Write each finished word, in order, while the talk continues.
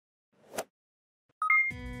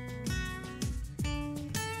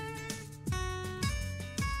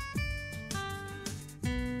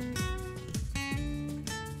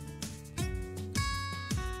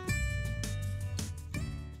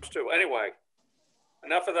supposed to. Anyway,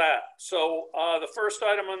 enough of that. So the first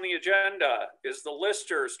item on the agenda is the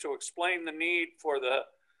listers to explain the need for the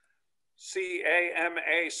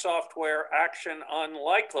CAMA software action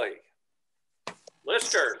unlikely.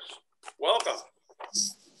 Listers, welcome.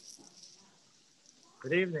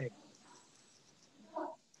 Good evening.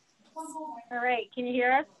 All right, can you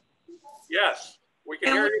hear us? Yes, we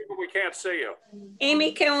can hear you, but we can't see you.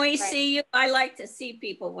 Amy, can we see you? I like to see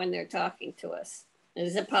people when they're talking to us.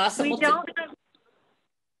 Is it possible?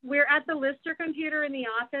 We're at the lister computer in the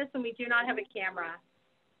office and we do not have a camera.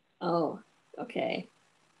 Oh, okay.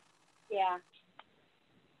 Yeah.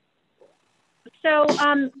 So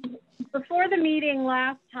before the meeting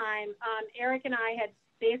last time, Eric and I had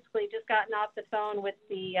basically just gotten off the phone with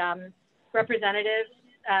the representatives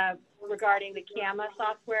regarding the CAMA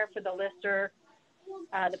software for the lister.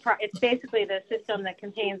 It's basically the system that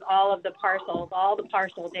contains all of the parcels, all the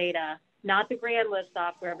parcel data, not the grand list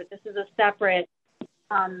software, but this is a separate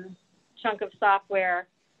chunk of software.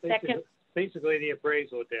 Basically the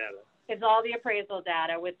appraisal data. It's all the appraisal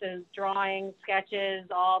data with the drawings, sketches,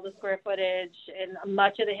 all the square footage, and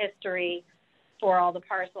much of the history for all the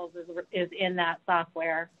parcels is in that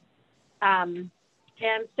software. And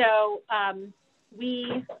so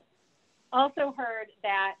we also heard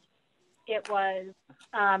that it was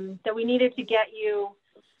that we needed to get you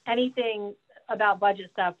anything about budget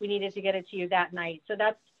stuff. We needed to get it to you that night. So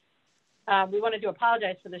that's, we wanted to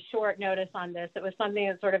apologize for the short notice on this. It was something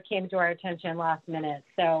that sort of came to our attention last minute.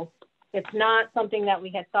 So it's not something that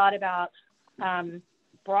we had thought about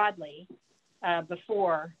broadly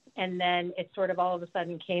before. And then it sort of all of a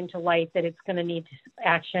sudden came to light that it's going to need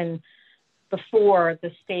action before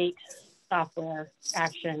the state software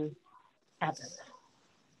action happens.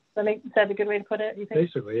 Is that a good way to put it, you think?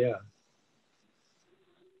 Basically, yeah.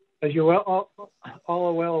 As you're all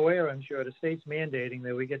are well aware, I'm sure, the state's mandating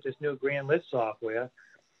that we get this new grand list software,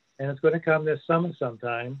 and it's going to come this summer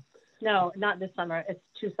sometime. No, not this summer. It's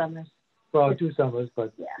 2 summers. Well, 2 summers,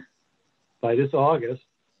 but yeah, by this August,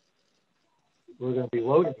 we're going to be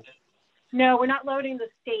loading it. No, we're not loading the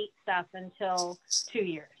state stuff until 2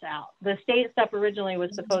 years out. The state stuff originally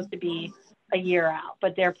was supposed to be a year out,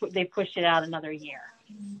 but they pushed it out another year.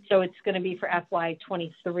 So it's going to be for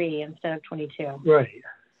FY23 instead of 22. Right.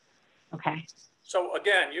 Okay. So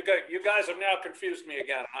again, you guys have now confused me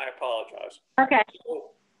again. I apologize. Okay. So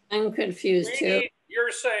I'm confused too.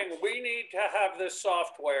 You're saying we need to have this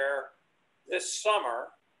software this summer,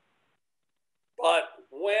 but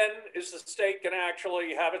when is the state going to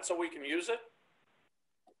actually have it so we can use it?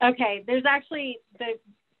 Okay, there's actually, the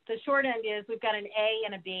short end is we've got an A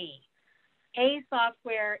and a B. A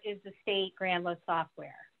software is the state grand list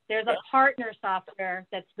software. There's a partner software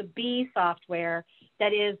that's the B software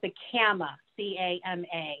that is the CAMA,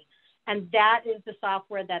 C-A-M-A. And that is the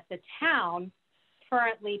software that the town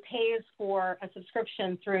currently pays for a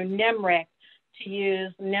subscription through NIMRIC to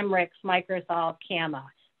use NIMRIC's Microsoft CAMA.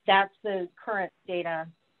 That's the current data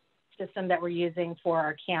system that we're using for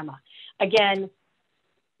our CAMA. Again,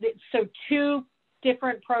 so 2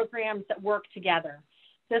 different programs that work together.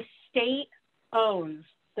 The state owns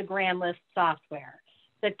the grand list software.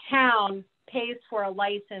 The town pays for a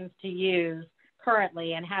license to use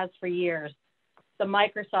currently and has for years the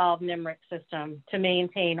Microsoft NIMRIC system to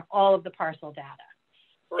maintain all of the parcel data.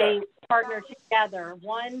 Correct. They partner together.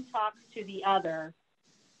 One talks to the other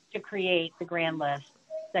to create the grand list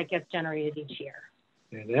that gets generated each year.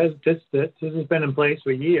 And this has been in place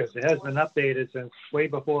for years. It has been updated since way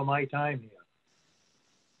before my time here.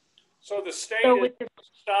 So the state is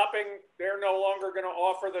stopping, they're no longer going to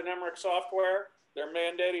offer the NIMRIC software? They're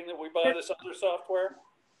mandating that we buy this other software?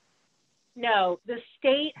 No, the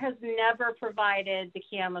state has never provided the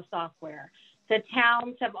CAMA software. The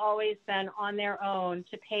towns have always been on their own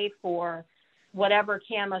to pay for whatever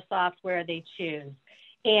CAMA software they choose.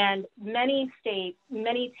 And many states,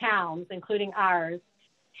 many towns, including ours,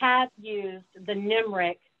 have used the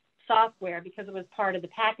NIMRIC software because it was part of the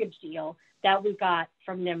package deal that we got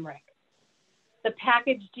from NIMRIC. The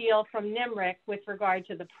package deal from NIMRIC with regard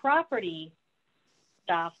to the property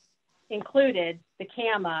stuff included the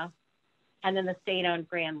CAMA and then the state-owned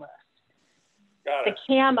grand list. Got it.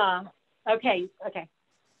 The CAMA, okay.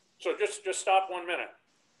 So just stop 1 minute.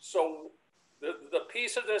 So the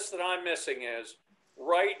piece of this that I'm missing is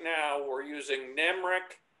right now we're using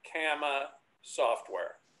NIMRIC CAMA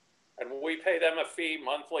software, and we pay them a fee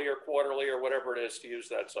monthly or quarterly or whatever it is to use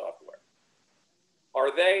that software.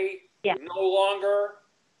 Are they no longer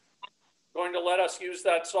going to let us use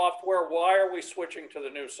that software? Why are we switching to the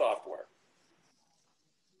new software?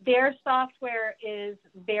 Their software is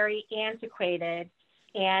very antiquated,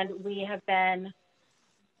 and we have been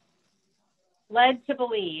led to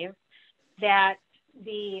believe that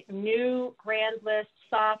the new Grand List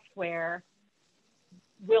software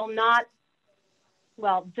will not,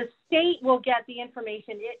 well, the state will get the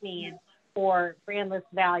information it needs for Grand List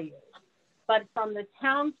values. But from the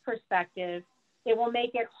town's perspective, it will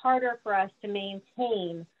make it harder for us to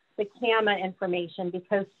maintain the CAMA information,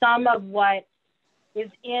 because some of what is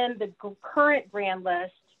in the current Grand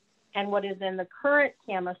List and what is in the current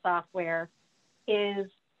CAMA software is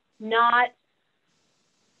not,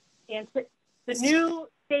 the new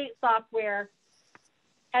state software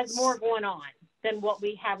has more going on than what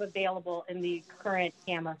we have available in the current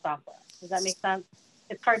CAMA software. Does that make sense?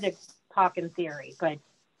 It's hard to talk in theory, but.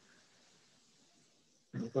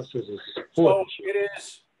 So it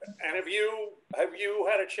is, and have you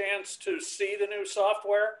had a chance to see the new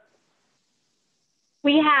software?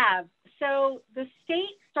 We have. So the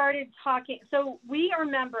state started talking. So we are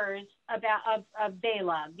members of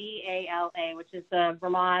VALA, V-A-L-A, which is the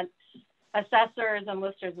Vermont Assessors and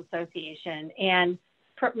Listers Association. And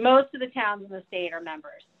most of the towns in the state are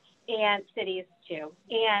members, and cities too.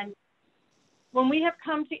 And when we have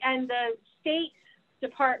come to, and the state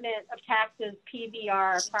Department of Taxes,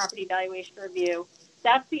 PVR, Property Valuation Review,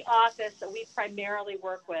 that's the office that we primarily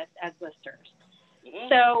work with as listers. Mm-hmm.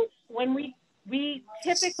 So when we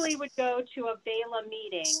typically would go to a VALA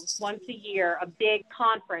meeting once a year, a big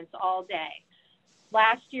conference all day.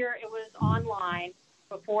 Last year it was online.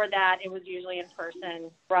 Before that, it was usually in person,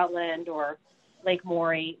 Rutland or Lake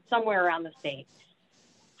Maury, somewhere around the state.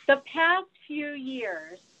 The past few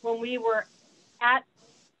years, when we were at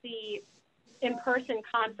the in-person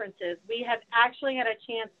conferences, we have actually had a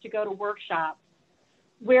chance to go to workshops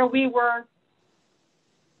where we were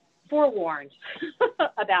forewarned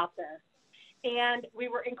about this. And we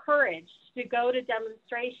were encouraged to go to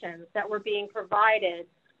demonstrations that were being provided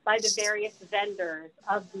by the various vendors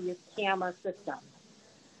of these CAMA systems.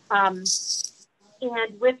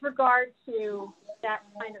 And with regard to that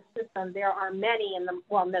kind of system, there are many in the,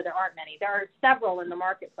 well, no, there aren't many. There are several in the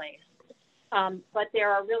marketplace, but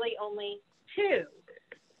there are really only two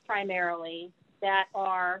primarily that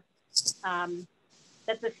are,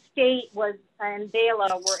 that the state was, and VALA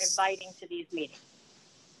were inviting to these meetings.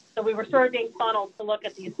 So we were sort of being funneled to look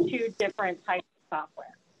at these two different types of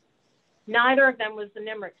software. Neither of them was the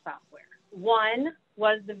NIMRIC software. One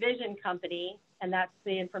was the Vision company, and that's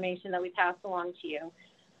the information that we passed along to you.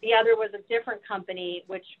 The other was a different company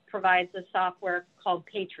which provides a software called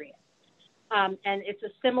Patriot. And it's a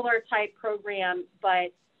similar type program,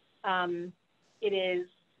 but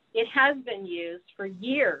it has been used for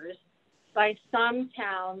years by some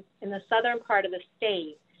towns in the southern part of the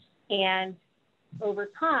state. And over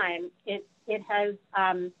time, it has,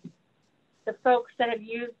 the folks that have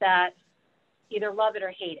used that either love it or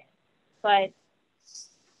hate it. But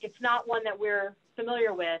it's not one that we're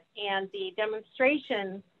familiar with. And the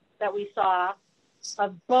demonstration that we saw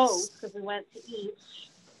of both, because we went to each,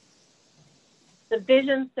 the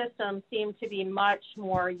Vision system seemed to be much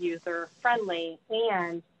more user-friendly,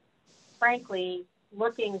 and frankly,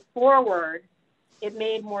 looking forward, it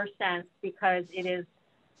made more sense because it is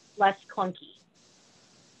less clunky.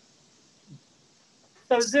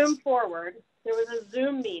 So zoom forward, there was a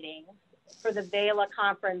Zoom meeting for the VALA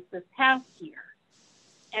conference this past year.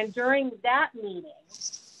 And during that meeting,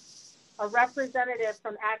 a representative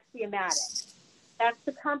from Axiomatic, that's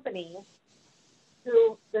the company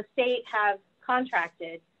who the state has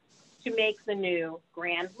contracted to make the new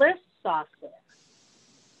Grand List software.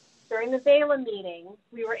 During the VALA meeting,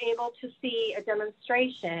 we were able to see a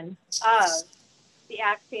demonstration of the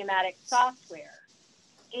Axiomatic software.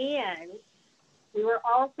 And we were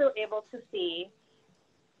also able to see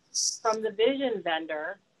from the Vision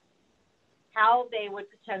vendor how they would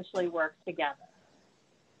potentially work together.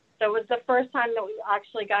 So it was the first time that we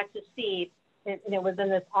actually got to see, and it was in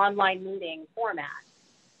this online meeting format,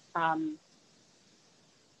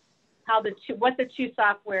 what the two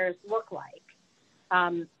softwares look like,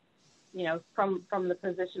 you know, from the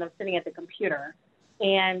position of sitting at the computer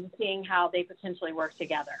and seeing how they potentially work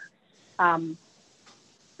together.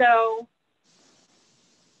 So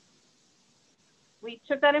we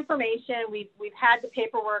took that information. We've had the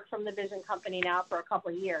paperwork from the Vision company now for a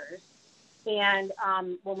couple of years. And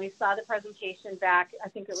when we saw the presentation back, I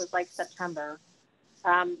think it was like September,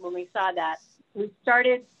 when we saw that, we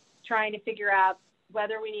started trying to figure out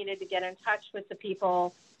whether we needed to get in touch with the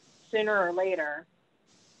people sooner or later.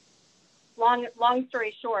 Long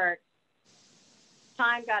story short,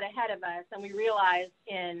 time got ahead of us, and we realized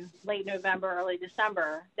in late November, early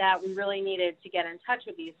December, that we really needed to get in touch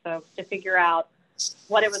with these folks to figure out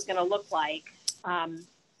what it was going to look like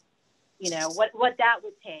what that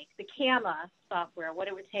would take, the CAMA software, what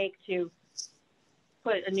it would take to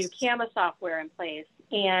put a new CAMA software in place.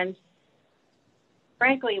 And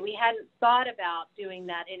frankly, we hadn't thought about doing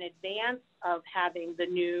that in advance of having the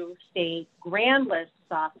new state grand list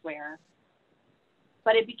software,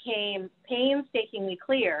 but it became painstakingly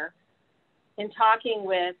clear in talking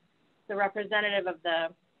with the representative of the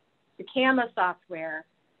CAMA software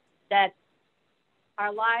that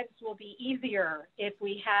our lives will be easier if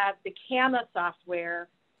we have the CAMA software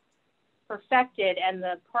perfected and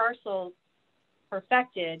the parcels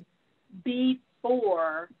perfected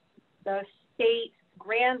before the state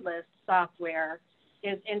grand list software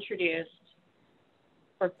is introduced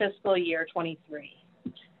for fiscal year 23.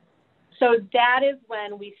 So that is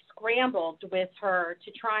when we scrambled with her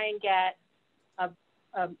to try and get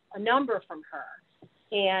a number from her,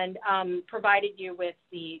 and provided you with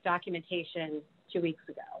the documentation 2 weeks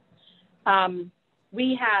ago.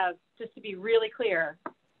 We have, just to be really clear,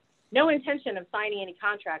 no intention of signing any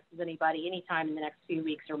contracts with anybody anytime in the next few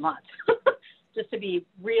weeks or months, just to be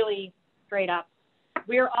really straight up.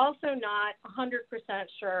 We're also not 100%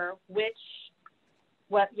 sure which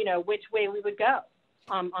way we would go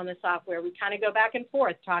on the software. We kind of go back and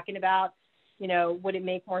forth talking about, would it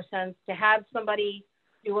make more sense to have somebody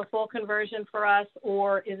do a full conversion for us,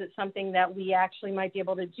 or is it something that we actually might be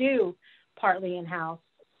able to do partly in-house?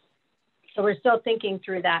 So we're still thinking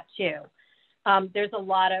through that too.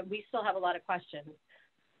 We still have a lot of questions,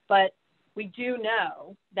 but we do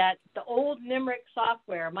know that the old NIMRIC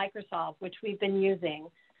software, Microsoft, which we've been using,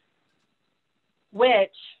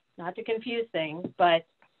 which, not to confuse things, but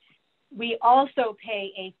we also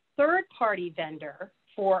pay a third-party vendor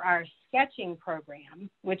for our sketching program,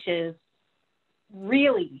 which is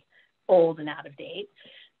really old and out of date.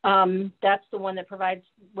 That's the one that provides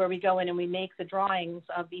where we go in and we make the drawings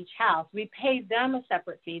of each house. We pay them a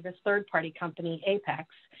separate fee, this third-party company, Apex,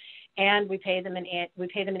 and we pay them an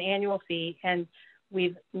annual fee, and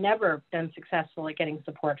we've never been successful at getting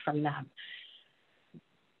support from them.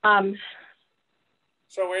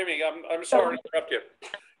 So Amy, I'm sorry to interrupt you.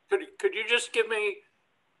 Could you just give me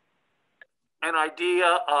an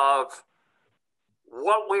idea of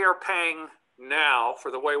what we are paying now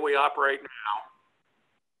for the way we operate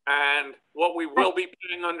now, and what we will be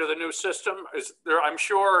paying under the new system? Is there? I'm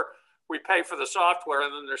sure we pay for the software,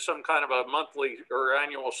 and then there's some kind of a monthly or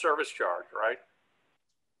annual service charge, right?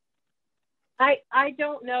 I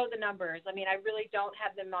don't know the numbers. I mean, I really don't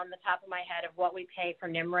have them on the top of my head of what we pay for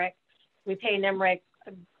NIMRIC. We pay NIMRIC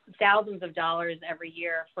thousands of dollars every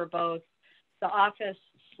year for both the office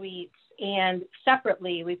suites, and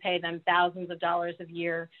separately we pay them thousands of dollars a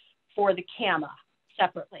year for the CAMA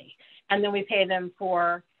separately. And then we pay them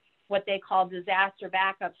for what they call disaster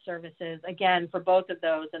backup services, again, for both of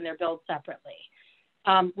those, and they're billed separately.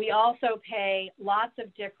 We also pay lots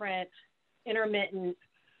of different intermittent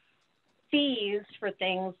fees for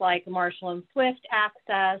things like Marshall and Swift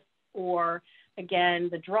access, or again,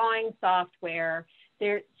 the drawing software.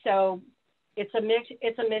 So it's a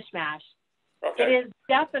mishmash. Okay. It is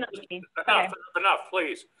definitely enough,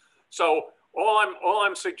 please. So all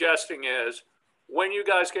I'm suggesting is, when you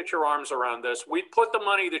guys get your arms around this, we put the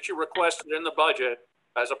money that you requested in the budget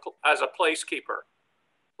as a placekeeper,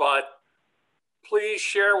 but please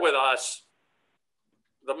share with us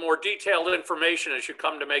the more detailed information as you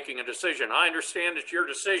come to making a decision. I understand it's your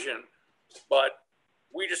decision, but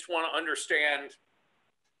we just want to understand,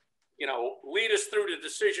 lead us through the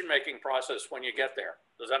decision-making process when you get there.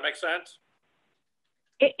 Does that make sense?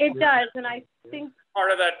 It does, and I think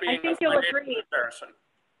part of that being a financial comparison.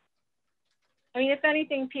 I mean, if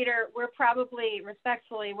anything, Peter, we're probably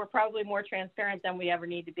more transparent than we ever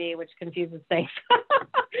need to be, which confuses things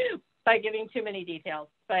by giving too many details.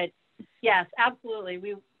 But yes, absolutely,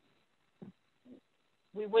 we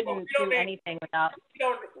wouldn't do anything without.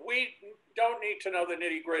 We don't need to know the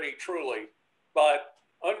nitty-gritty truly, but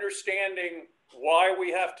understanding why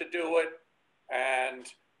we have to do it, and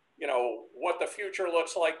what the future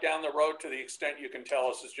looks like down the road, to the extent you can tell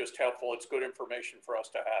us, is just helpful. It's good information for us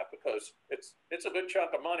to have, because it's a good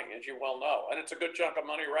chunk of money, as you well know, and it's a good chunk of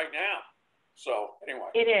money right now. So anyway.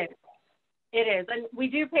 It is. And we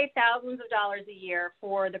do pay thousands of dollars a year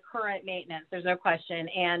for the current maintenance. There's no question.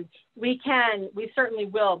 And we certainly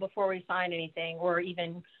will, before we sign anything or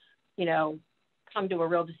even, come to a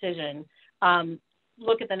real decision,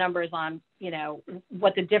 look at the numbers on,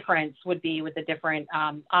 what the difference would be with the different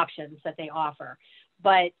options that they offer.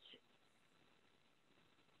 But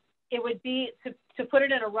it would be, to put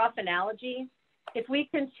it in a rough analogy, if we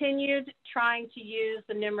continued trying to use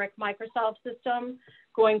the NIMRIC Microsoft system,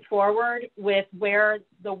 going forward with where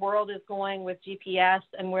the world is going with GPS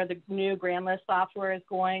and where the new grand list software is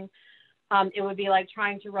going, it would be like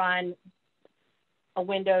trying to run a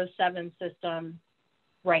Windows 7 system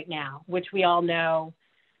right now, which we all know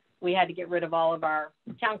we had to get rid of all of our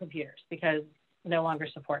town computers because no longer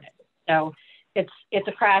support it. So it's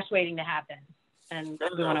a crash waiting to happen, and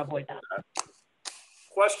we want to avoid that.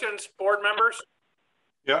 Questions, board members?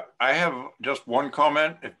 Yeah, I have just one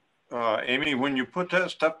comment. Amy, when you put that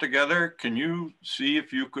stuff together, can you see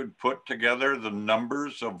if you could put together the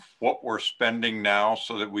numbers of what we're spending now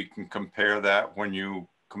so that we can compare that when you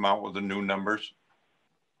come out with the new numbers?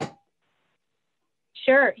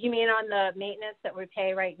 Sure. You mean on the maintenance that we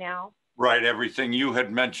pay right now? Right, everything you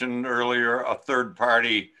had mentioned earlier, a third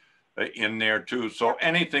party in there too. So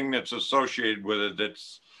anything that's associated with it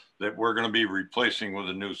that we're going to be replacing with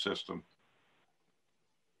a new system.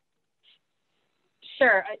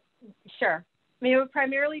 Sure. Sure. I mean, it would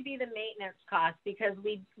primarily be the maintenance cost because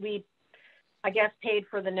we I guess, paid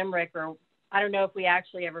for the NIMRIC, or I don't know if we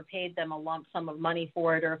actually ever paid them a lump sum of money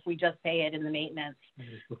for it or if we just pay it in the maintenance.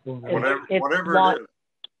 Whatever it is.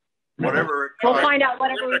 Whatever it we'll costs. find out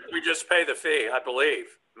whatever we just pay the fee, I believe.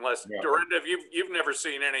 Unless, Yeah. Dorinda, you've never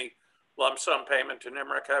seen any lump sum payment to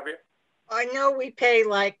NIMRIC, have you? I know we pay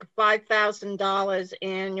like $5,000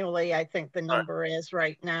 annually, I think the number is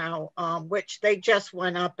right now, which they just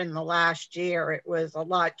went up in the last year. It was a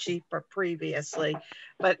lot cheaper previously,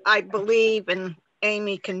 but I believe, and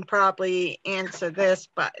Amy can probably answer this,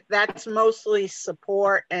 but that's mostly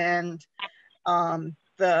support and not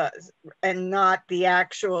the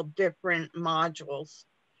actual different modules.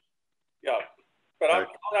 Yeah, but am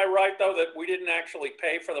I right though that we didn't actually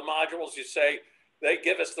pay for the modules? You say they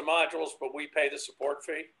give us the modules, but we pay the support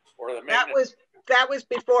fee or the maintenance? That was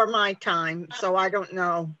before my time, so I don't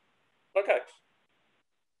know. Okay,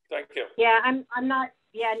 thank you. Yeah, I'm not.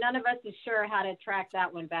 Yeah, none of us is sure how to track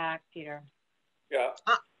that one back, Peter. Yeah.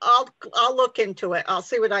 I'll look into it. I'll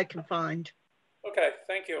see what I can find. Okay,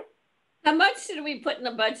 thank you. How much did we put in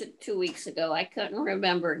the budget 2 weeks ago? I couldn't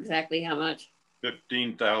remember exactly how much.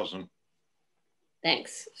 15,000.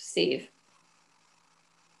 Thanks, Steve.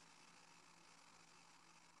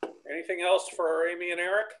 Anything else for Amy and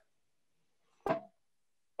Eric?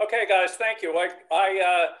 Okay, guys, thank you.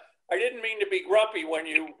 I didn't mean to be grumpy when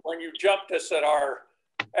you jumped us at our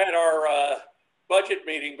budget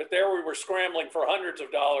meeting, but there we were scrambling for hundreds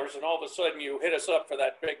of dollars, and all of a sudden you hit us up for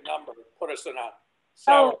that big number and put us in a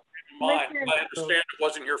sour mind. I understand it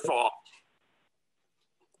wasn't your fault.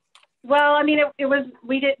 Well, I mean, it was.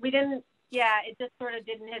 We didn't. Yeah, it just sort of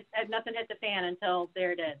didn't hit. Nothing hit the fan until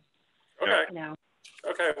there it is. Okay. You know.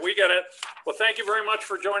 Okay, we get it. Well, thank you very much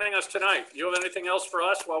for joining us tonight. You have anything else for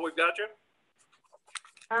us while we've got you?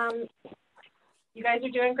 You guys are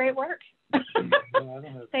doing great work.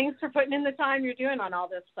 Thanks for putting in the time you're doing on all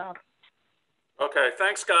this stuff. Okay,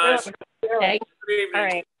 thanks, guys. Okay. Good evening. All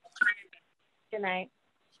right. Good night.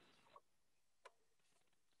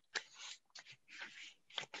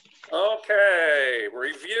 Okay,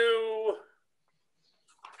 review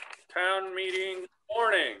town meeting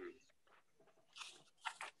warning.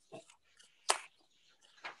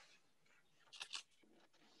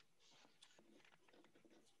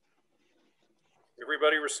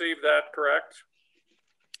 Everybody received that, correct?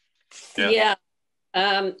 Yeah.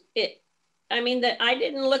 I mean, I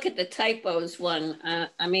didn't look at the typos one.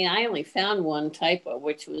 I mean, I only found one typo,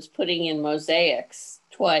 which was putting in mosaics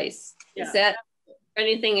twice. Yeah. Is that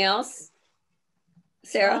anything else,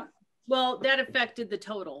 Sarah? Well, that affected the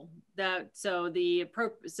total. On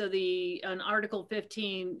Article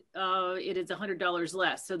 15, it is $100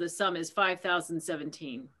 less. So the sum is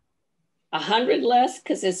 $5,017. 100 less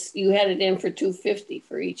because you had it in for 250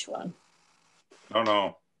 for each one.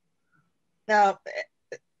 No. No,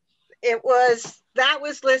 that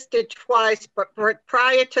was listed twice, but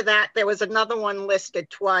prior to that, there was another one listed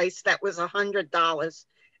twice that was $100,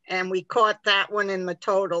 and we caught that one in the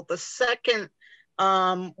total. The second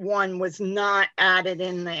one was not added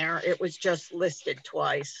in there. It was just listed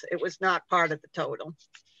twice. It was not part of the total.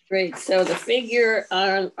 Great. So the figure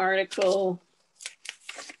on Article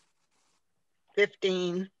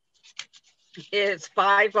 15 is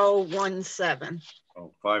 5017.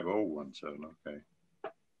 Oh, 5017, okay.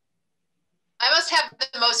 I must have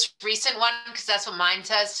the most recent one because that's what mine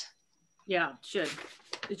says. Yeah,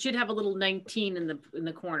 it should have a little 19 in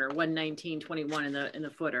the corner, 11921 in the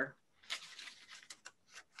footer.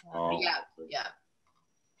 Oh. Yeah.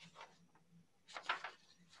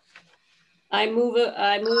 I move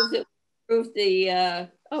that approve the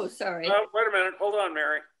oh, sorry. Wait a minute, hold on,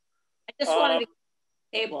 Mary. I just wanted to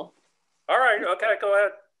table. All right, okay, go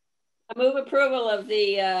ahead. I move approval of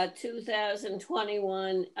the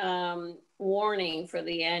 2021 warning for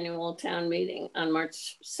the annual town meeting on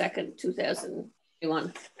March 2nd,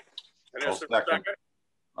 2021. And I'll is there a second.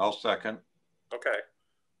 I'll second. Okay.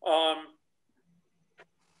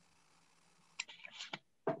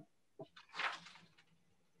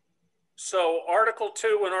 So Article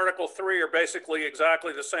 2 and Article 3 are basically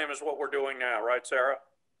exactly the same as what we're doing now, right, Sarah?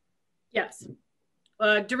 Yes.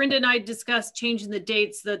 Dorinda and I discussed changing the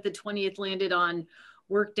dates that the 20th landed on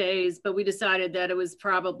work days, but we decided that it was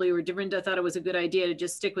probably, or Dorinda thought it was a good idea to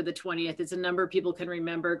just stick with the 20th. It's a number people can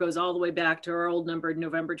remember. It goes all the way back to our old number,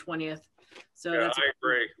 November 20th. So yeah, that's I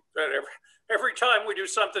agree. That every time we do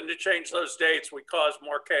something to change those dates, we cause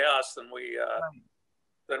more chaos than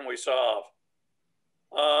we solve.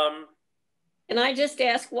 And I just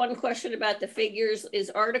ask one question about the figures. Is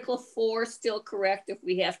Article 4 still correct if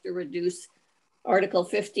we have to reduce Article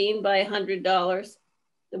 15 by $100?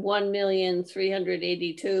 The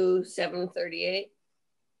 1,382,738?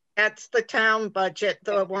 That's the town budget,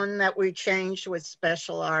 the one that we changed with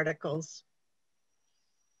special articles.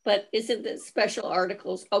 But isn't it special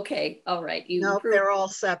articles? Okay, all right. Nope, they're all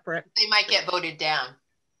separate. They might get voted down.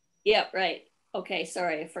 Yeah, right. Okay,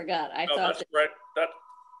 sorry, I forgot. I thought that's right.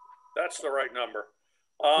 That's the right number.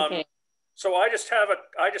 Okay. So I just have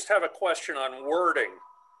a question on wording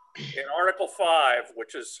in Article 5,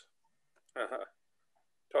 which is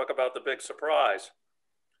talk about the big surprise.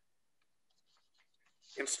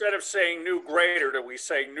 Instead of saying new grader, do we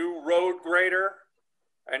say new road grader?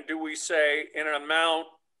 And do we say in an amount,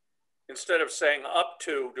 instead of saying up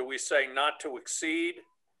to, do we say not to exceed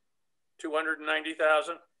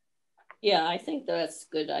 290,000? Yeah, I think that's a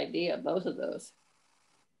good idea, both of those.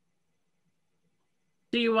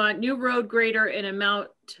 Do you want new road grader in amount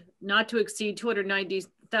not to exceed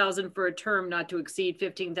 290,000 for a term not to exceed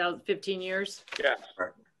 15 years? Yeah.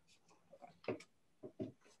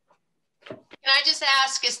 Can I just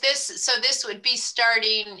ask, is this, so this would be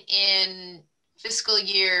starting in fiscal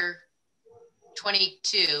year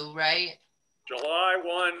 22, right? July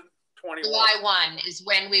 1, 21. July 1 is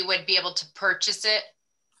when we would be able to purchase it?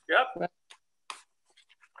 Yep.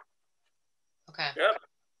 Okay. Yep.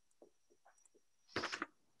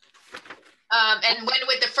 And when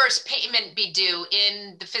would the first payment be due?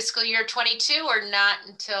 In the fiscal year 22 or not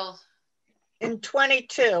until? In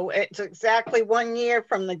 22, it's exactly 1 year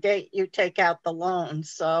from the date you take out the loan.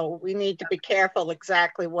 So we need to be careful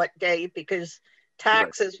exactly what date, because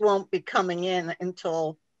taxes won't be coming in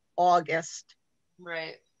until August.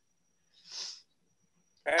 Right.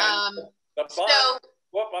 And the bond, so,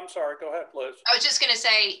 whoop, I'm sorry, go ahead, Liz. I was just going to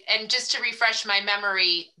say, and just to refresh my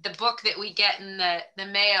memory, the book that we get in the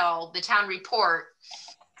mail, the town report,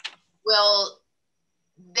 will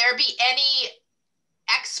there be any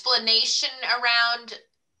explanation around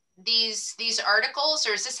these articles,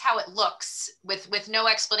 or is this how it looks with no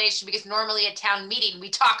explanation? Because normally at town meeting, we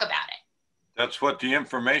talk about it. That's what the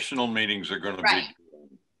informational meetings are going to Right. be.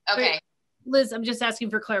 Okay. Liz, I'm just asking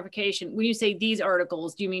for clarification. When you say these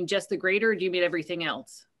articles, do you mean just the grader, or do you mean everything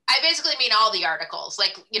else? I basically mean all the articles.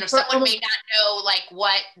 Like, you know, someone may not know like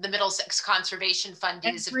what the Middlesex Conservation Fund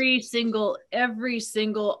is. Every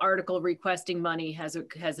single article requesting money has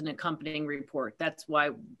an accompanying report. That's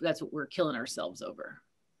what we're killing ourselves over.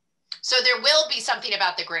 So there will be something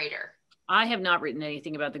about the grader. I have not written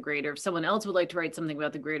anything about the grader. If someone else would like to write something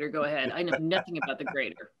about the grader, go ahead. I know nothing about the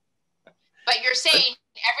grader. But you're saying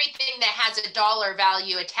everything that has a dollar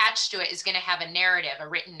value attached to it is going to have a narrative, a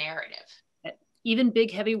written narrative. Even Big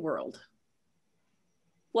Heavy World.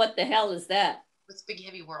 What the hell is that? What's Big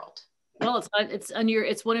Heavy World? Well, it's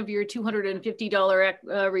one of your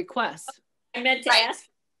 $250 requests. I meant to ask.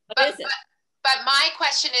 But my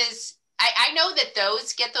question is, I know that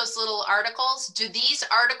those get those little articles. Do these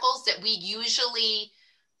articles that we usually,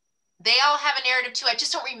 they all have a narrative too? I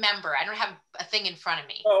just don't remember. I don't have a thing in front of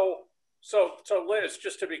me. So Liz,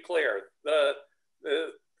 just to be clear, the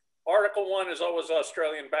Article 1 is always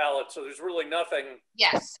Australian ballot, so there's really nothing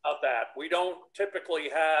about that. We don't typically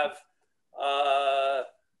have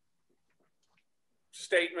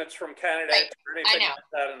statements from candidates or anything like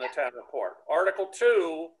that in the town report. Article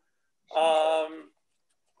 2,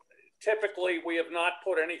 typically we have not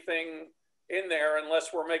put anything in there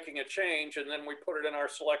unless we're making a change, and then we put it in our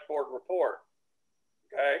select board report.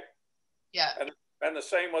 Okay? Yeah. And the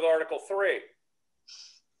same with Article 3.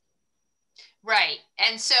 Right.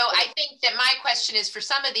 And so I think that my question is, for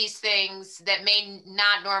some of these things that may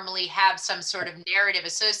not normally have some sort of narrative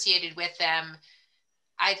associated with them,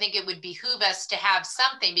 I think it would behoove us to have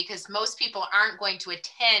something, because most people aren't going to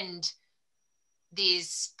attend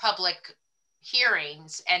these public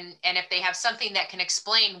hearings, and if they have something that can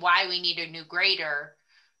explain why we need a new grader.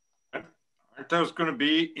 Aren't those going to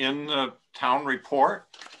be in the town report?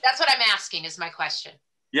 That's what I'm asking is my question.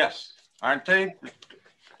 Yes, aren't they?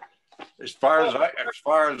 As far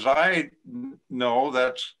as I know,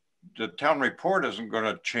 that's the town report isn't going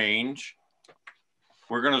to change.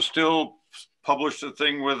 We're going to still publish the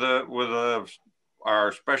thing with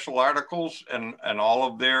our special articles and all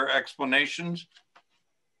of their explanations.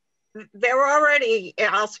 They're already,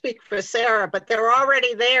 I'll speak for Sarah, but they're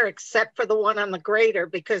already there except for the one on the grader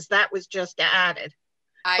because that was just added.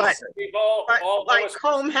 But like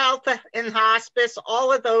home health and hospice,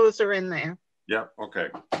 all of those are in there. Yeah,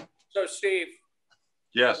 okay. So Steve.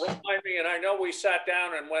 Yes. Remind me, and I know we sat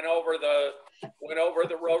down and went over the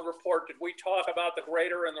road report. Did we talk about the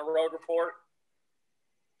grader in the road report?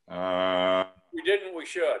 We didn't. We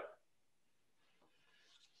should.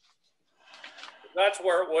 That's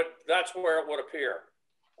where it would appear,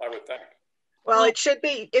 I would think. Well, it should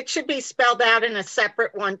be spelled out in a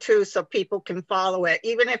separate one too, so people can follow it.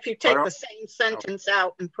 Even if you take the same sentence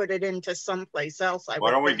out and put it into someplace else.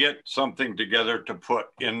 Why don't we get something together to put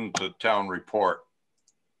in the town report?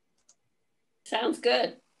 Sounds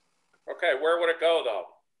good. Okay, where would it go though?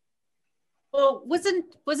 Well,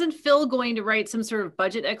 wasn't Phil going to write some sort of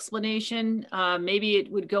budget explanation? Maybe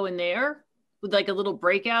it would go in there with like a little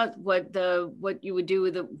breakout, what you would do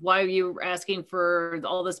with why you were asking for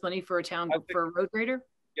all this money for for a road grader?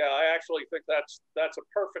 Yeah, I actually think that's a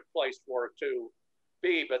perfect place for it to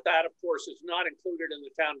be, but that of course is not included in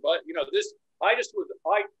the town. But you know, I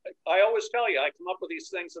always tell you, I come up with these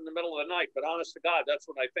things in the middle of the night, but honest to God, that's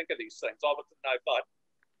when I think of these things. All of a sudden I thought,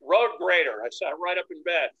 road grader, I sat right up in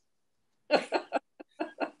bed.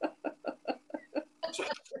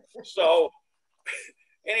 so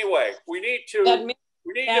anyway, we need to make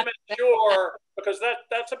sure, because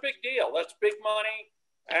that's a big deal. That's big money,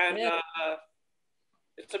 and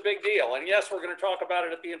it's a big deal. And yes, we're going to talk about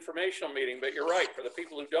it at the informational meeting, but you're right. For the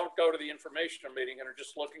people who don't go to the informational meeting and are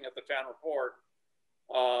just looking at the town report,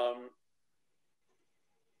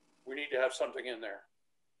 we need to have something in there.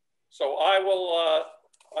 So I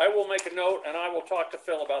will make a note, and I will talk to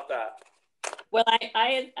Phil about that. Well,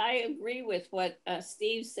 I agree with what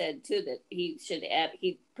Steve said too, that he should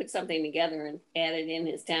he put something together and add it in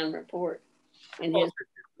his town report. Phil's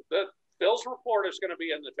report is going to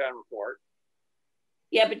be in the town report.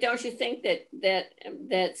 Yeah, but don't you think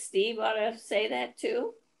that Steve ought to say that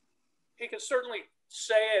too? He can certainly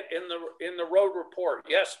say it in the road report.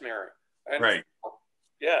 Yes, Mary. And right.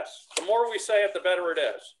 Yes. The more we say it, the better it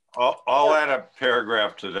is. I'll add a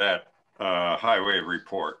paragraph to that highway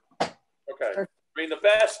report. Okay. I mean, the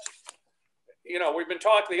best, you know, we've been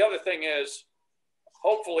talking, the other thing is,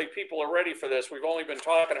 hopefully people are ready for this. We've only been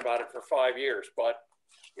talking about it for 5 years, but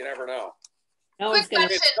you never know. No one's going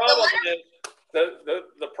to.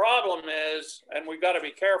 The problem is, and we've got to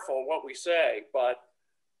be careful what we say, but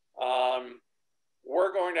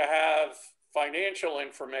we're going to have financial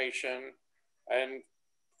information, and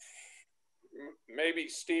maybe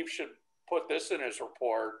Steve should put this in his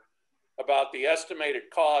report about the estimated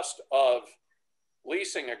cost of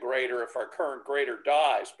leasing a grader if our current grader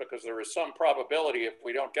dies, because there is some probability if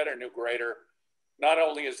we don't get a new grader, not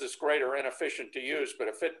only is this grader inefficient to use, but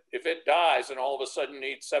if it dies and all of a sudden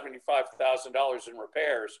needs $75,000 in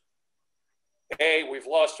repairs, A, we've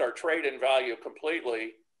lost our trade-in value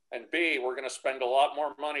completely, and B, we're going to spend a lot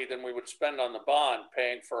more money than we would spend on the bond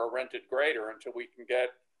paying for a rented grader until we can get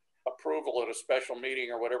approval at a special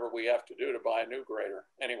meeting or whatever we have to do to buy a new grader.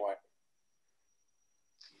 Anyway,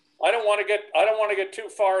 I don't want to get too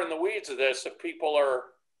far in the weeds of this if people are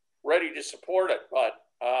ready to support it, but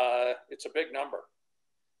it's a big number.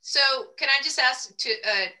 So can I just ask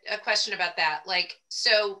a question about that? Like,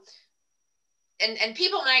 so, and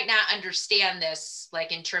people might not understand this,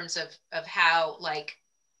 like in terms of how, like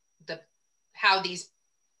how these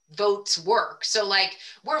votes work. So like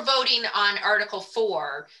we're voting on Article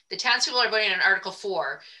 4, the townspeople are voting on Article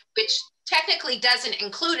 4, which technically doesn't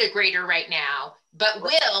include a grader right now, but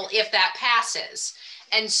will if that passes.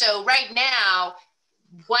 And so right now,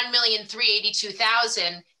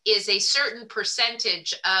 1,382,000 is a certain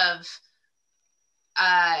percentage of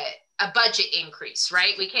a budget increase,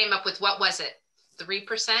 right? We came up with, what was it?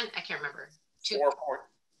 3%? I can't remember. 4.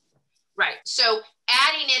 Right. So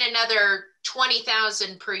adding in another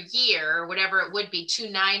 20,000 per year, or whatever it would be,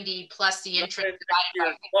 290 plus the interest divided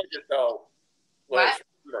by budget, though. What?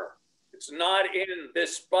 It's not in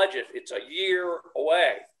this budget. It's a year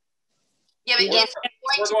away. Yeah, but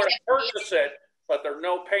we're going to purchase it, but there are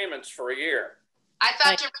no payments for a year. I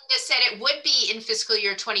thought Dorinda said it would be in fiscal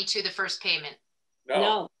year 22, the first payment.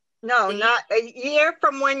 No. No, not a year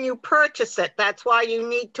from when you purchase it. That's why you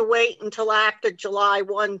need to wait until after July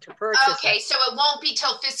 1 to purchase Okay, it. so it won't be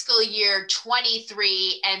till fiscal year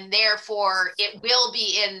 23, and therefore it will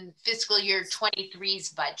be in fiscal year 23's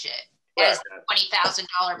budget as $20,000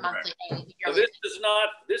 monthly So yearly.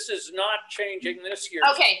 this is not changing this year.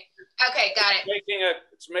 Okay, got it.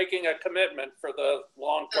 It's making a commitment for the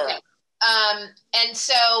long term. Okay. And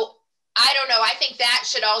so I don't know. I think that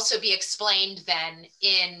should also be explained then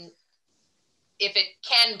if it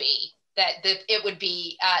can be, that it would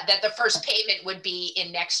be, that the first payment would be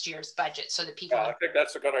in next year's budget so that people. Yeah, I think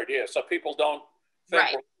that's a good idea. So people don't think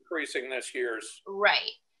Right. we're increasing this year's.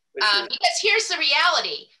 Right. Because here's the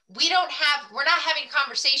reality. We're not having a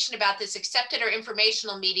conversation about this except at our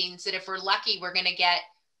informational meetings that if we're lucky, we're going to get,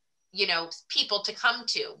 people to come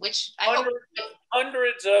to, which I hope.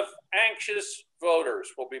 Hundreds of anxious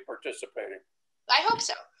voters will be participating. I hope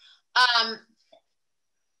so.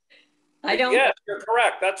 I don't. Yes, you're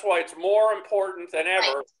correct. That's why it's more important than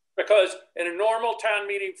ever, Right. because in a normal town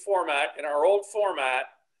meeting format, in our old format,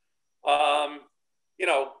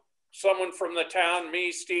 someone from the town,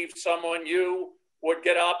 me, Steve, someone, you would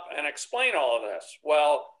get up and explain all of this.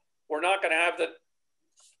 Well, we're not going to have the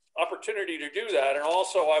opportunity to do that. And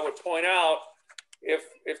also I would point out, if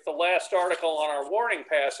the last article on our warning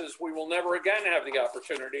passes, we will never again have the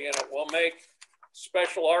opportunity, and it will make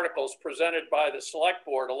special articles presented by the select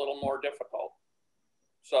board a little more difficult.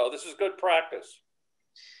 So this is good practice.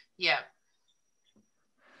 Yeah.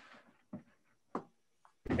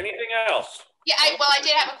 Anything else? Yeah, I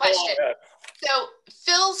did have a question. Go ahead. So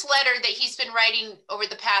Phil's letter that he's been writing over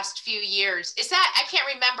the past few years, is that, I can't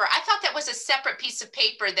remember. I thought that was a separate piece of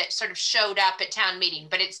paper that sort of showed up at town meeting,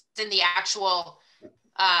 but it's in the actual,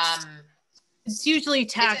 It's usually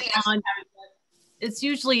tacked on. It's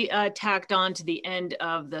usually tacked on to the end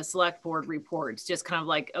of the select board reports. Just kind of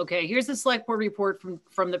like, okay, here's the select board report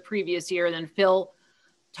from the previous year. And then Phil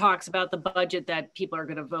talks about the budget that people are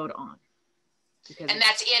going to vote on. and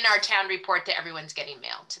that's in our town report that everyone's getting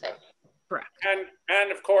mailed to them. Correct.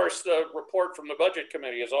 And of course, the report from the budget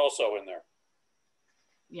committee is also in there.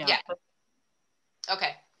 Yeah.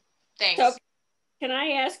 Okay. Thanks. So can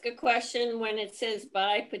I ask a question? When it says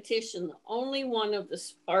by petition, only one of the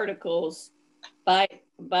articles by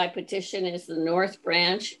petition is the North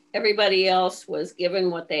Branch. Everybody else was given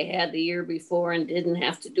what they had the year before and didn't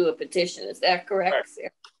have to do a petition. Is that correct,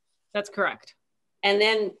 Sarah? That's correct. And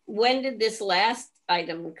then when did this last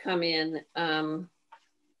item come in?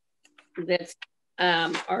 That's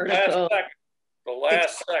article. The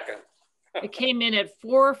last second. It came in at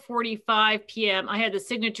 4:45 p.m. I had the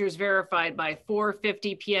signatures verified by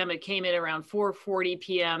 4:50 p.m. It came in around 4:40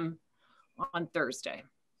 p.m. on Thursday.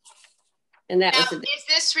 And that now, was is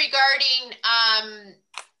this regarding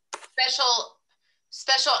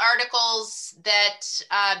special articles that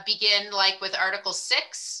begin like with Article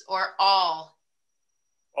 6 or all?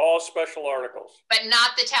 All special articles. But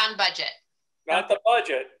not the town budget. Not the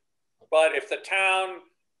budget, but if the town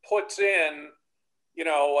puts in,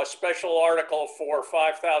 a special article for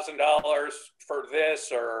 $5,000 for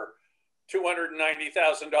this or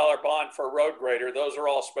 $290,000 bond for a road grader, those are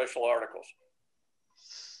all special articles.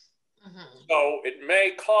 Mm-hmm. So it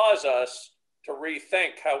may cause us to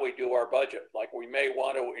rethink how we do our budget. Like we may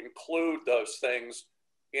want to include those things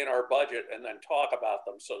in our budget and then talk about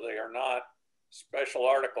them so they are not special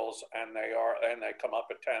articles and they come up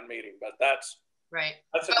at town meeting. But that's right.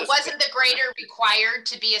 But wasn't the grader required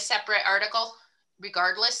to be a separate article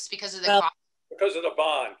regardless because of the cost? Because of the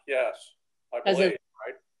bond, yes, I believe,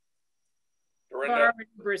 right? Dorinda?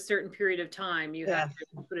 For a certain period of time, you have to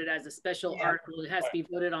put it as a special article. It has to be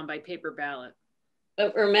voted on by paper ballot.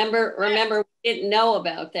 But remember, we didn't know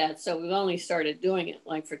about that, so we've only started doing it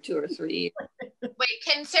like for 2 or 3 years. Wait,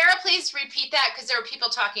 can Sarah please repeat that? Because there were people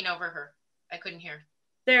talking over her. I couldn't hear.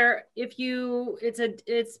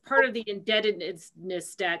 It's part of the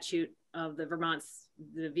indebtedness statute of the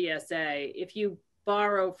VSA. If you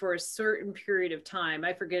borrow for a certain period of time,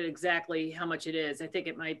 I forget exactly how much it is. I think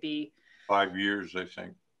it might be 5 years, I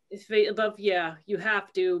think. You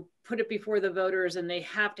have to put it before the voters and they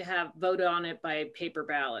have to vote on it by paper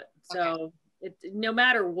ballot. So no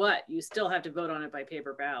matter what, you still have to vote on it by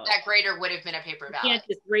paper ballot. That grader would have been a paper ballot. You can't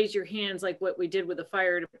just raise your hands like what we did with the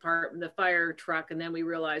fire department, the fire truck, and then we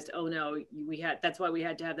realized, oh no, that's why we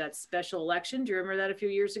had to have that special election. Do you remember that a few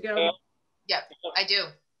years ago? Yep, I do.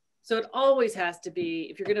 So it always has to be,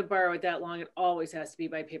 if you're going to borrow it that long, it always has to be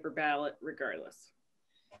by paper ballot regardless.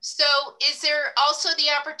 So is there also the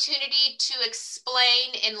opportunity to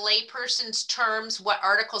explain in layperson's terms what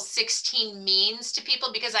Article 16 means to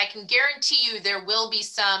people? Because I can guarantee you there will be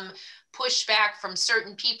some pushback from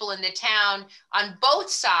certain people in the town on both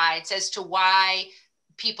sides as to why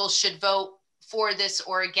people should vote for this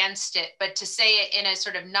or against it. But to say it in a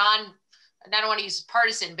sort of I don't want to use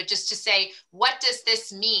partisan, but just to say, what does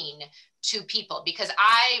this mean to people? Because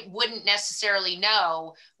I wouldn't necessarily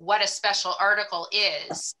know what a special article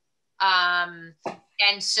is. And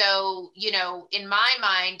so, you know, in my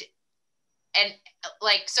mind, and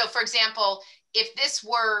like, so for example, if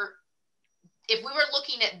we were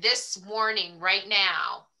looking at this warning right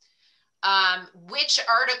now, which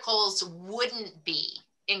articles wouldn't be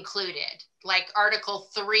included? Like Article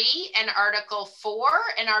 3 and Article 4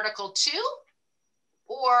 and Article 2,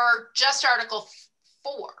 or just Article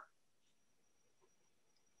 4?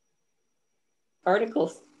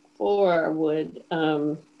 Article 4 would,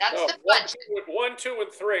 that's the budget. 1, 2,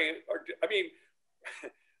 and 3 are, I mean,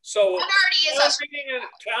 so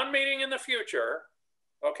town meeting in the future,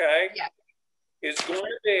 okay, yeah, is going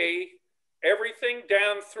to be everything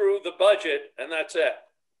down through the budget, and that's it.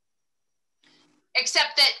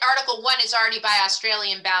 Except that Article 1 is already by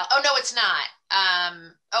Australian ballot. Oh no, it's not.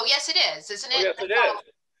 Oh yes, it is, isn't it? Oh, yes, it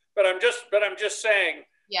is. But I'm just saying.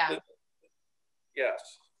 Yeah. That,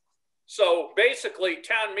 yes. So basically,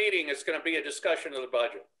 town meeting is going to be a discussion of the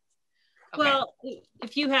budget. Okay. Well,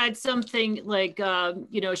 if you had something like,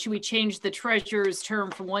 you know, should we change the treasurer's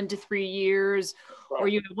term from 1 to 3 years, right, or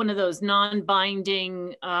you have one of those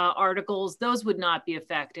non-binding articles, those would not be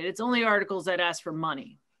affected. It's only articles that ask for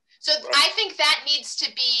money. So right, I think that needs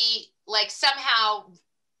to be like somehow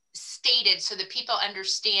stated so that people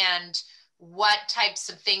understand what types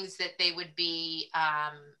of things that they would be,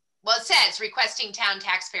 well, it says requesting town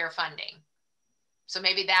taxpayer funding. So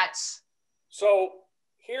maybe that's. So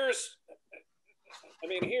here's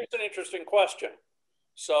an interesting question.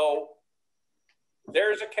 So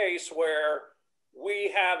there's a case where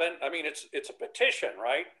we haven't, I mean, it's a petition,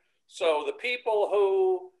 right? So the people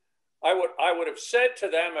who I would have said to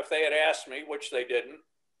them if they had asked me, which they didn't,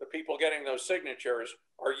 the people getting those signatures,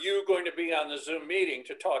 are you going to be on the Zoom meeting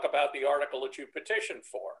to talk about the article that you petitioned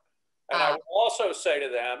for? And I would also say to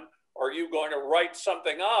them, are you going to write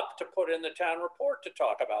something up to put in the town report to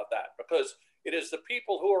talk about that? Because it is the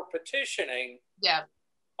people who are petitioning. Yeah.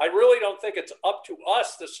 I really don't think it's up to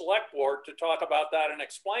us, the select board, to talk about that and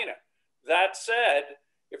explain it. That said,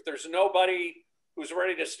 if there's nobody who's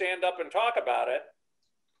ready to stand up and talk about it,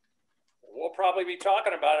 we'll probably be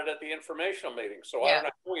talking about it at the informational meeting. So I don't know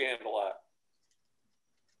how we handle that.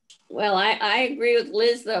 Well, I agree with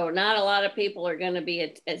Liz, though. Not a lot of people are going to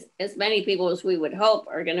be, as many people as we would hope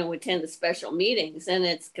are going to attend the special meetings, and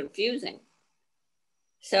it's confusing.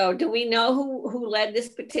 So do we know who led this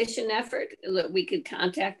petition effort, that we could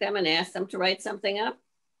contact them and ask them to write something up?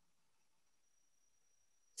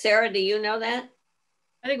 Sarah, do you know that?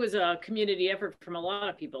 I think it was a community effort from a lot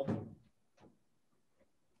of people.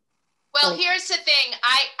 Well, here's the thing.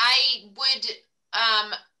 I would,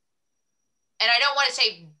 and I don't want to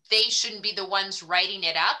say they shouldn't be the ones writing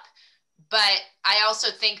it up, but I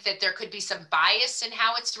also think that there could be some bias in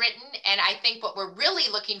how it's written. And I think what we're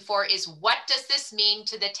really looking for is, what does this mean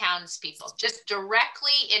to the townspeople? Just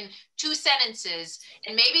directly in 2 sentences.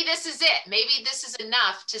 And maybe this is it. Maybe this is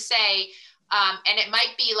enough to say, and it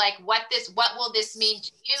might be like, what will this mean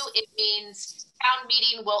to you? It means town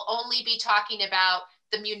meeting will only be talking about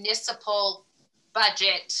the municipal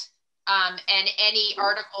budget and any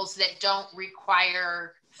articles that don't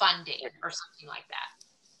require funding or something like that.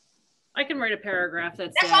 I can write a paragraph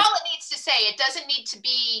that's all it needs to say. It doesn't need to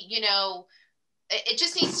be, you know, it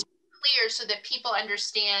just needs to be clear so that people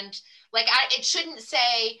understand. Like, it shouldn't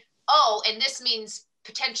say, oh, and this means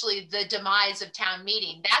potentially the demise of town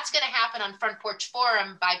meeting. That's going to happen on Front Porch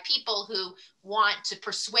Forum by people who want to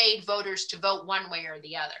persuade voters to vote one way or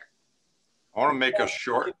the other. I want to make a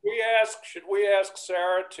short. Should we ask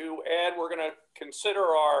Sarah to add? We're going to consider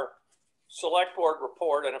our select board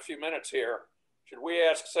report in a few minutes here. Should we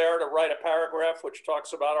ask Sarah to write a paragraph which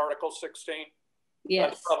talks about Article 16? Yes.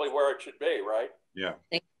 That's probably where it should be, right? Yeah.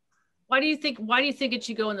 Why do you think it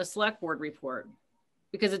should go in the select board report?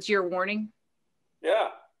 Because it's your warning? Yeah.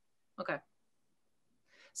 Okay.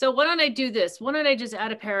 So why don't I do this? Why don't I just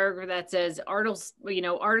add a paragraph that says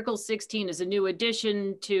Article 16 is a new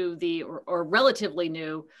addition to the, or relatively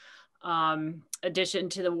new addition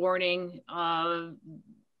to the warning. And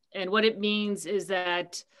what it means is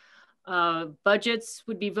that budgets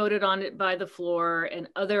would be voted on it by the floor, and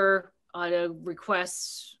other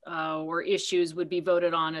requests or issues would be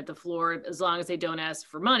voted on at the floor, as long as they don't ask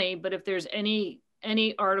for money. But if there's any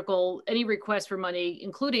article, any request for money,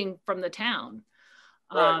 including from the town,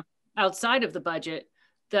 right, outside of the budget,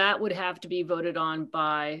 that would have to be voted on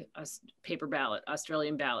by a paper ballot,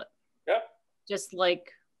 Australian ballot. just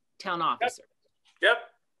like town officer. Yep.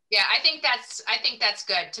 Yeah, I think that's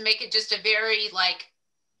good to make it just a very like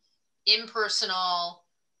impersonal,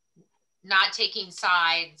 not taking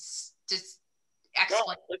sides, just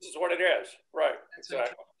excellent. No, this is what it is. Right.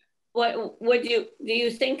 Exactly. What do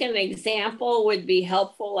you think an example would be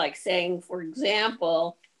helpful? Like saying, for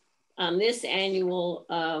example, on this annual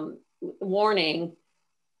warning,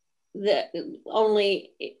 that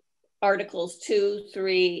only Articles 2,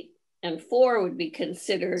 3, and 4 would be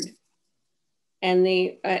considered, and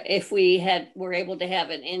if we were able to have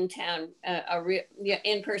an in-town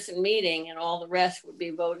in-person meeting, and all the rest would be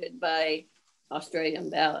voted by Australian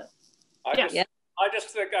ballot. I just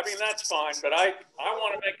think, I mean, that's fine, but I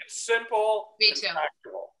want to make it simple and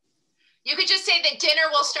practical. You could just say that dinner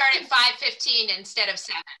will start at 5:15 instead of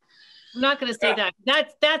 7. I'm not going to say that.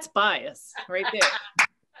 That's bias right there.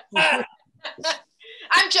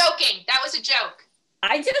 I'm joking. That was a joke.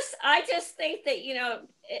 I just think that, you know,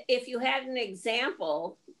 if you had an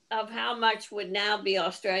example of how much would now be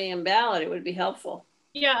Australian ballot, it would be helpful.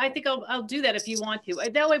 Yeah, I think I'll do that if you want to.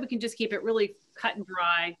 That way we can just keep it really cut and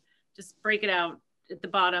dry. Just break it out at the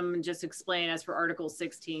bottom and just explain, as for Article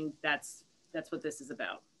 16, that's what this is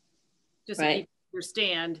about. Just so people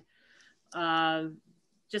understand,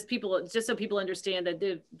 just so people understand that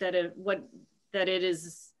it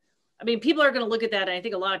is. I mean, people are going to look at that, and I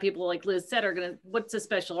think a lot of people, like Liz said, are going to, what's a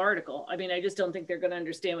special article? I mean, I just don't think they're going to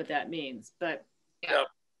understand what that means. But yeah,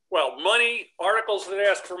 well, money, articles that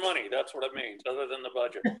ask for money, that's what it means, other than the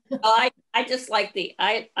budget. I just like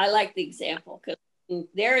I like the example, because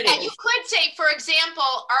there it is. And you could say, for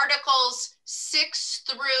example, Articles 6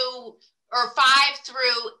 through or 5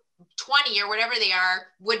 through 20 or whatever they are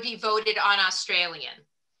would be voted on Australian.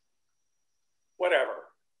 Whatever.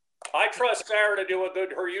 I trust Sarah to do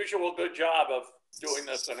her usual good job of doing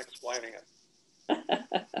this and explaining it.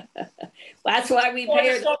 That's why we pay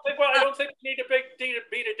her. I don't think we need to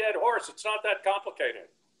beat a dead horse. It's not that complicated.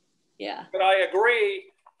 Yeah. But I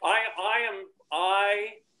agree. I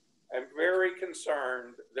am very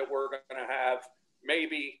concerned that we're going to have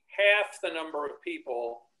maybe half the number of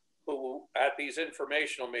people who at these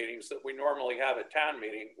informational meetings that we normally have at town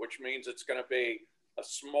meeting, which means it's going to be a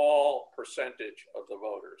small percentage of the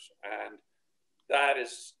voters. And that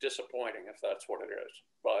is disappointing if that's what it is,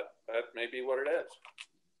 but that may be what it is.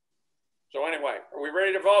 So anyway, are we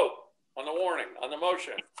ready to vote on the warning, on the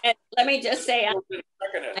motion? And let me just say, I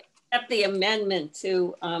accept the amendment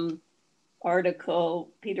to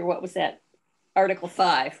Article, Peter, what was that? Article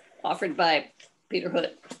 5, offered by Peter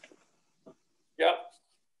Hood. Yep.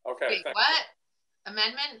 Okay. Wait, what?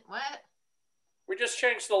 Amendment? What? We just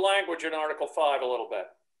changed the language in Article 5 a little bit.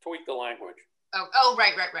 Tweak the language. Oh,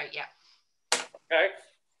 right, yeah. Okay.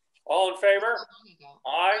 All in favor?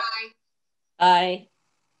 Aye. Aye.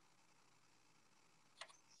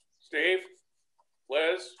 Steve?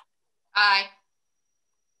 Liz? Aye.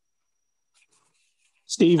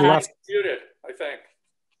 Steve left. Muted, I think.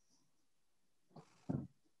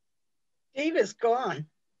 Steve is gone.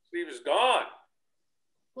 Steve is gone.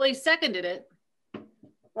 Well, he seconded it.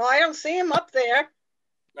 Well, I don't see him up there.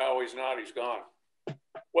 No, he's not. He's gone.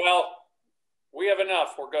 Well, we have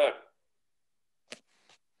enough. We're good.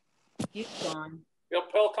 He's gone.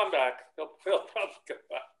 He'll come back. He'll come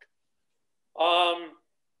back.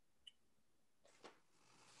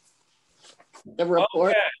 The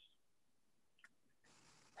report. Okay.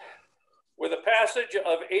 With the passage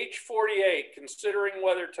of H48, considering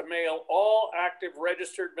whether to mail all active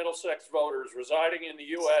registered Middlesex voters residing in the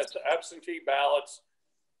U.S. absentee ballots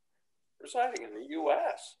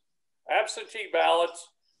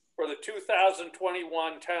for the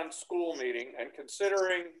 2021 town school meeting, and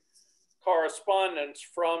considering correspondence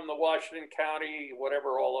from the Washington County,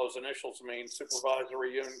 whatever all those initials mean,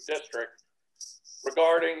 Supervisory Union District,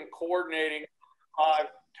 regarding coordinating 5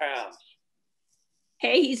 towns.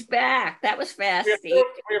 Hey, he's back. That was fast, Steve.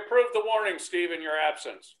 We approved the warning, Steve, in your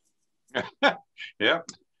absence. Yep.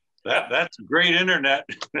 That's great internet.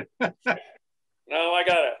 No, I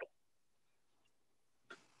got it.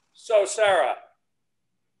 So, Sarah,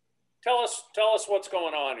 tell us what's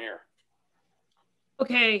going on here.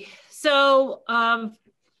 Okay, so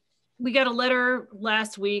we got a letter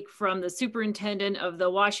last week from the superintendent of the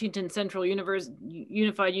Washington Central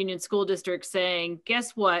Unified Union School District saying,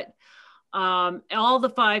 guess what? All the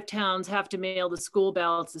 5 towns have to mail the school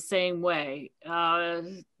ballots the same way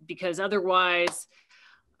because otherwise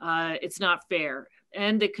it's not fair.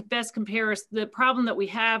 And the best comparison, the problem that we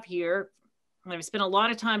have here, and I've spent a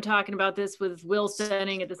lot of time talking about this with Will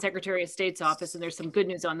Senning at the Secretary of State's office, and there's some good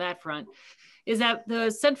news on that front, is that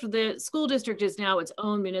the school district is now its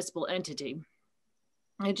own municipal entity.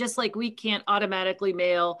 And just like we can't automatically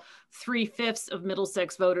mail 3/5 of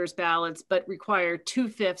Middlesex voters' ballots, but require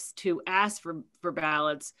 2/5 to ask for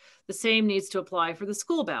ballots, the same needs to apply for the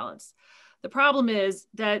school ballots. The problem is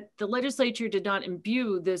that the legislature did not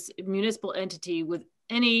imbue this municipal entity with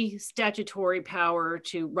any statutory power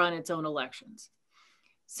to run its own elections.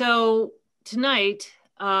 So tonight,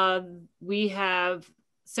 we have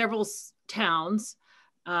several towns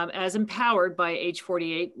as empowered by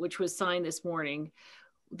H48, which was signed this morning,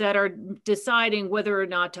 that are deciding whether or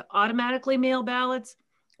not to automatically mail ballots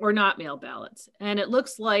or not mail ballots. And it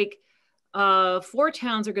looks like 4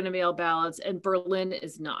 towns are going to mail ballots and Berlin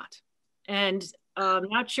is not. And I'm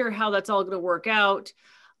not sure how that's all going to work out.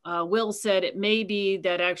 Will said it may be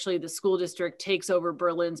that actually the school district takes over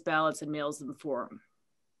Berlin's ballots and mails them for them.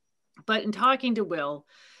 But in talking to Will,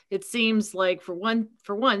 it seems like for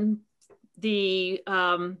one, the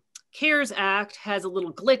CARES Act has a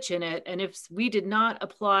little glitch in it. And if we did not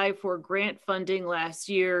apply for grant funding last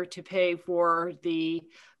year to pay for the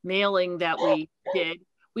mailing that we did,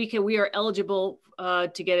 we are eligible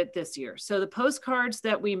to get it this year. So the postcards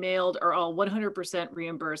that we mailed are all 100%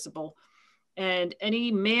 reimbursable. And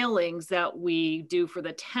any mailings that we do for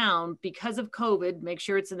the town because of COVID, make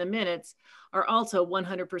sure it's in the minutes, are also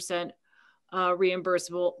 100%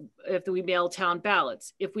 reimbursable if we mail town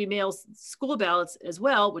ballots. If we mail school ballots as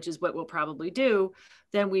well, which is what we'll probably do,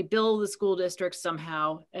 then we bill the school district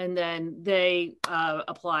somehow, and then they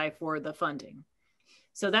apply for the funding.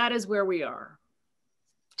 So that is where we are.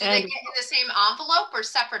 Do they get in the same envelope or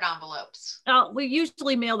separate envelopes? We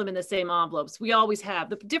usually mail them in the same envelopes. We always have.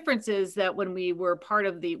 The difference is that when we were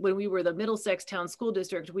the Middlesex Town School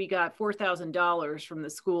District, we got $4,000 from the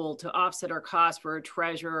school to offset our costs for a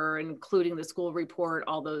treasurer, including the school report,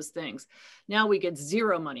 all those things. Now we get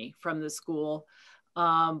zero money from the school,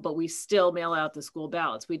 but we still mail out the school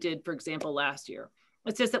ballots. We did, for example, last year.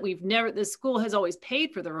 It's just that the school has always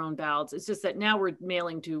paid for their own ballots. It's just that now we're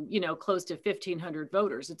mailing to, close to 1,500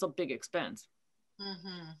 voters. It's a big expense.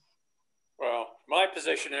 Mm-hmm. Well, my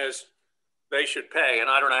position is they should pay, and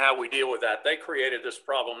I don't know how we deal with that. They created this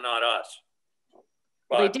problem, not us.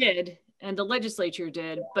 But, they did, and the legislature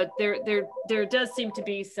did, but there does seem to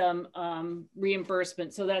be some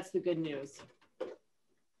reimbursement, so that's the good news.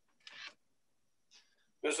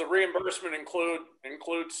 Does the reimbursement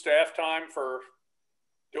include staff time for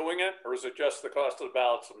doing it, or is it just the cost of the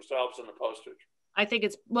ballots themselves and the postage? I think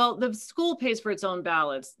the school pays for its own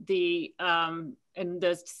ballots. And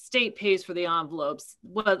the state pays for the envelopes.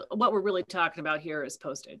 What we're really talking about here is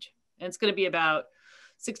postage. And it's going to be about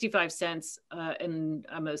 65 cents. And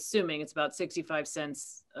I'm assuming it's about 65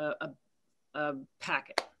 cents a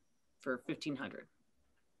packet for 1,500.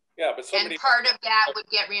 Yeah, but and part of that would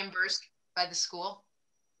get reimbursed by the school?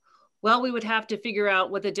 Well, we would have to figure out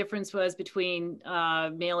what the difference was between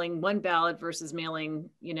mailing 1 ballot versus mailing,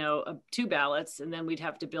 2 ballots, and then we'd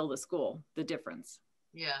have to bill the school the difference.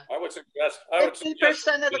 Yeah, I would suggest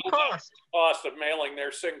 50% of the cost of mailing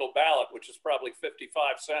their single ballot, which is probably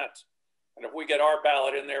 55 cents. And if we get our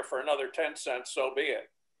ballot in there for another 10 cents, so be it.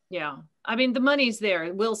 Yeah, I mean, the money's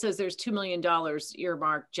there. Will says there's $2 million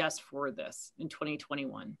earmarked just for this in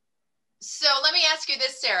 2021. So let me ask you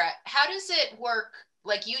this, Sarah. How does it work?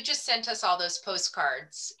 Like, you just sent us all those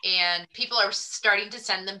postcards and people are starting to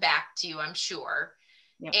send them back to you, I'm sure.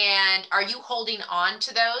 Yeah. And are you holding on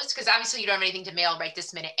to those? Because obviously you don't have anything to mail right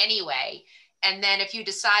this minute anyway. And then if you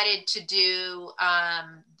decided to do,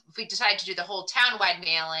 if we decided to do the whole townwide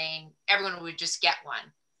mailing, everyone would just get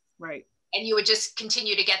one. Right. And you would just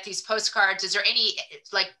continue to get these postcards. Is there any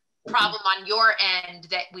problem on your end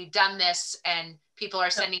that we've done this and people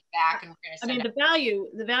are sending back? And we're going to send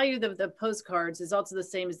the value of the postcards is also the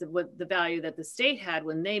same as the value that the state had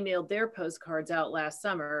when they mailed their postcards out last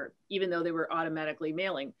summer, even though they were automatically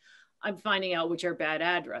mailing. I'm finding out which are bad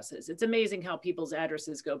addresses. It's amazing how people's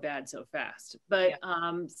addresses go bad so fast. But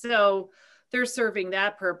so they're serving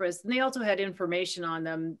that purpose. And they also had information on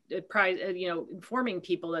them, informing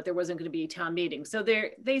people that there wasn't going to be a town meeting. So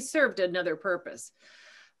they served another purpose.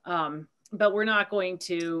 But we're not going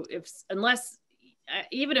to,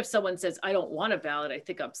 even if someone says, I don't want a ballot, I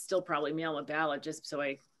think I'm still probably mail a ballot just so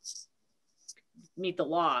I meet the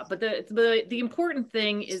law. But the important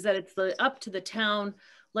thing is that it's up to the town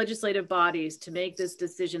legislative bodies to make this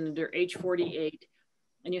decision under H48.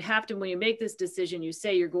 And you have to, when you make this decision, you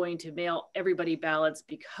say you're going to mail everybody ballots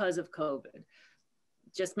because of COVID.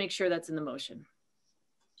 Just make sure that's in the motion.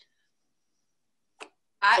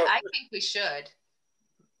 I think we should,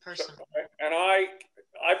 personally. And I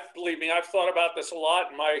believe me, I've thought about this a lot.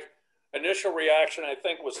 And my initial reaction, I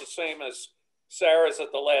think, was the same as Sarah's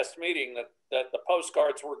at the last meeting, that that the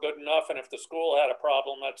postcards were good enough, and if the school had a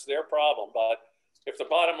problem, that's their problem. But if the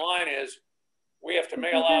bottom line is we have to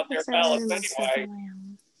mail out their ballots anyway,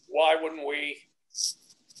 why wouldn't we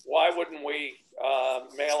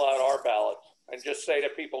mail out our ballots and just say to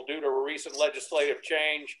people, due to a recent legislative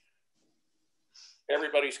change,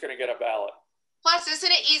 everybody's going to get a ballot? Plus,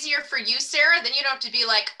 isn't it easier for you, Sarah? Then you don't have to be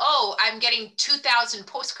like, oh, I'm getting 2,000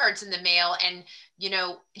 postcards in the mail, and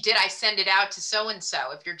did I send it out to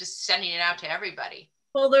so-and-so? If you're just sending it out to everybody.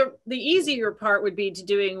 Well, the easier part would be to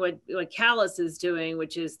doing what Calais is doing,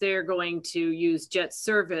 which is they're going to use jet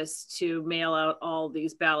service to mail out all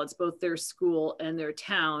these ballots. Both their school and their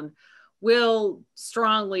town will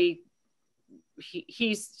strongly.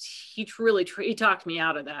 He talked me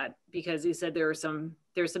out of that, because he said there's some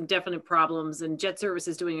definite problems, and jet service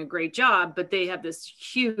is doing a great job, but they have this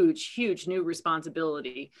huge new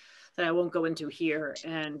responsibility that I won't go into here.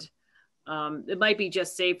 And it might be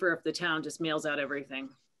just safer if the town just mails out everything.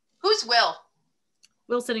 Who's Will?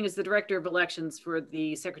 Will Sitting is the director of elections for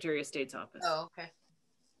the Secretary of State's office. Oh, okay.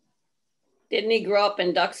 Didn't he grow up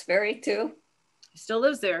in Duxbury too? He still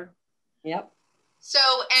lives there. Yep. So,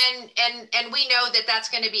 and we know that that's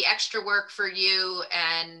going to be extra work for you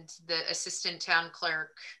and the assistant town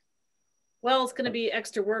clerk. Well, it's going to be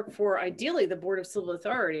extra work for ideally the Board of Civil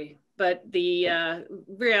Authority, but the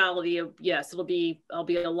reality of, yes, I'll be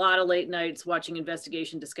a lot of late nights watching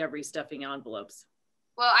investigation discovery, stuffing envelopes.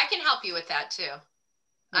 Well, I can help you with that too.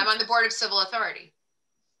 I'm on the Board of Civil Authority.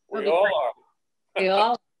 We all are. We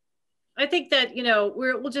all. I think that,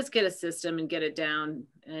 we'll just get a system and get it down,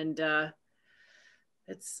 and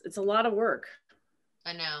it's a lot of work.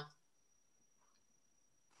 I know.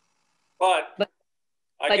 But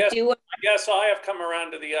I guess I have come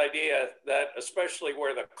around to the idea that, especially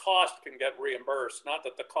where the cost can get reimbursed, not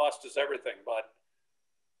that the cost is everything, but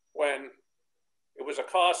when it was a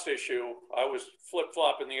cost issue, I was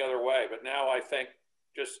flip-flopping the other way. But now I think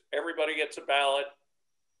just everybody gets a ballot,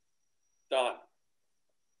 done.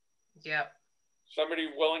 Yep. Somebody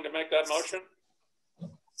willing to make that motion?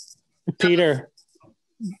 Peter,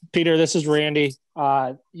 this is Randy.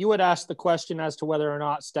 You had asked the question as to whether or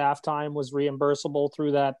not staff time was reimbursable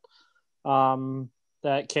through that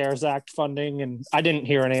CARES Act funding, and I didn't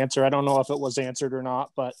hear an answer. I don't know if it was answered or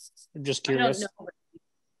not, but I'm just curious.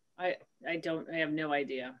 I have no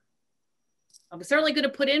idea. I'm certainly going to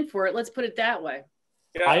put in for it. Let's put it that way.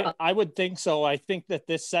 Yeah. I would think so. I think that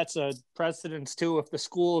this sets a precedence too. If the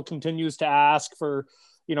school continues to ask for,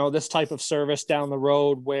 this type of service down the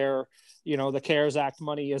road where, the CARES Act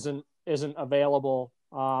money isn't available,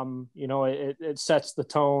 it sets the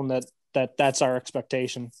tone that's our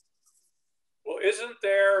expectation. Well, isn't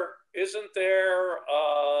there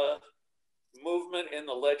movement in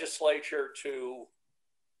the legislature to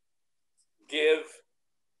give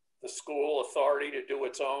the school authority to do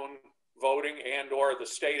its own voting, and or the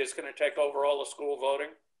state is going to take over all the school voting?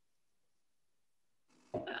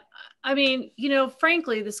 I mean,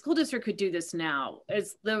 frankly, the school district could do this now.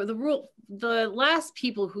 It's the rule. The last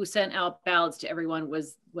people who sent out ballots to everyone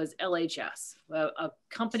was LHS, a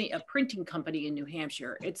printing company in New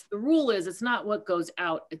Hampshire. The rule is it's not what goes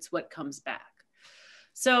out, it's what comes back.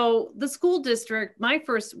 So the school district,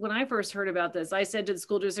 when I first heard about this, I said to the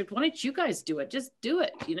school district, why don't you guys do it? Just do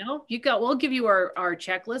it. We'll give you our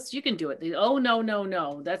checklist. You can do it. Oh,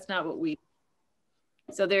 no. That's not what we.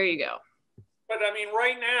 So there you go. But I mean,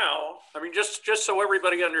 right now, just so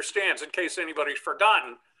everybody understands, in case anybody's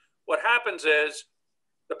forgotten, what happens is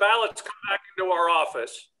the ballots come back into our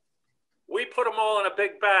office. We put them all in a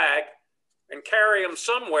big bag and carry them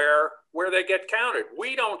somewhere where they get counted.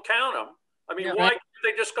 We don't count them. Why can't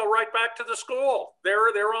they just go right back to the school?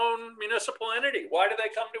 They're their own municipal entity. Why do they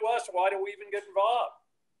come to us? Why do we even get involved?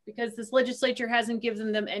 Because this legislature hasn't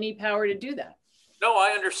given them any power to do that. No,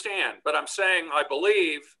 I understand, but I'm saying I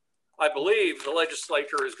believe the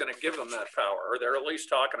legislature is going to give them that power, or they're at least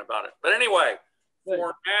talking about it. But anyway,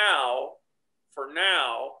 for now,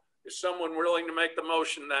 is someone willing to make the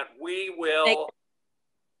motion that we will?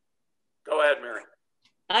 Go ahead, Mary.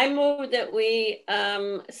 I move that we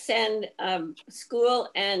send school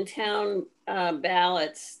and town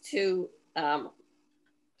ballots to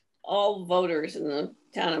all voters in the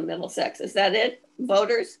town of Middlesex. Is that it?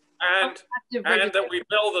 Voters? And that we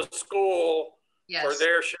bill the school for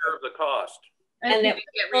their share of the cost. And that we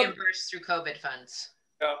get reimbursed through COVID funds.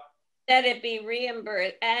 Yeah. That it be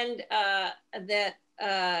reimbursed, and that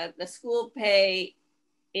the school pay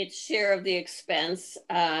its share of the expense.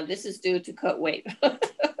 This is due to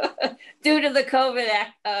due to the COVID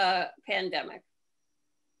pandemic.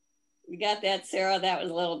 You got that, Sarah? That was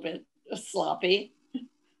a little bit sloppy.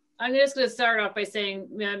 I'm just going to start off by saying,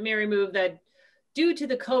 Mary moved that due to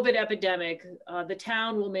the COVID epidemic, the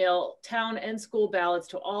town will mail town and school ballots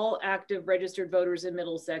to all active registered voters in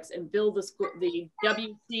Middlesex and bill the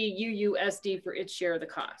WCUUSD for its share of the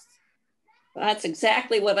costs. That's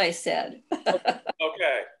exactly what I said.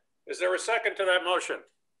 Okay. Is there a second to that motion?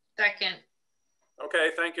 Second.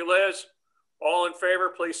 Okay, thank you, Liz. All in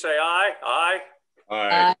favor, please say aye. Aye.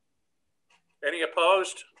 Aye. Any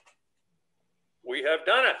opposed? We have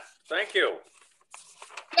done it. Thank you.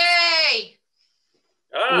 Yay!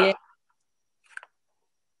 Ah, Yeah.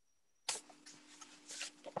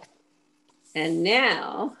 And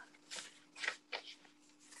now,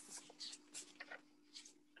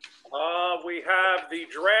 we have the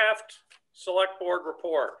draft select board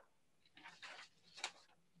report.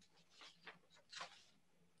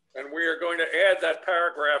 And we are going to add that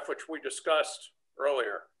paragraph which we discussed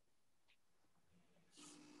earlier.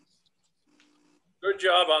 Good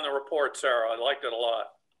job on the report, Sarah. I liked it a lot.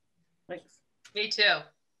 Thanks. Me too.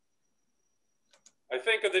 I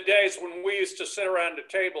think of the days when we used to sit around a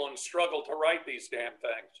table and struggle to write these damn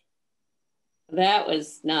things. that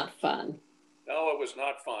was not fun. No, it was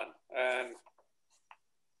not fun. And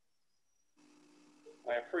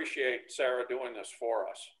I appreciate Sarah doing this for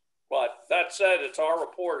us. But that said, it's our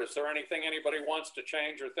report. Is there anything anybody wants to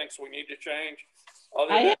change or thinks we need to change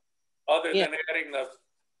other than adding the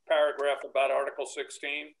paragraph about Article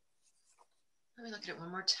 16? Let me look at it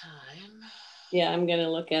one more time. Yeah, I'm going to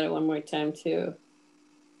look at it one more time too.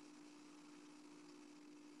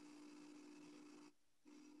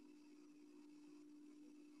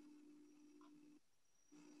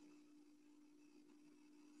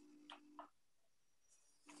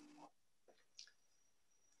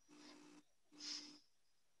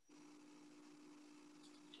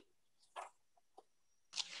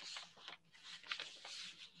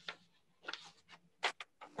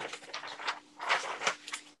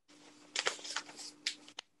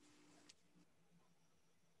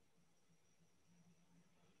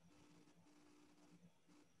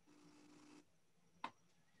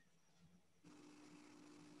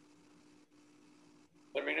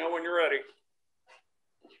 Let me know when you're ready.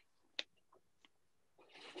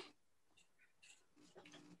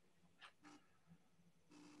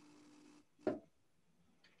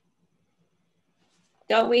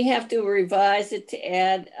 Don't we have to revise it to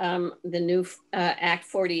add the new Act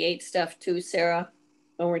 48 stuff too, Sarah,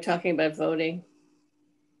 when we're talking about voting?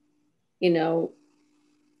 You know,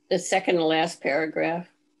 the second to last paragraph.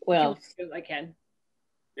 Well, I can.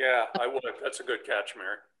 Yeah, I would. That's a good catch,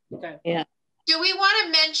 Mary. Okay. Yeah. Do we want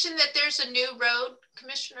to mention that there's a new road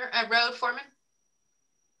commissioner, a road foreman?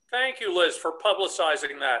 Thank you, Liz, for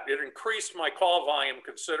publicizing that. It increased my call volume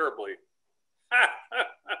considerably.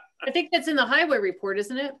 I think that's in the highway report,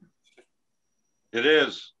 isn't it? It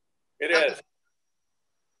is. It is.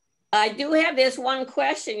 I do have this one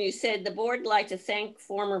question. You said the board would like to thank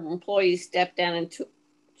former employees stepped down in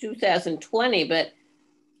 2020, but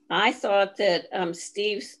I thought that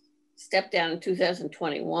Steve stepped down in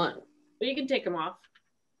 2021. But you can take them off.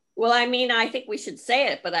 Well, I mean, I think we should say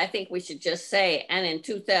it, but I think we should just say, and in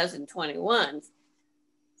 2021,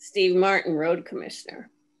 Steve Martin, road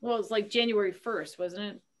commissioner. Well, it's like January 1st, wasn't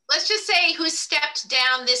it? Let's just say who stepped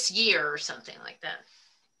down this year or something like that.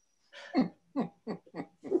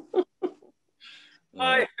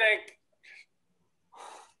 I think,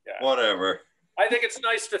 yeah. Whatever. I think it's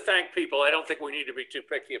nice to thank people. I don't think we need to be too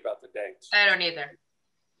picky about the dates. I don't either.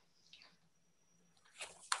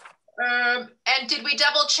 And did we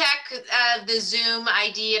double check the Zoom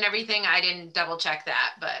ID and everything? I didn't double check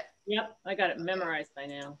that, but. Yep, I got it memorized by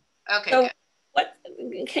now. Okay, So good. what,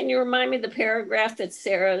 can you remind me the paragraph that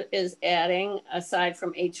Sarah is adding aside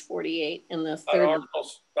from H48 in the third?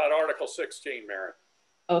 About Article 16, Mary.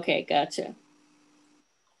 Okay, gotcha.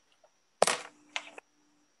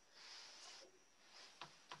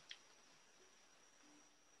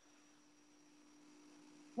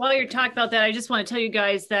 While you're talking about that, I just want to tell you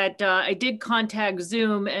guys that I did contact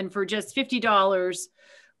Zoom, and for just $50,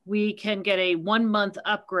 we can get a 1-month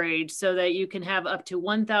upgrade so that you can have up to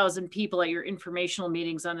 1,000 people at your informational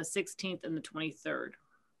meetings on the 16th and the 23rd.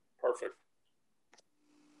 Perfect.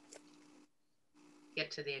 Get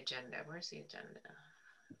to the agenda. Where's the agenda?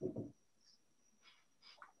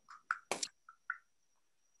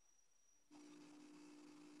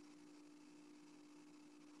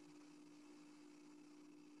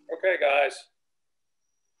 Okay, guys.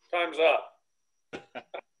 Time's up.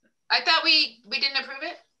 I thought we didn't approve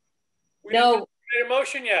it. We No. didn't make a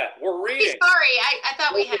motion yet. We're reading. Sorry, I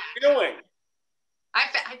thought we had. Doing.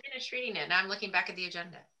 I finished reading it. Now I'm looking back at the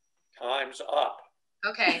agenda. Time's up.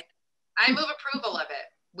 Okay. I move approval of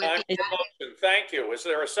it. with the motion. Thank you. Is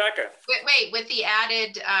there a second? wait, with the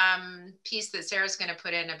added piece that Sarah's going to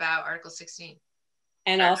put in about Article 16.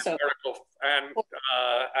 And also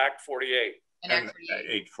Act 48. And Act 48.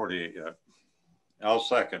 848, yeah. I'll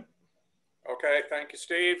second. Okay, thank you,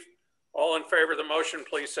 Steve. All in favor of the motion,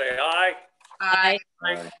 please say aye. Aye.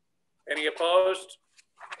 Aye. Any opposed?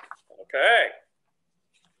 Okay.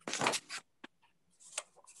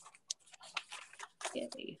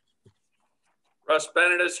 Russ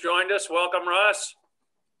Bennett has joined us. Welcome, Russ.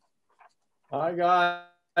 Hi,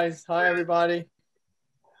 guys. Hi, everybody.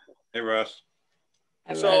 Hey, Russ.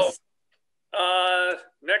 So,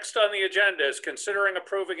 next on the agenda is considering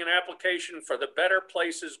approving an application for the Better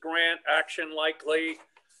Places Grant, action likely.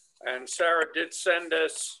 And Sarah did send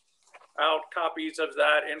us out copies of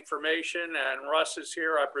that information, and Russ is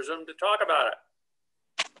here, I presume, to talk about it.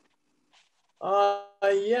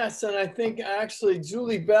 Yes, and I think actually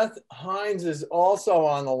Julie Beth Hines is also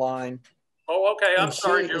on the line. Oh, okay. I'm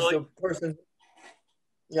sorry, Julie. The person.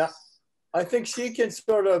 Yeah, I think she can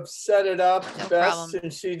sort of set it up best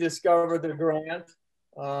since she discovered the grant.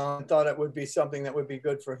 I thought it would be something that would be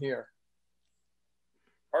good for here.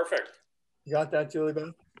 Perfect. You got that, Julie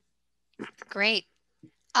Beth? Great.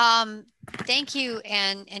 Thank you,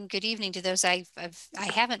 and good evening to those I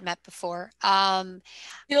haven't met before.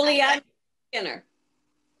 Julie, I'm beginner.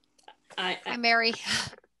 Hi, Mary.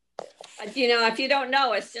 You know, if you don't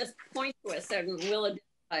know us, just point to us and we'll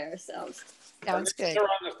identify ourselves. Sounds good.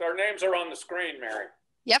 Our names are on the screen, Mary.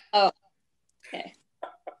 Yep. Oh, okay.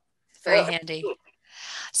 Very handy.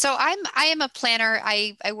 So I am a planner.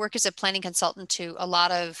 I work as a planning consultant to a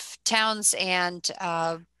lot of towns and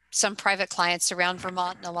some private clients around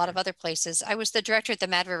Vermont and a lot of other places. I was the director at the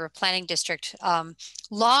Mad River Planning District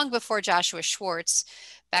long before Joshua Schwartz,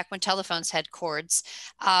 back when telephones had cords.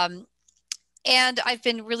 And I've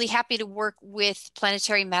been really happy to work with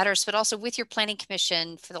Planetary Matters, but also with your Planning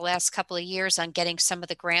Commission for the last couple of years on getting some of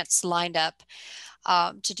the grants lined up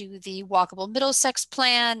to do the Walkable Middlesex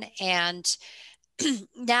plan. And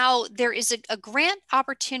now there is a grant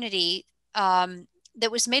opportunity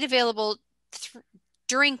that was made available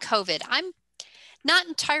during COVID. I'm not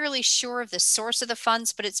entirely sure of the source of the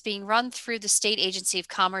funds, but it's being run through the State Agency of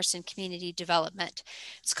Commerce and Community Development.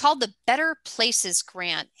 It's called the Better Places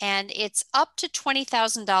Grant, and it's up to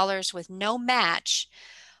 $20,000 with no match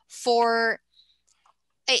for,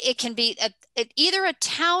 it can be either a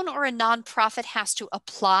town or a nonprofit has to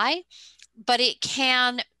apply, but it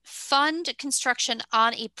can fund construction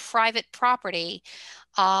on a private property,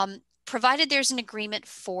 provided there's an agreement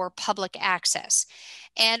for public access.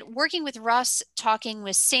 And working with Russ, talking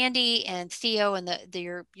with Sandy and Theo and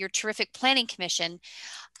your terrific planning commission,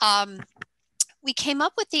 we came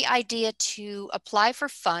up with the idea to apply for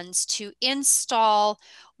funds to install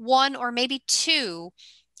one or maybe two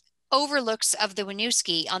overlooks of the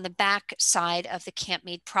Winooski on the back side of the Camp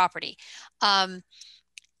Meade property.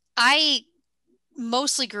 I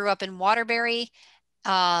mostly grew up in Waterbury,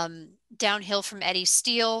 downhill from Eddie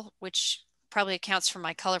Steele, which probably accounts for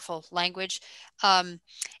my colorful language.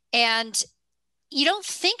 And you don't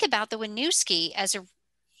think about the Winooski as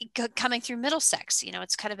coming through Middlesex. You know,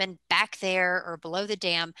 it's kind of been back there or below the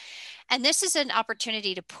dam. And this is an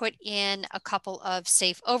opportunity to put in a couple of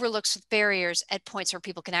safe overlooks with barriers at points where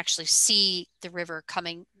people can actually see the river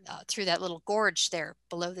coming through that little gorge there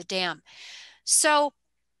below the dam. So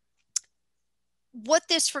what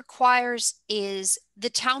this requires is the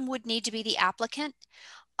town would need to be the applicant.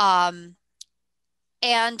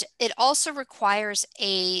 And it also requires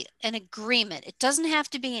an agreement. It doesn't have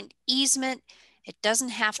to be an easement. It doesn't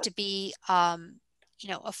have to be, you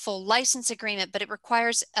know, a full license agreement, but it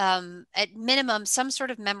requires at minimum some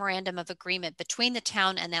sort of memorandum of agreement between the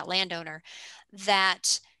town and that landowner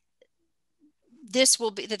that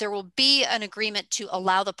there will be an agreement to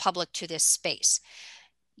allow the public to this space.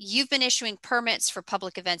 You've been issuing permits for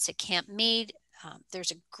public events at Camp Meade. There's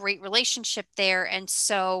a great relationship there. And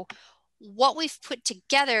so what we've put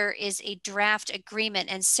together is a draft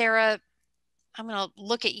agreement. And Sarah, I'm going to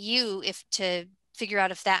look at you to figure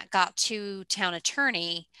out if that got to town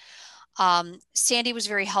attorney. Sandy was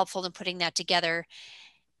very helpful in putting that together.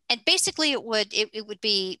 And basically it would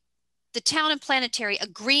be the town and Planetary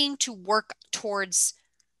agreeing to work towards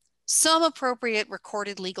some appropriate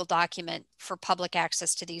recorded legal document for public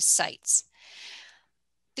access to these sites.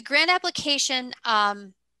 The grant application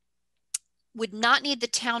would not need the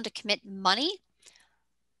town to commit money.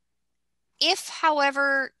 If,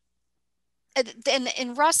 however,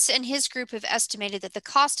 and Russ and his group have estimated that the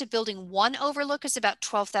cost of building one overlook is about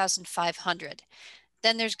 $12,500.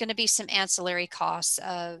 Then there's going to be some ancillary costs.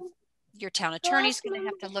 Your town attorney's going to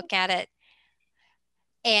have to look at it.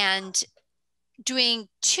 And doing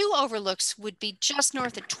 2 overlooks would be just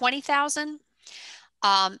north of 20,000.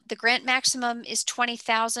 The grant maximum is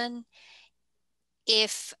 20,000.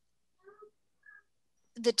 If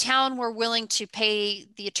the town were willing to pay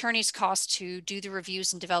the attorney's cost to do the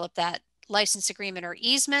reviews and develop that license agreement or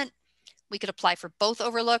easement, we could apply for both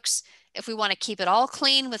overlooks. If we want to keep it all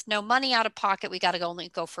clean with no money out of pocket, we got to only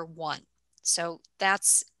go for one. So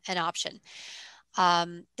that's an option.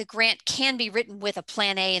 The grant can be written with a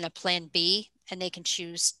plan A and a plan B, and they can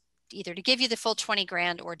choose either to give you the full 20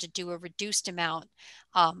 grand or to do a reduced amount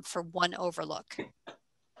for one overlook.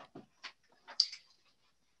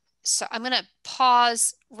 So I'm going to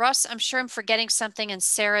pause. Russ, I'm sure I'm forgetting something, and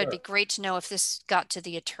Sarah, it'd be great to know if this got to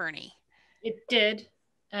the attorney. It did.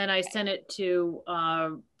 And I sent it to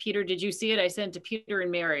Peter. Did you see it? I sent it to Peter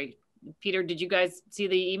and Mary. Peter, did you guys see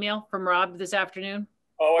the email from Rob this afternoon?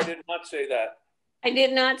 Oh, I did not see that. I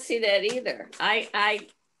did not see that either. I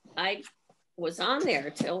was on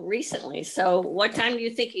there till recently. So what time do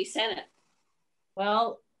you think he sent it?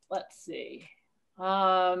 Well, let's see.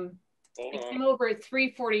 It came over at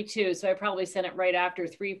 3:42, so I probably sent it right after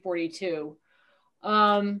 3:42.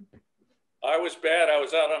 I was bad. I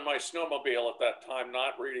was out on my snowmobile at that time,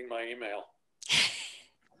 not reading my email.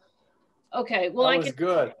 Okay, well, that was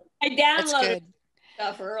good. I downloaded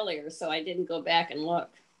stuff earlier, so I didn't go back and look.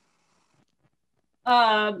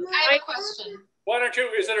 I have a question. Why don't you?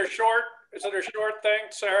 Is it a short thing,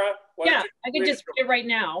 Sarah? Yeah, I can just read it right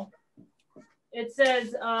now. It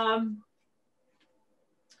says,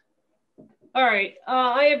 all right,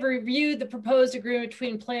 I have reviewed the proposed agreement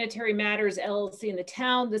between Planetary Matters LLC and the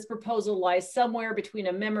town. This proposal lies somewhere between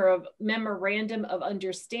a memorandum of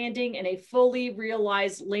understanding and a fully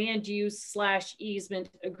realized land use / easement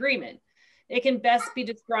agreement. It can best be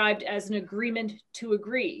described as an agreement to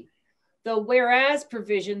agree. The whereas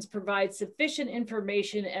provisions provide sufficient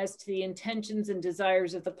information as to the intentions and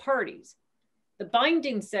desires of the parties. The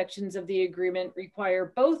binding sections of the agreement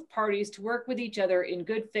require both parties to work with each other in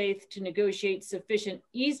good faith to negotiate sufficient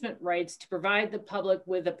easement rights to provide the public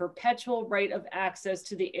with a perpetual right of access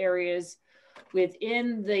to the areas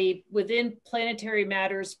within Planetary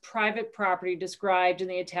Matters private property described in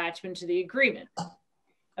the attachment to the agreement.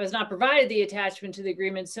 I was not provided the attachment to the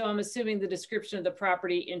agreement, so I'm assuming the description of the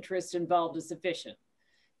property interest involved is sufficient.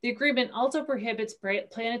 The agreement also prohibits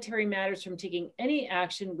Planetary Matters from taking any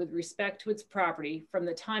action with respect to its property from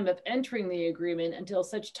the time of entering the agreement until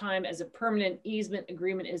such time as a permanent easement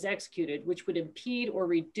agreement is executed, which would impede or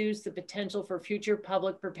reduce the potential for future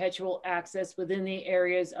public perpetual access within the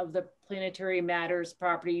areas of the Planetary Matters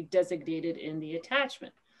property designated in the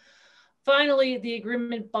attachment. Finally, the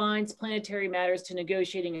agreement binds Planetary Matters to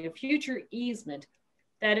negotiating a future easement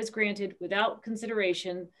that is granted without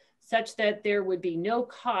consideration, such that there would be no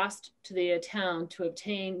cost to the town to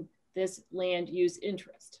obtain this land use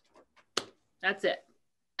interest. That's it.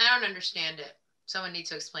 I don't understand it. Someone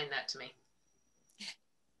needs to explain that to me.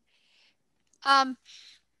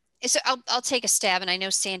 So I'll take a stab, and I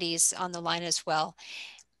know Sandy's on the line as well.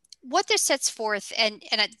 What this sets forth, and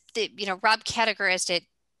Rob categorized it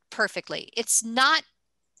perfectly. It's not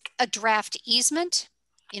a draft easement.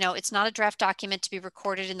 It's not a draft document to be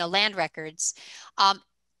recorded in the land records.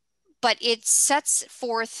 But it sets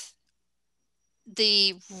forth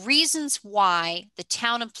the reasons why the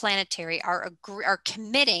town and Planetary are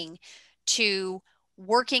committing to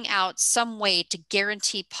working out some way to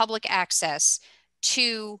guarantee public access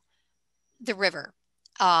to the river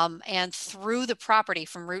and through the property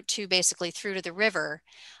from Route 2 basically through to the river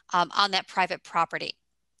on that private property.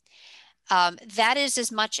 That is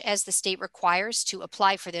as much as the state requires to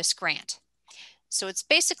apply for this grant. So it's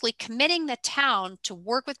basically committing the town to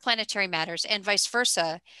work with Planetary Matters and vice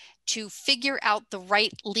versa to figure out the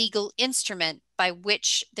right legal instrument by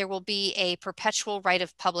which there will be a perpetual right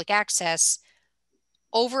of public access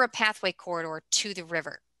over a pathway corridor to the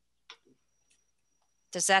river.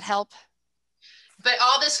 Does that help? But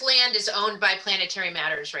all this land is owned by Planetary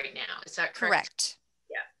Matters right now. Is that correct? Correct.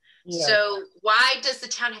 Yeah. So why does the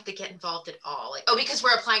town have to get involved at all? Because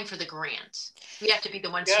we're applying for the grant. We have to be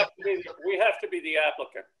the ones. We have to be the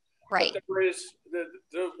applicant. Right. But there is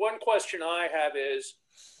the one question I have is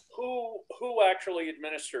who actually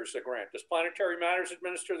administers the grant? Does Planetary Matters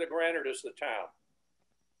administer the grant, or does the town?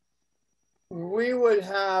 We would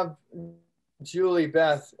have Julie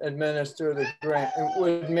Beth administer the grant and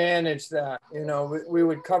would manage that. We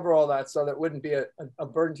would cover all that so that wouldn't be a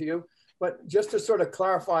burden to you. But just to sort of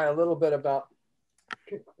clarify a little bit about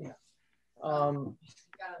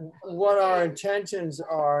what our intentions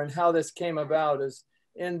are and how this came about is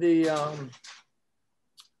in the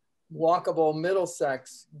walkable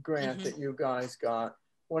Middlesex grant that you guys got,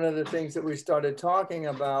 one of the things that we started talking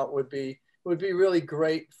about would be really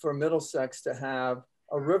great for Middlesex to have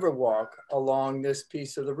a river walk along this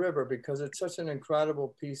piece of the river, because it's such an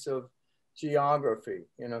incredible piece of geography.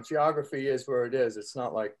 You know, geography is where it is. It's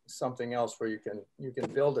not like something else where you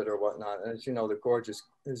can build it or whatnot. And as you know, the gorgeous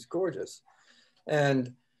is gorgeous.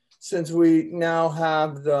 And since we now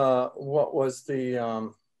have what was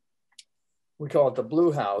the, we call it the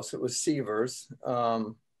Blue House, it was Seavers.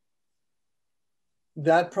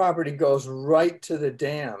 That property goes right to the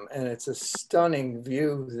dam, and it's a stunning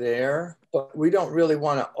view there, but we don't really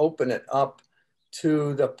want to open it up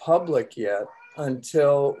to the public yet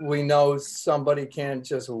until we know somebody can't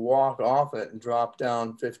just walk off it and drop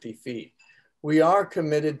down 50 feet. We are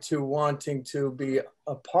committed to wanting to be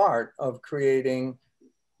a part of creating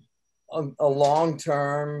a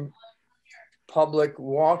long-term public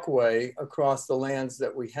walkway across the lands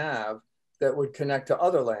that we have that would connect to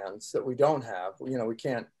other lands that we don't have. You know, we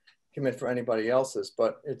can't commit for anybody else's,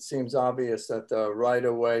 but it seems obvious that the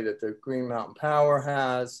right-of-way that the Green Mountain Power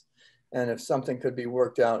has, and if something could be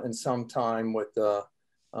worked out in some time with the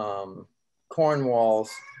Cornwall's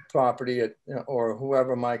property or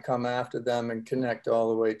whoever might come after them and connect all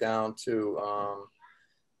the way down to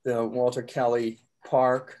the Walter Kelly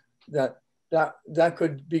Park, that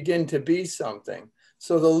could begin to be something.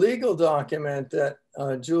 So the legal document that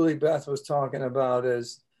Julie Beth was talking about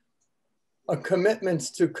is a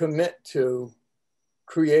commitment to commit to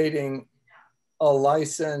creating a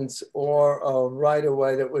license or a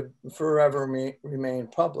right-of-way that would forever remain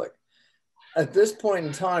public. At this point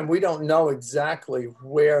in time, we don't know exactly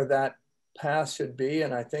where that path should be.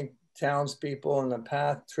 And I think townspeople and the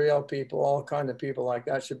path trail people, all kinds of people like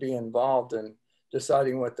that should be involved in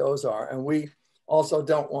deciding what those are. And we also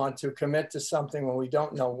don't want to commit to something when we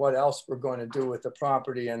don't know what else we're going to do with the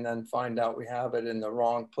property and then find out we have it in the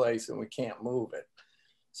wrong place and we can't move it.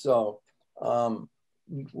 So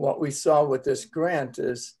what we saw with this grant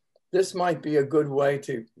is this might be a good way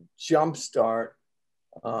to jumpstart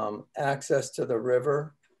access to the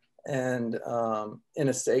river and in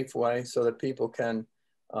a safe way so that people can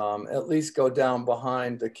at least go down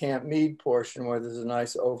behind the Camp Mead portion where there's a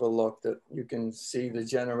nice overlook that you can see the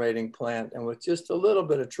generating plant, and with just a little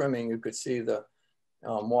bit of trimming you could see the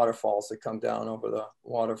waterfalls that come down over the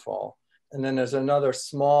waterfall. And then there's another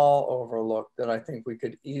small overlook that I think we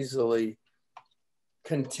could easily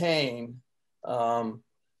contain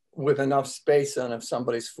with enough space, and if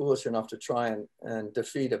somebody's foolish enough to try and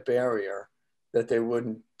defeat a barrier, that they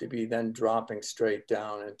wouldn't be then dropping straight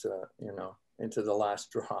down into, you know, into the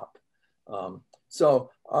last drop. So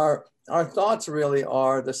our thoughts really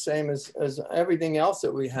are the same as everything else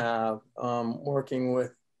that we have working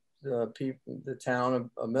with the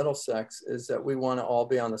town of Middlesex, is that we want to all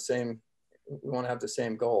be on the same, we want to have the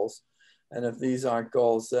same goals. And if these aren't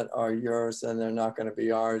goals that are yours, then they're not going to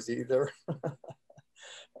be ours either.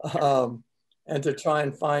 And to try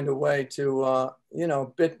and find a way to, you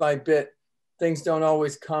know, bit by bit, things don't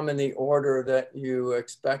always come in the order that you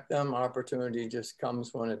expect them. Opportunity just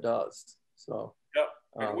comes when it does. So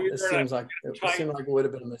it seems like it would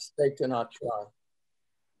have been a mistake to not try.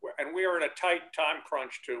 And we are in a tight time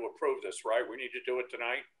crunch to approve this, right? We need to do it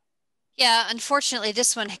tonight. Yeah, unfortunately,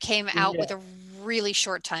 this one came out with a really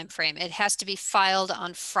short time frame. It has to be filed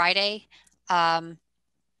on Friday.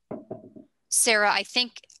 Sarah, I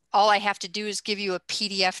think all I have to do is give you a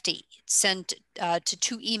PDF to send to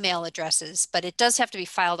 2 email addresses, but it does have to be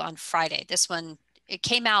filed on Friday. This one, it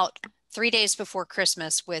came out 3 days before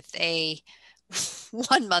Christmas with a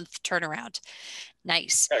 1 month turnaround.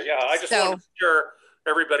 Nice. Yeah, I just want to make sure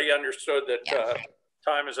everybody understood that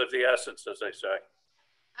time is of the essence, as they say.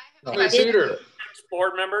 I have a question.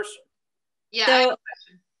 Board members? Yeah, I have a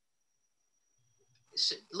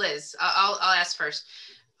question. Liz, I'll ask first.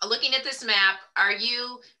 Looking at this map,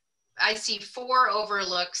 I see 4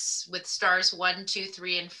 overlooks with stars 1, 2,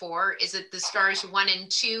 3, and 4. Is it the stars 1 and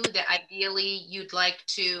 2 that ideally you'd like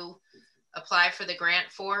to apply for the grant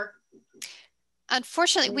for?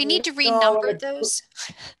 Unfortunately, we need to renumber those.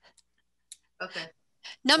 Okay.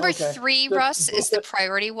 Number 3, Russ, is the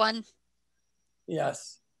priority one.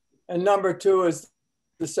 Yes. And number 2 is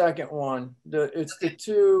the second one. It's the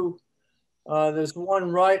 2. There's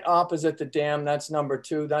one right opposite the dam. That's number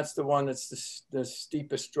 2. That's the one that's the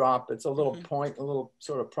steepest drop. It's a little point, a little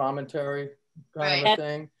sort of promontory kind of a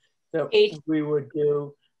thing that we would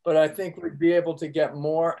do. But I think we'd be able to get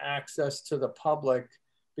more access to the public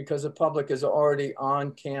because the public is already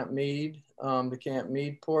on Camp Mead, the Camp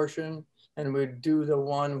Mead portion. And we'd do the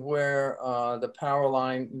one where the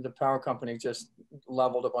power company just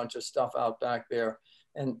leveled a bunch of stuff out back there.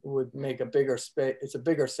 and would make a bigger space. It's a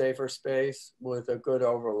bigger, safer space with a good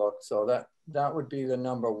overlook. So that would be the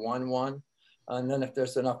number one. And then if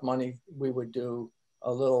there's enough money, we would do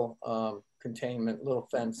a little containment, little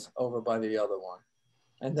fence over by the other one.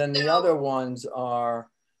 And then the other ones are,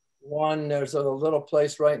 one, there's a little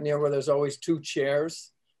place right near where there's always 2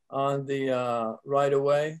 chairs on the right of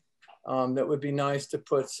way. That would be nice to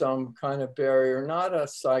put some kind of barrier, not a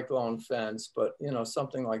cyclone fence, but you know,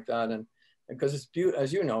 something like that. And because it's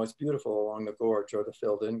as you know, it's beautiful along the gorge or the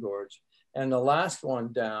filled-in gorge. And the last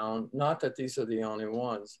one down, not that these are the only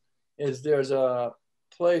ones, is there's a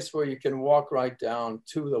place where you can walk right down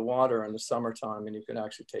to the water in the summertime, and you can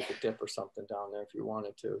actually take a dip or something down there if you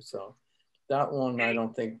wanted to. So that one I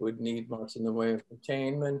don't think would need much in the way of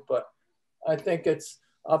containment, but I think it's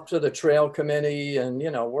up to the trail committee and,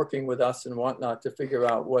 you know, working with us and whatnot to figure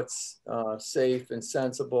out what's safe and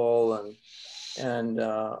sensible, and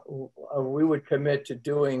we would commit to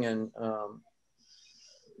doing and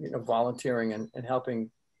you know, volunteering and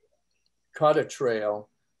helping cut a trail,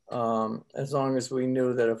 as long as we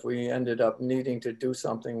knew that if we ended up needing to do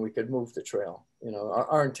something, we could move the trail. You know,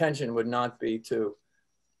 our intention would not be to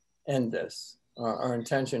end this. Our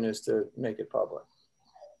intention is to make it public.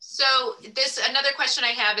 So another question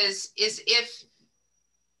I have is if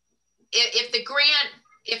the grant,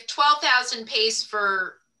 if 12,000 pays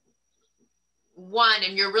for one,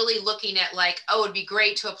 and you're really looking at like, oh, it'd be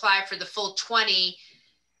great to apply for the full 20,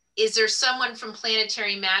 is there someone from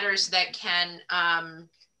Planetary Matters that can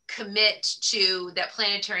commit to that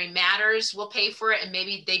Planetary Matters will pay for it, and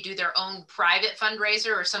maybe they do their own private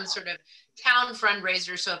fundraiser or some sort of town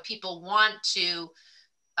fundraiser, so if people want to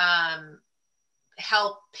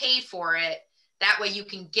help pay for it, that way you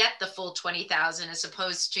can get the full 20,000, as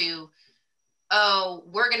opposed to, oh,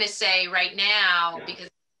 we're going to say right now, because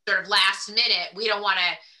sort of last minute, we don't want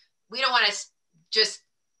to just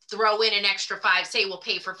throw in an extra say we'll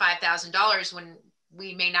pay for $5,000 when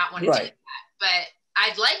we may not want to do that. But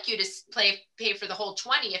I'd like you to pay for the whole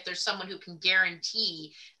 20 if there's someone who can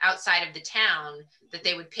guarantee outside of the town that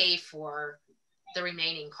they would pay for the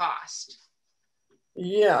remaining cost.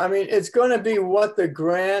 Yeah, I mean, it's going to be what the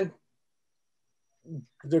grantors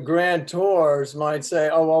might say,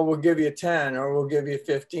 oh, well, we'll give you 10 or we'll give you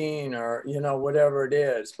 15 or, you know, whatever it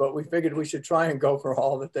is. But we figured we should try and go for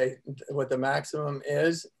all that what the maximum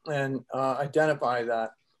is and identify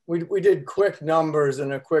that. We did quick numbers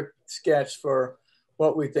and a quick sketch for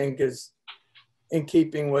what we think is in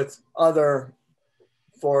keeping with other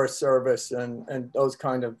Forest Service and those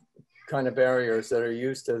kind of barriers that are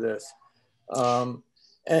used to this.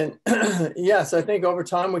 And yes, I think over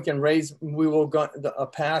time we can a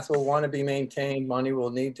path will want to be maintained, money will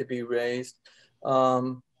need to be raised.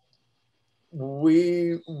 I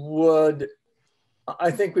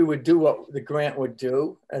think we would do what the grant would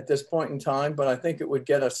do at this point in time, but I think it would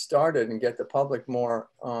get us started and get the public more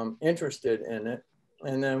interested in it.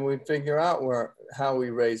 And then we'd figure out how we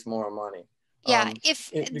raise more money. Yeah,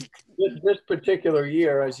 this particular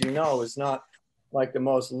year, as you know, is not like the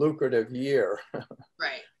most lucrative year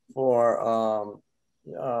right. for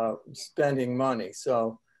spending money.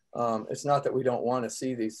 So it's not that we don't want to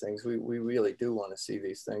see these things. We really do want to see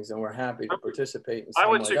these things, and we're happy to participate in some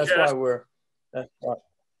way. That's why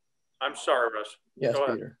I'm sorry, Russ. Yes,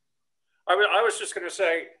 Peter. I was just going to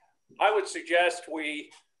say, I would suggest we,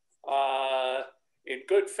 in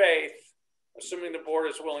good faith, assuming the board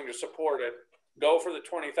is willing to support it, go for the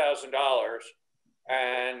 $20,000,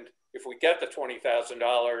 and if we get the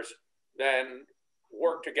 $20,000, then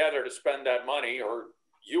work together to spend that money, or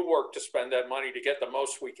you work to spend that money to get the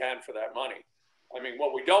most we can for that money. I mean,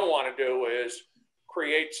 what we don't want to do is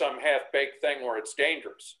create some half-baked thing where it's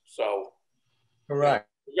dangerous. So, correct.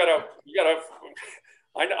 You gotta.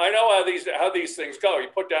 I know how these things go. You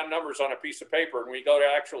put down numbers on a piece of paper, and when you go to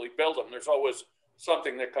actually build them, there's always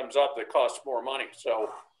something that comes up that costs more money.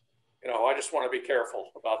 So, you know, I just want to be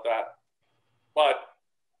careful about that. But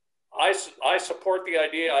I support the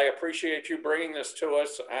idea. I appreciate you bringing this to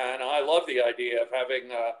us, and I love the idea of having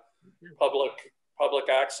public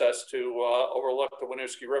access to overlook the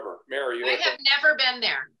Winooski River. Mary, I have never been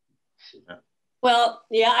there. Yeah. Well,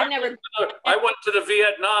 yeah, I went to the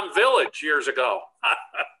Vietnam Village years ago.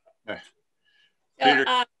 So,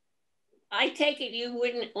 I take it you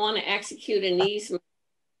wouldn't want to execute an easement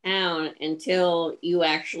town until you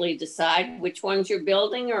actually decide which ones you're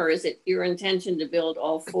building, or is it your intention to build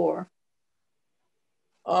all 4?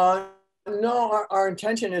 No, our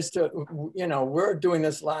intention is to, you know, we're doing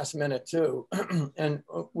this last minute too. And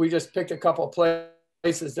we just picked a couple of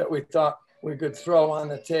places that we thought we could throw on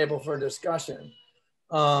the table for discussion.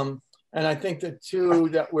 And I think the two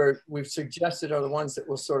that we've suggested are the ones that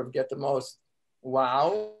will sort of get the most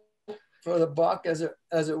wow for the buck, as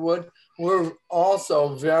it would. We're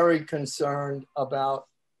also very concerned about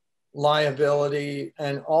liability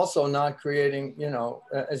and also not creating, you know,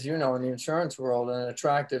 as you know, in the insurance world, an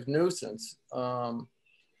attractive nuisance.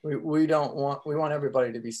 We want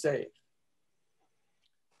everybody to be safe.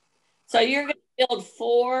 So you're going to build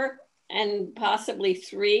 4 and possibly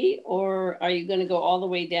 3, or are you going to go all the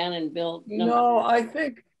way down and build? No, I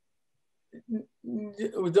think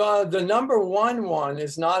the number one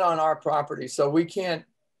is not on our property, so we can't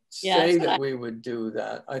say that we would do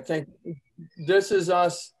that. I think this is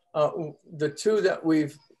us. The 2 that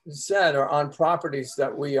we've said are on properties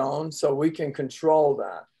that we own, so we can control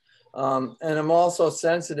that. And I'm also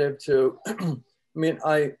sensitive to, I mean,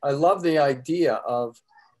 I love the idea of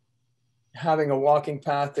having a walking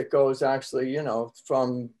path that goes actually, you know,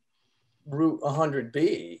 from Route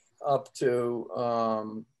 100B up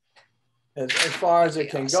to as far as it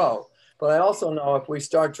can go. But I also know if we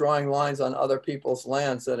start drawing lines on other people's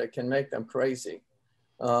lands that it can make them crazy.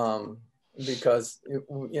 Because,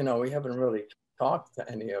 you know, we haven't really talked to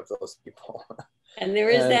any of those people. And there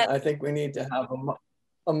is that. I think we need to have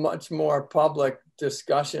a much more public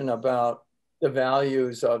discussion about the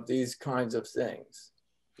values of these kinds of things,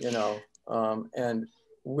 you know, and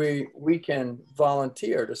we can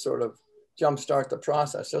volunteer to sort of jumpstart the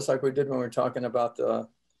process, just like we did when we were talking about the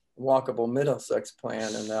walkable Middlesex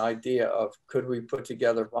plan and the idea of could we put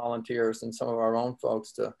together volunteers and some of our own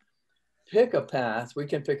folks to pick a path. We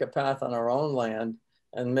can pick a path on our own land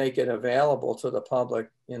and make it available to the public,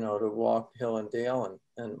 you know, to walk hill and dale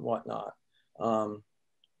and whatnot.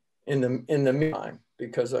 In the meantime,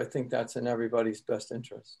 because I think that's in everybody's best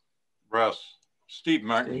interest. Russ, Steve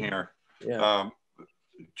Martin here. Yeah.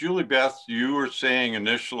 Julie Beth, you were saying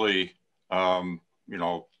initially, you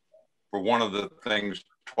know, for one of the things,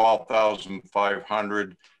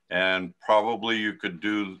 12,500, and probably you could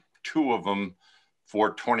do 2 of them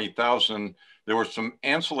for 20,000. There were some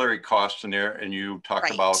ancillary costs in there, and you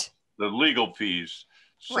talked about the legal fees.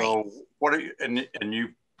 So what are you, and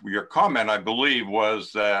your comment, I believe,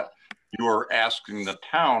 was that you were asking the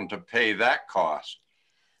town to pay that cost.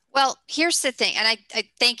 Well, here's the thing, and I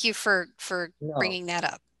thank you for bringing that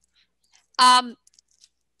up.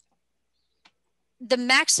 The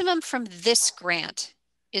maximum from this grant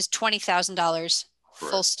is $20,000,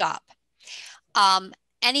 full stop.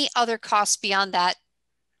 Any other costs beyond that,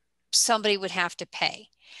 somebody would have to pay.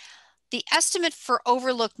 The estimate for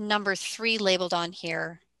overlook number 3 labeled on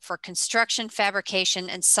here for construction, fabrication,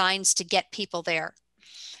 and signs to get people there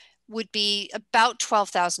would be about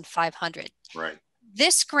 $12,500. Right.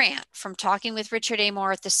 This grant, from talking with Richard A.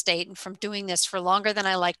 Moore at the state and from doing this for longer than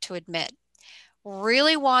I like to admit,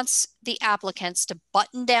 really wants the applicants to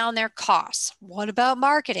button down their costs. What about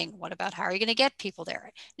marketing? What about how are you going to get people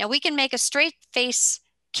there? Now we can make a straight face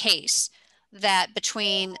case that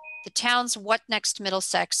between the town's What Next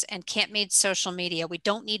Middlesex and Camp Meade social media, we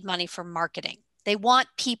don't need money for marketing. They want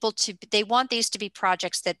these to be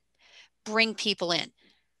projects that bring people in.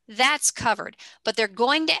 That's covered, but they're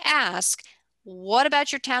going to ask, what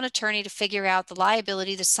about your town attorney to figure out the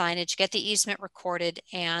liability, the signage, get the easement recorded,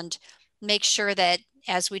 and make sure that,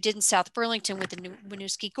 as we did in South Burlington with the new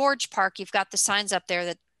Winooski Gorge Park, you've got the signs up there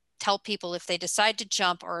that tell people if they decide to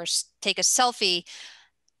jump or take a selfie,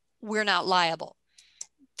 we're not liable.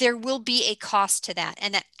 There will be a cost to that,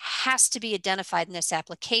 and that has to be identified in this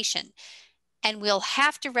application. And we'll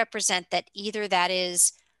have to represent that either that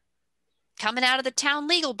is coming out of the town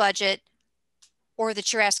legal budget or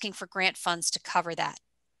that you're asking for grant funds to cover that.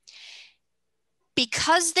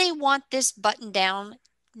 Because they want this buttoned down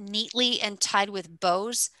neatly and tied with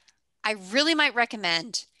bows, I really might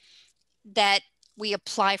recommend that we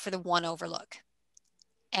apply for the 1 overlook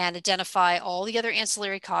and identify all the other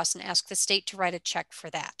ancillary costs and ask the state to write a check for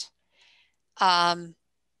that.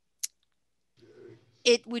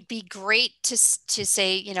 It would be great to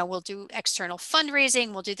say, you know, we'll do external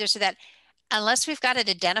fundraising, we'll do this or that. Unless we've got it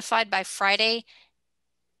identified by Friday,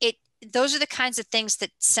 those are the kinds of things that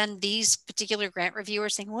send these particular grant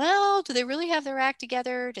reviewers saying, well, do they really have their act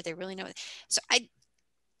together? Do they really know? So I'd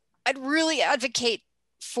really advocate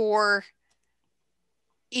for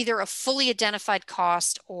either a fully identified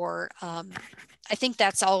cost or I think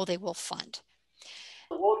that's all they will fund.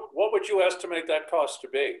 What would you estimate that cost to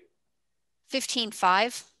be?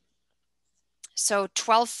 $15,500. So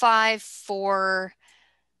 $12,500 for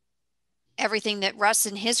everything that Russ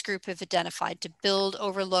and his group have identified to build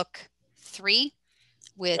overlook 3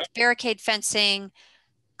 with barricade fencing,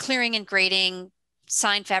 clearing and grading,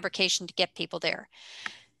 sign fabrication to get people there.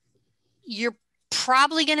 You're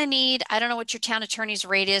probably going to need, I don't know what your town attorney's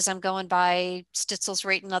rate is. I'm going by Stitzel's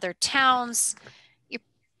rate in other towns. You're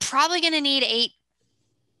probably going to need 8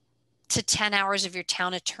 to 10 hours of your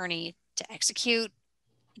town attorney to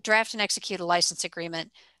draft and execute a license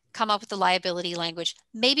agreement, come up with the liability language.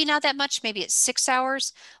 Maybe not that much, maybe it's 6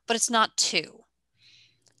 hours, but it's not 2.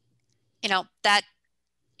 You know,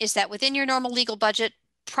 is that within your normal legal budget?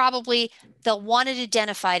 Probably. They'll want it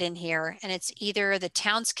identified in here, and it's either the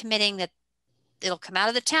town's committing that it'll come out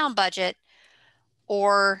of the town budget,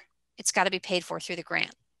 or it's got to be paid for through the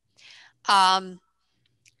grant.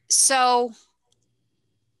 So,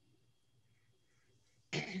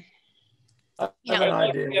 I have an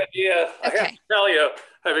idea. Yeah, I have to tell you,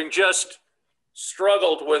 having just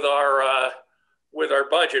struggled with our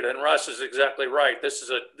budget, and Russ is exactly right. This is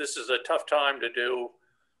a tough time to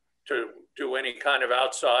do any kind of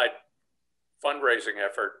outside fundraising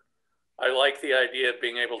effort. I like the idea of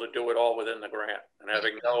being able to do it all within the grant and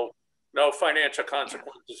having no financial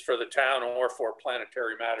consequences for the town or for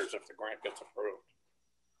Planetary Matters if the grant gets approved.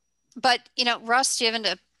 But, you know, Russ, do you have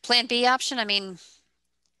a plan B option? I mean,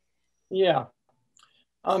 yeah,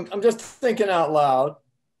 I'm just thinking out loud,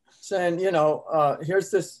 saying, you know,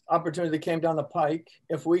 here's this opportunity that came down the pike.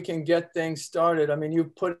 If we can get things started, I mean, you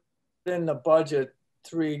put in the budget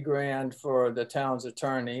 $3 grand for the town's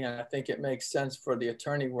attorney, and I think it makes sense for the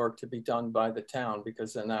attorney work to be done by the town,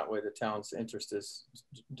 because then that way the town's interest is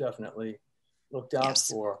definitely looked out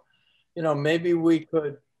for. You know, maybe we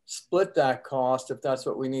could split that cost if that's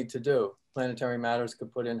what we need to do. Planetary Matters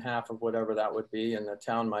could put in half of whatever that would be, and the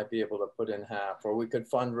town might be able to put in half, or we could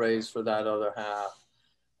fundraise for that other half.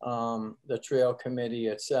 The trail committee,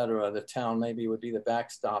 et cetera, the town maybe would be the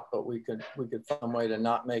backstop, but we could find a way to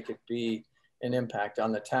not make it be an impact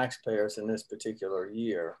on the taxpayers in this particular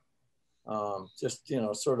year. Just, you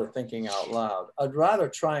know, sort of thinking out loud. I'd rather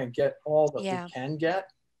try and get all that we can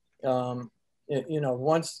get. You know,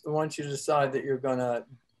 once you decide that you're gonna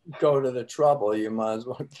go to the trouble, you might as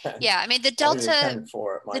well get. Yeah, I mean, the delta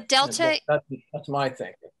for it. That's my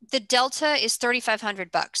thinking. The delta is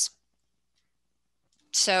 $3,500.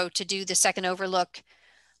 So to do the second overlook,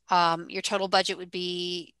 your total budget would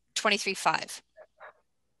be $23,500.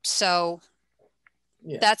 So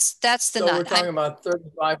yeah, that's the so nut. We're talking about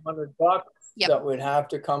 $3,500 that would have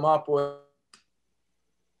to come up with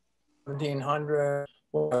 $1,700,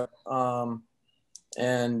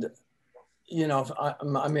 and you know,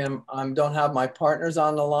 I mean, I don't have my partners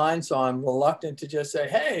on the line, so I'm reluctant to just say,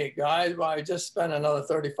 "Hey guys, well, I just spent another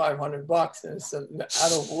 $3,500," and it's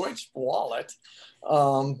out of which wallet?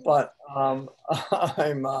 But I'm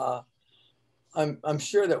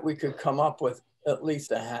sure that we could come up with at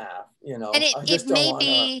least a half. You know, and it may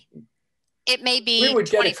be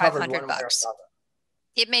 $2,500.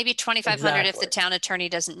 It may be $2,500 if the town attorney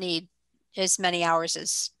doesn't need as many hours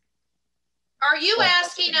as. Are you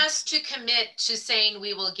asking us to commit to saying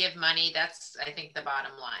we will give money? That's, I think, the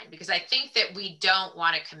bottom line, because I think that we don't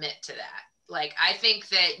want to commit to that. Like, I think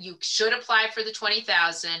that you should apply for the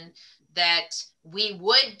 20,000, that we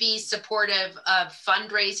would be supportive of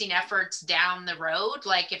fundraising efforts down the road.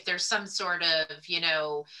 Like if there's some sort of, you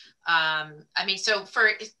know, I mean, so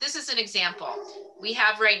this is an example. We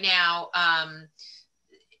have right now,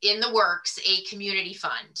 in the works, a community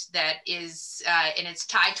fund that is, and it's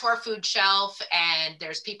tied to our food shelf, and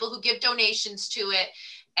there's people who give donations to it.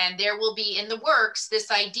 And there will be in the works this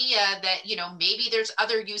idea that, you know, maybe there's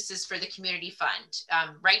other uses for the community fund.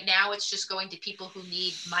 Right now, it's just going to people who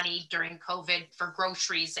need money during COVID for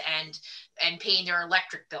groceries and paying their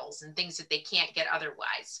electric bills and things that they can't get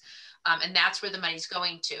otherwise. And that's where the money's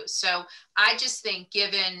going to. So I just think,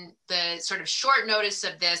 given the sort of short notice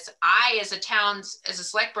of this, I, as a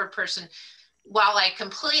select board person, while I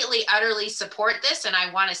completely, utterly support this and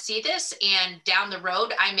I want to see this, and down the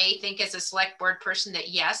road, I may think as a select board person that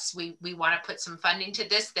yes, we want to put some funding to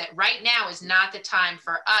this, that right now is not the time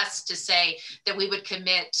for us to say that we would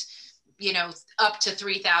commit, you know, up to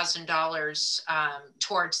 $3,000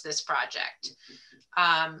 towards this project.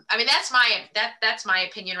 I mean, that's my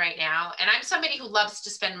opinion right now. And I'm somebody who loves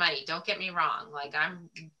to spend money. Don't get me wrong. Like,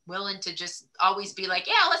 I'm willing to just always be like,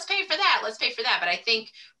 yeah, let's pay for that. Let's pay for that. But I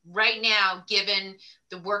think right now, given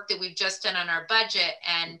the work that we've just done on our budget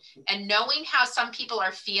and knowing how some people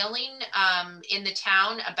are feeling in the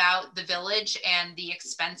town about the village and the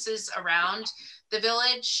expenses around the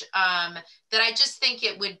village, that I just think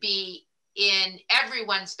it would be in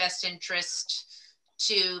everyone's best interest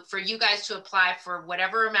for you guys to apply for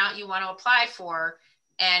whatever amount you want to apply for,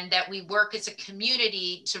 and that we work as a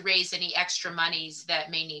community to raise any extra monies that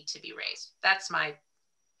may need to be raised. That's my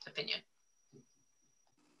opinion.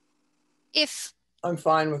 If I'm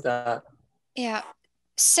fine with that. Yeah.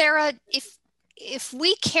 Sarah, if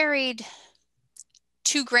we carried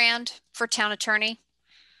 $2,000 for town attorney,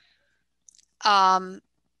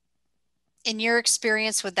 in your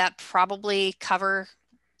experience, would that probably cover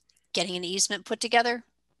getting an easement put together?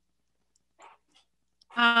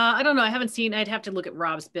 I don't know. I haven't seen, I'd have to look at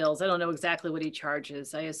Rob's bills. I don't know exactly what he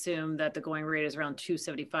charges. I assume that the going rate is around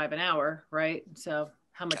 $2.75 an hour, right? So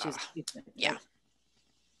how much is easement? Yeah.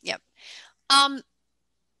 Yep.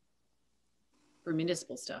 For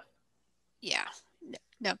municipal stuff. Yeah.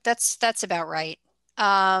 No, that's about right.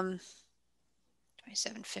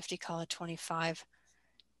 2750, call it 25.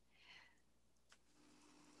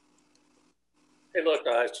 Hey, look,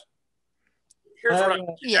 guys. Here's what I'm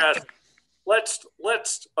asking. Let's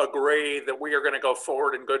agree that we are going to go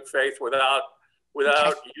forward in good faith without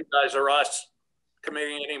you guys or us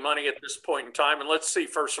committing any money at this point in time. And let's see,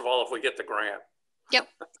 first of all, if we get the grant. Yep.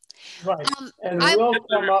 Right. And if we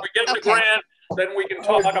get the grant, then we can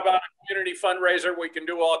talk about a community fundraiser. We can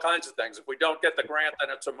do all kinds of things. If we don't get the grant, then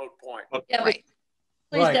it's a moot point. Yeah, right.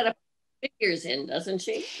 She's got to put figures in, doesn't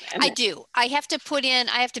she? I do. I have to put in,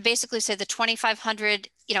 I have to basically say the 2,500,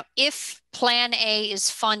 if Plan A is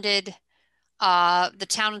funded, the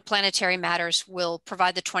town planetary matters will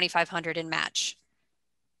provide the 2,500 in match.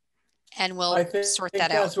 And we'll sort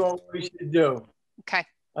that out. That's what we should do. Okay.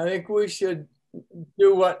 I think we should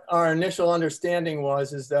do what our initial understanding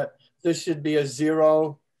was, is that this should be a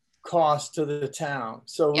zero cost to the town.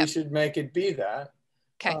 So we should make it be that.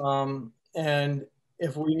 Okay. And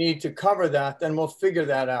if we need to cover that, then we'll figure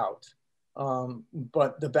that out.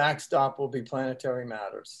 But the backstop will be planetary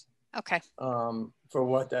matters. Okay. For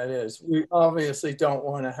what that is. We obviously don't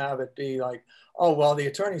want to have it be like, oh, well, the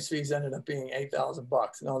attorney's fees ended up being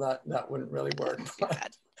 $8,000. No, that wouldn't really work.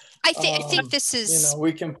 I think this is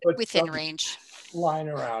we can put within range. Line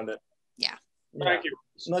around it. Yeah. Thank you.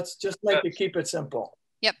 Let's just keep it simple.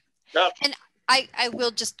 Yep. Yep. And I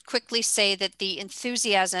will just quickly say that the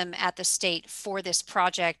enthusiasm at the state for this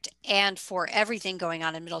project and for everything going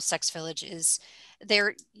on in Middlesex Village is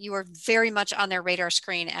there. You are very much on their radar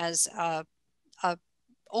screen as a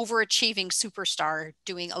overachieving superstar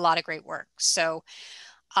doing a lot of great work. So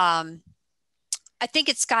I think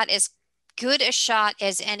it's got as good a shot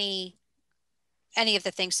as any of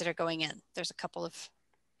the things that are going in. There's a couple of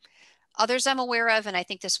others I'm aware of, and I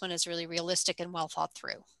think this one is really realistic and well thought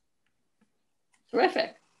through.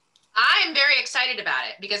 Terrific. I'm very excited about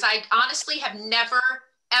it because I honestly have never,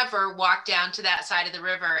 ever walked down to that side of the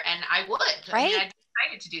river, and I would. Right? I mean, I'd be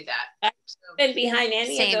excited to do that. I've been behind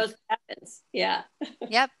any of those cabins. Yeah.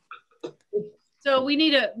 Yep. So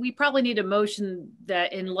we probably need a motion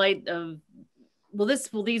that in light of, will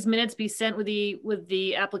these minutes be sent with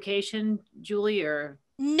the application, Julie, or?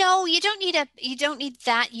 No, you don't need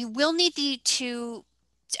that. You will need to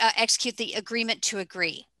execute the agreement to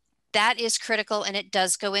agree. That is critical, and it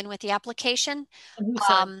does go in with the application. And who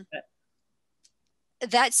signs that?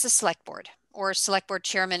 That's the select board or select board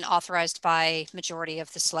chairman authorized by majority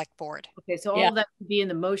of the select board. Okay, so all of that would be in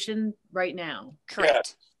the motion right now.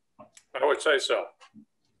 Correct. Yeah, I would say so.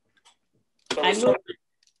 Who's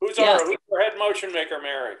our head motion maker,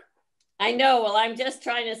 Mary? I know. Well, I'm just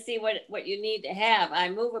trying to see what you need to have. I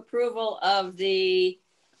move approval of the,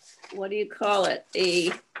 what do you call it?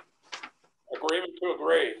 The agreement to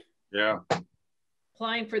agree. Yeah.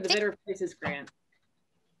 Applying for the Better Places grant.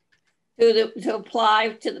 To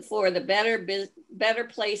apply for the Better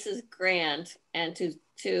Places grant and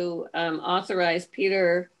to authorize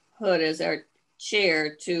Peter Hood as our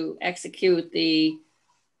chair to execute the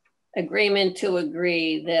agreement to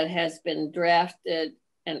agree that has been drafted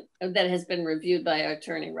and that has been reviewed by our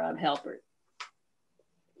attorney, Rob Halpert.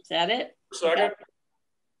 Is that it? Second.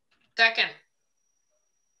 Second.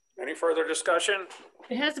 Any further discussion?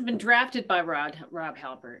 It hasn't been drafted by Rob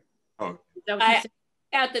Halpert. Oh. I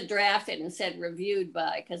got the drafted and said reviewed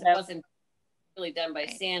by, because it wasn't really done by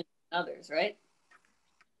Sandy and others, right?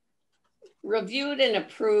 Reviewed and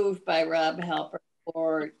approved by Rob Halpert,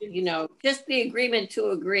 or, just the agreement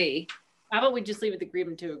to agree. How about we just leave it the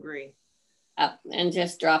agreement to agree? And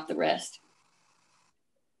just drop the rest.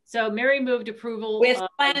 So Mary moved approval. With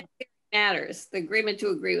planetary matters, the agreement to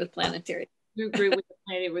agree with planetary. To agree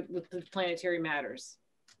with the planetary matters.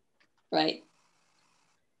 Right.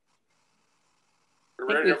 You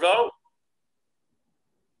ready to vote?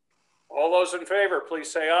 All those in favor,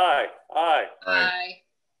 please say aye. Aye. Aye.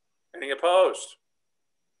 Any opposed?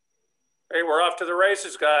 Hey, we're off to the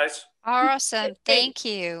races, guys. Awesome. Thank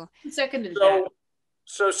you. Seconded that.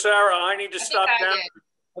 So Sarah, I need to stop down.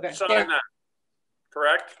 Okay. Sign that.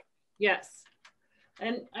 Correct? Yes.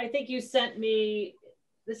 And I think you sent me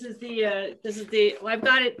This is the, well, I've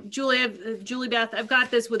got it, Julie Beth, I've got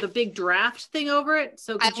this with a big draft thing over it.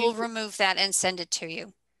 So I will remove that and send it to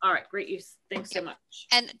you. All right, great use. Thanks so much.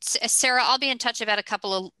 And Sarah, I'll be in touch about a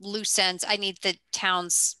couple of loose ends. I need the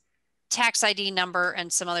town's tax ID number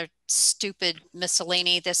and some other stupid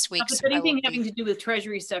miscellany this week. If anything having to do with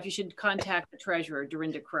treasury stuff, you should contact the treasurer,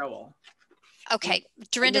 Dorinda Crowell. Okay,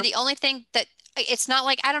 Dorinda, the only thing that, it's not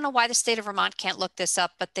like, I don't know why the state of Vermont can't look this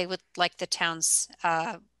up, but they would like the town's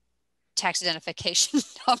tax identification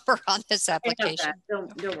number on this application.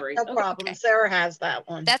 Don't worry. No problem. Okay. Sarah has that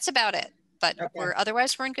one. That's about it. But okay.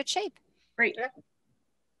 Otherwise we're in good shape. Great.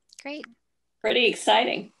 Great. Pretty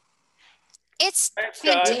exciting. It's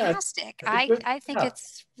fantastic. I think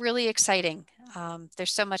it's really exciting.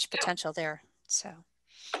 There's so much potential there. So.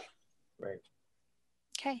 Right.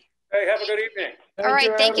 Okay. Hey, have a good evening. All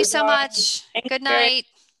right. Thank you so much. Good night.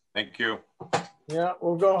 Thank you. Yeah,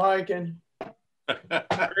 we'll go hiking.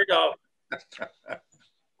 There you go.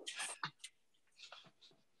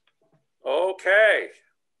 Okay.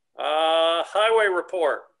 Highway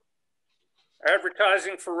report.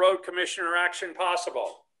 Advertising for road commissioner action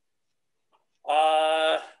possible.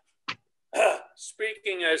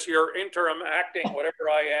 Speaking as your interim acting, whatever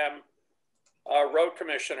I am, road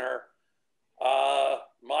commissioner,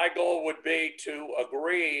 my goal would be to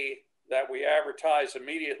agree that we advertise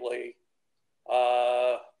immediately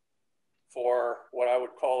for what I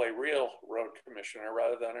would call a real road commissioner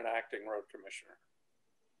rather than an acting road commissioner.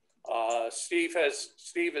 Steve has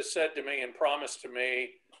said to me and promised to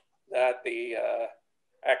me that the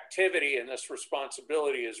activity in this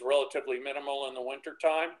responsibility is relatively minimal in the winter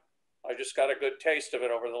time. I just got a good taste of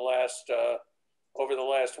it over the last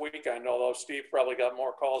weekend, although Steve probably got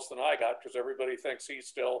more calls than I got because everybody thinks he's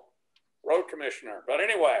still road commissioner. But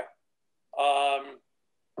anyway,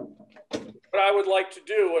 what I would like to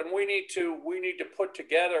do, and we need to put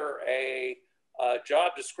together a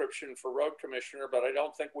job description for road commissioner, but I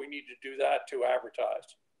don't think we need to do that to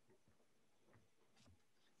advertise.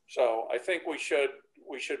 So I think we should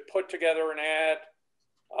put together an ad.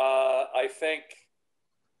 I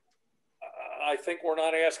think we're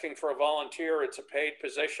not asking for a volunteer. It's a paid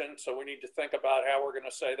position. So we need to think about how we're going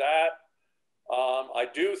to say that. I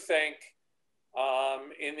do think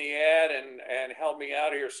in the ad, and help me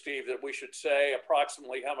out here, Steve, that we should say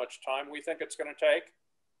approximately how much time we think it's going to take.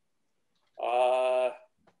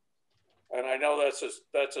 And I know that's a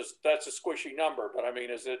squishy number, but I mean,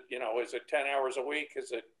 is it 10 hours a week?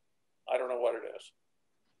 Is it, I don't know what it is.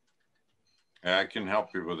 I can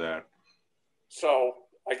help you with that. So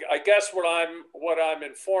I guess what I'm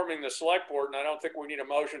informing the select board, and I don't think we need a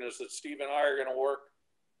motion, is that Steve and I are going to work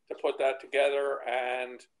to put that together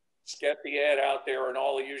and get the ad out there in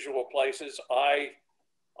all the usual places. I'm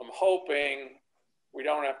hoping we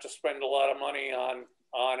don't have to spend a lot of money on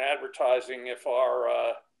advertising if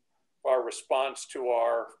our response to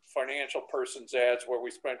our financial person's ads, where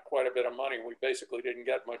we spent quite a bit of money, we basically didn't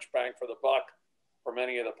get much bang for the buck from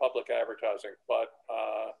any of the public advertising. But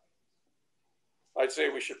I'd say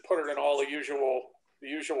we should put it in all the usual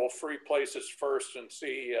free places first and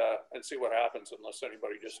see what happens, unless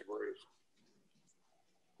anybody disagrees.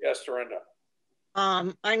 Yes, Dorinda.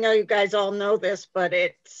 I know you guys all know this, but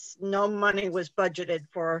no money was budgeted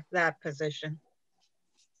for that position.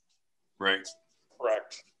 Right.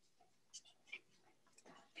 Correct.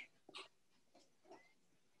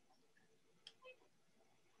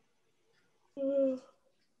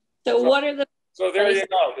 So what are the? So there you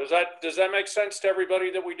go. Does that make sense to everybody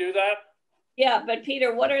that we do that? Yeah, but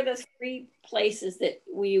Peter, what are the three places that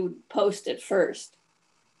we would post it first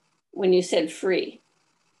when you said free?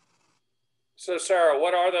 So Sarah,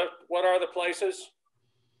 what are the places?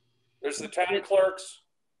 There's the town clerks.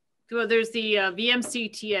 Well, there's the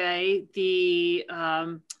VMCTA.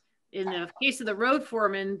 In the case of the road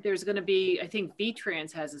foreman, there's going to be, I think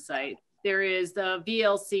VTrans has a site. There is the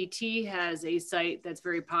VLCT has a site that's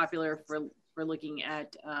very popular for looking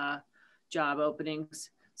at job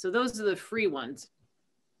openings. So those are the free ones,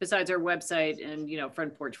 besides our website and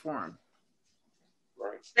Front Porch Forum.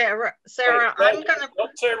 Right. Sarah, I'm gonna.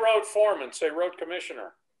 Don't say road foreman. Say road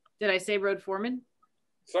commissioner. Did I say road foreman?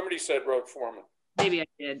 Somebody said road foreman. Maybe I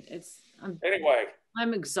did. Anyway.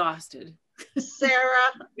 I'm exhausted.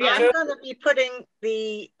 Sarah, yeah. I'm going to be putting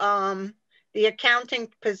the accounting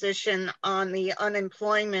position on the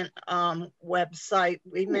unemployment website.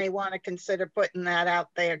 We may want to consider putting that out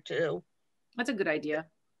there too. That's a good idea.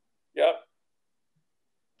 Yep.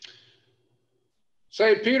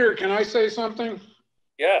 Say, Peter, can I say something?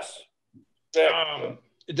 Yes.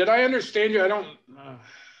 Did I understand you?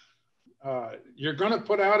 you're going to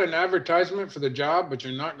put out an advertisement for the job, but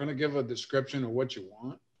you're not going to give a description of what you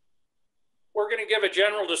want? We're going to give a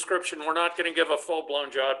general description. We're not going to give a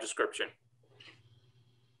full-blown job description.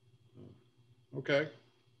 Okay.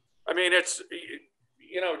 I mean, it's,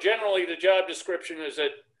 you know, generally the job description is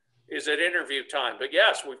at interview time. But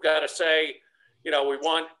yes, we've got to say, you know, we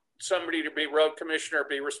want somebody to be road commissioner,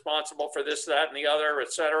 be responsible for this, that, and the other,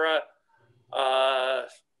 et cetera.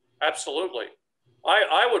 Absolutely.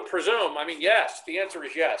 I would presume, I mean, yes, the answer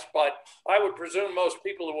is yes, but I would presume most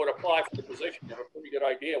people who would apply for the position have a pretty good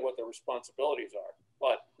idea what their responsibilities are.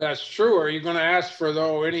 But that's true. Are you going to ask for,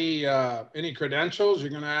 though, any credentials?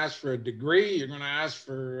 You're going to ask for a degree? You're going to ask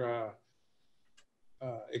for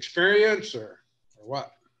experience or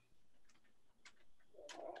what?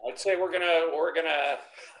 I'd say we're gonna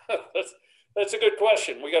that's a good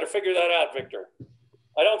question. We got to figure that out, Victor.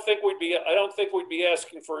 I don't think we'd be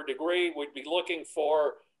asking for a degree. We'd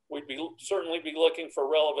certainly be looking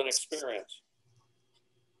for relevant experience.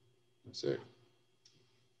 That's it.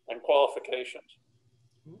 And qualifications.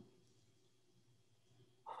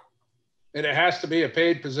 And it has to be a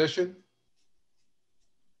paid position?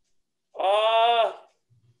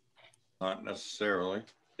 Not necessarily.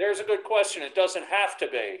 There's a good question. It doesn't have to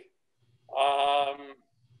be.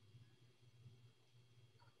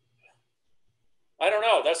 I don't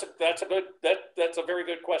know. That's a very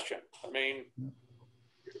good question. I mean,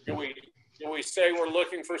 do we say we're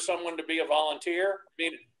looking for someone to be a volunteer? I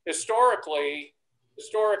mean, historically,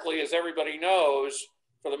 as everybody knows,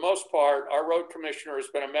 for the most part, our road commissioner has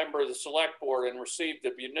been a member of the select board and received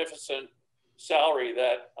the beneficent salary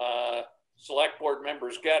that select board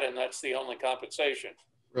members get, and that's the only compensation.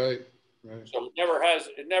 Right. Right. So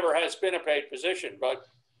it never has been a paid position. But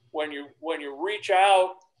when you reach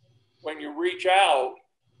out, I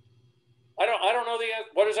don't know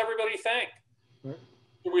what does everybody think? Right.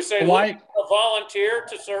 Do we say look, a volunteer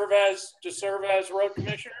to serve as road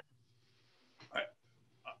commissioner?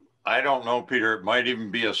 I don't know, Peter. It might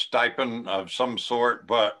even be a stipend of some sort,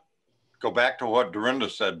 but go back to what Dorinda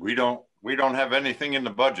said. We don't have anything in the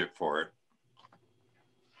budget for it.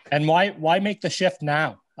 And why make the shift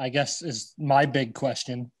now, I guess, is my big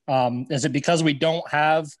question. Is it because we don't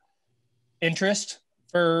have interest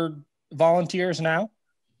for volunteers now?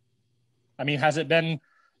 I mean, has it been,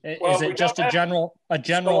 is it just a general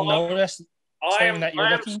notice saying that you're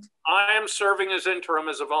looking? I am serving as interim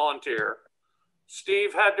as a volunteer.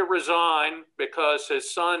 Steve had to resign because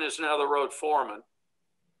his son is now the road foreman.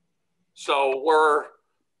 So we're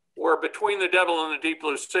between the devil and the deep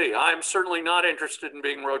blue sea. I'm certainly not interested in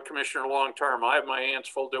being road commissioner long term. I have my hands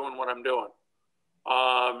full doing what I'm doing.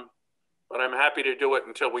 But I'm happy to do it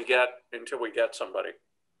until we get somebody.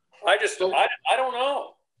 I don't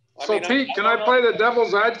know. So Pete, can I play the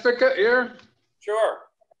devil's advocate here? Sure.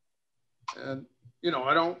 And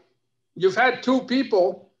you've had two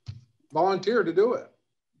people volunteer to do it,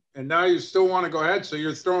 and now you still want to go ahead, so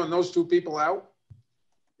you're throwing those two people out?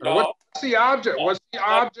 No. What's the object? What's the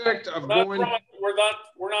object of going? We're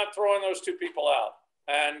not throwing those two people out.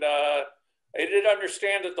 And I did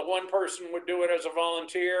understand that the one person would do it as a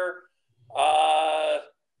volunteer.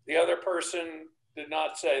 The other person did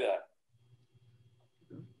not say that.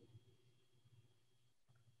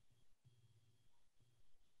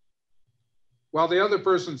 Well, the other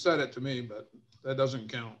person said it to me, but that doesn't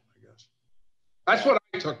count, I guess. That's what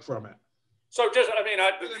I took from it. So just, I mean,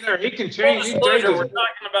 he can change. We're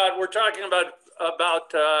talking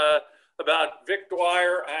about Vic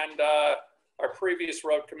Dwyer and our previous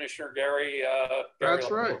road commissioner, Gary. That's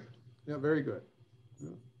right. Yeah, very good. Yeah.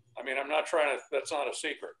 I mean, I'm not trying to. That's not a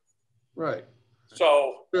secret. Right.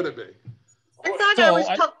 So could it be?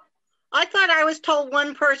 I thought I was told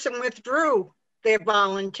one person withdrew their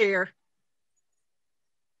volunteer.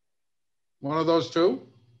 One of those two?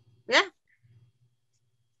 Yeah.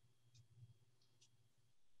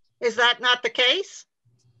 Is that not the case?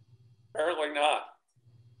 Apparently not.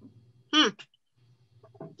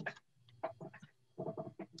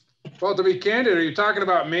 Well, to be candid, are you talking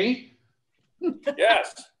about me?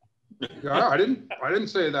 Yes. Yeah, I didn't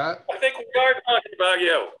say that. I think we are talking about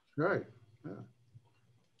you. Right. Yeah.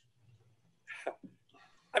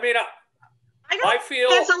 I mean, I feel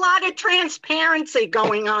there's a lot of transparency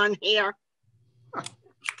going on here.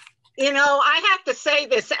 I have to say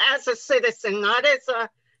this as a citizen, not as a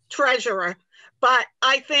treasurer, but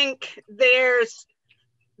I think there's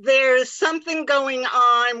something going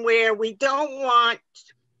on where we don't want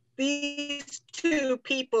these two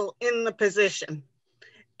people in the position.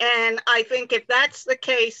 And I think if that's the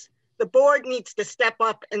case, the board needs to step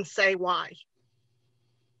up and say why.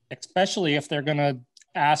 Especially if they're going to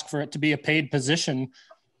ask for it to be a paid position.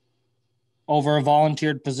 over a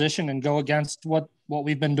volunteered position and go against what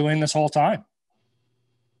we've been doing this whole time.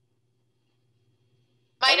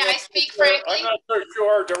 Might I speak frankly? I'm not so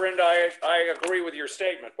sure, Dorinda, I agree with your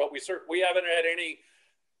statement, but we haven't had any,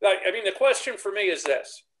 I mean, the question for me is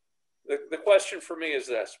this. The question for me is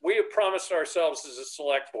this. We have promised ourselves as a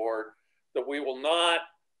select board that we will not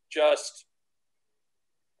just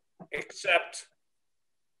accept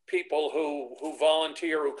people who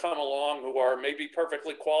volunteer, who come along, who are maybe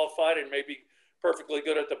perfectly qualified and maybe perfectly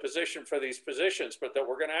good at the position for these positions, but that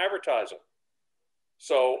we're going to advertise them.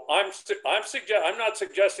 So I'm not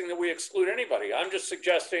suggesting that we exclude anybody. I'm just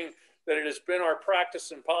suggesting that it has been our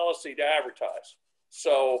practice and policy to advertise.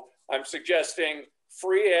 So I'm suggesting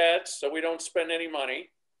free ads so we don't spend any money,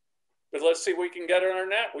 but let's see if we can get it on our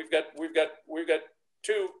net. We've got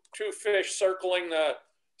two fish circling the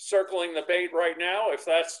bait right now. If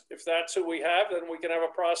that's who we have, then we can have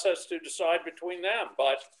a process to decide between them.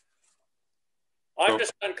 But I'm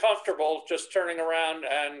just uncomfortable just turning around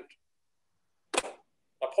and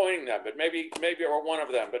appointing them, but maybe or one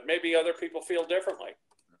of them, but maybe other people feel differently.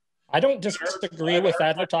 I don't disagree with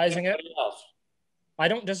advertising it. I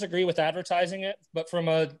don't disagree with advertising it, but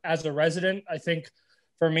as a resident, I think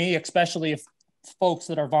for me, especially if folks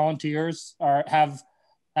that are volunteers have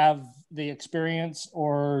the experience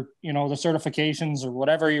or, you know, the certifications or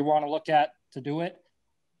whatever you want to look at to do it,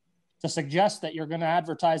 to suggest that you're going to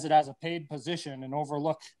advertise it as a paid position and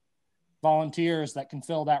overlook volunteers that can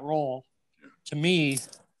fill that role, to me,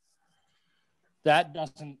 that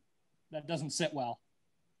doesn't sit well.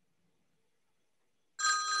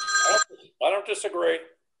 I don't disagree.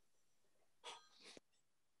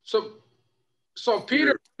 So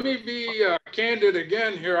Peter, let me be candid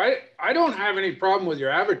again here. I don't have any problem with your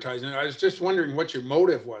advertising. I was just wondering what your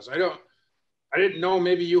motive was. I didn't know,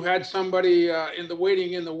 maybe you had somebody in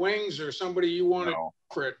the wings or somebody you wanted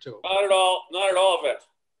for it to. Not at all, Vic.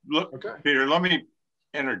 Look, okay. Peter, let me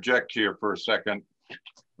interject here for a second.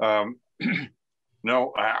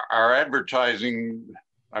 No, our advertising,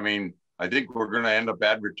 I mean, I think we're going to end up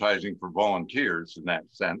advertising for volunteers in that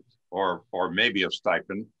sense, or maybe a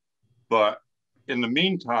stipend. But in the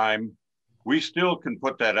meantime, we still can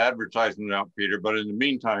put that advertisement out, Peter, but in the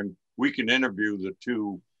meantime, we can interview the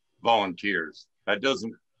two volunteers. That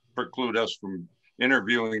doesn't preclude us from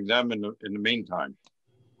interviewing them in the meantime.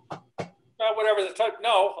 Whatever the type,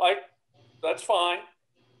 no, that's fine.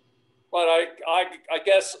 But I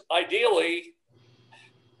guess ideally,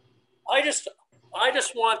 I just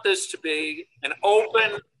want this to be an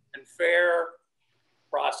open and fair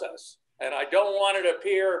process. And I don't want it to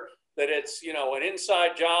appear that it's, you know, an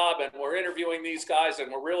inside job and we're interviewing these guys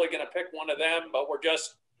and we're really going to pick one of them, but we're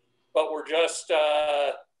just putting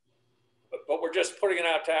it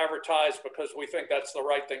out to advertise because we think that's the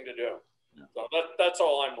right thing to do. Yeah. So that's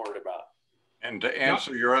all I'm worried about. And to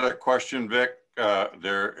answer your other question, Vic,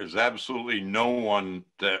 there is absolutely no one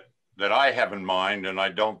that I have in mind, and I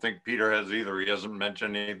don't think Peter has either. He hasn't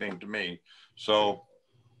mentioned anything to me. So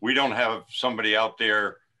we don't have somebody out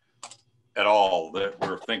there at all that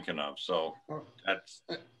we're thinking of. So that's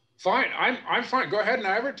fine. I'm fine. Go ahead and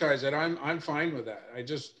advertise it. I'm fine with that.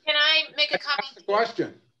 Can I make a comment? The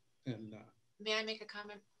question. And, may I make a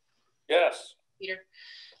comment? Yes. Peter.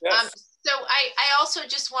 Yes. So I also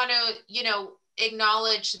just want to, you know,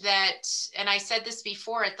 acknowledge that, and I said this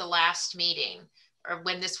before at the last meeting, or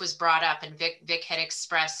when this was brought up, and Vic had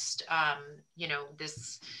expressed, you know,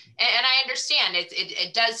 this, and I understand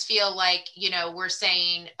it does feel like, you know, we're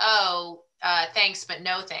saying, oh, thanks, but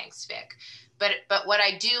no thanks, Vic. But what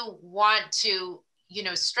I do want to, you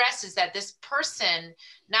know, stress is that this person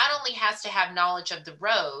not only has to have knowledge of the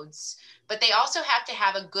roads, but they also have to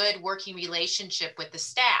have a good working relationship with the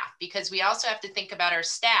staff, because we also have to think about our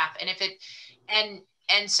staff.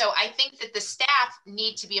 And so I think that the staff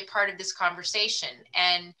need to be a part of this conversation.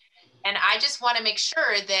 And I just want to make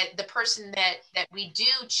sure that the person that we do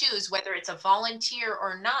choose, whether it's a volunteer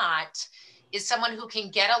or not, is someone who can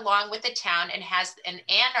get along with the town and and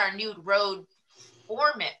our new road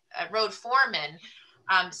foreman,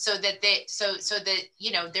 so that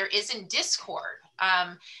you know, there isn't discord.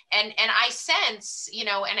 And I sense, you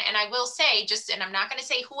know, and I will say, and I'm not going to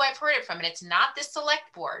say who I've heard it from, and it's not the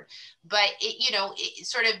select board, but you know,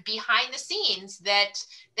 sort of behind the scenes that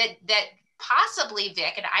possibly,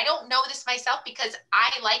 Vic, and I don't know this myself because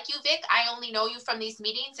I like you, Vic, I only know you from these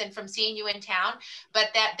meetings and from seeing you in town,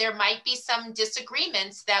 but that there might be some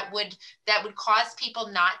disagreements that would cause people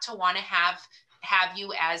not to want to have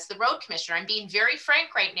you as the road commissioner. I'm being very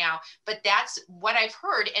frank right now, but that's what I've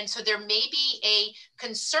heard. And so there may be a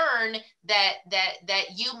concern that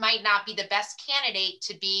you might not be the best candidate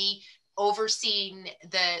to be overseeing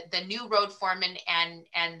the new road foreman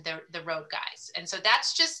and the road guys. And so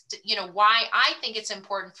that's just, you know, why I think it's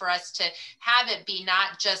important for us to have it be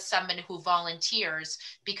not just someone who volunteers,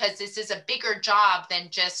 because this is a bigger job than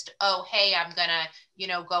just, oh, hey, I'm gonna, you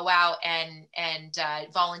know, go out and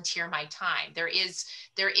volunteer my time. There is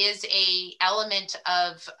a element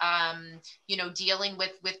of, you know, dealing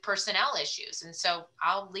with personnel issues. And so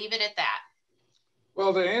I'll leave it at that.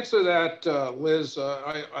 Well, to answer that, Liz,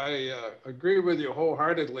 I agree with you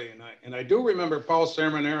wholeheartedly. And I do remember Paul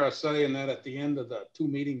Sermonera saying that at the end of the 2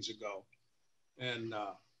 meetings ago. And,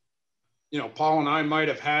 you know, Paul and I might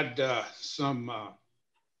have had some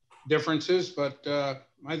differences, but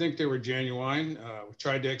I think they were genuine. We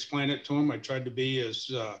tried to explain it to him. I tried to be as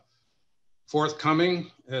forthcoming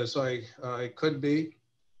as I could be.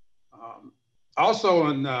 Also,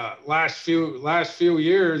 in the last few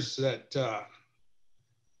years that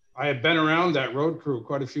I have been around that road crew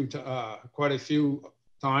quite a few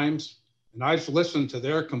times, and I've listened to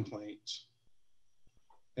their complaints,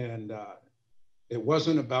 and it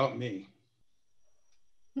wasn't about me.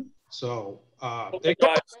 So it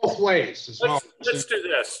goes both ways. Let's do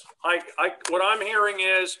this. What I'm hearing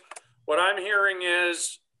is,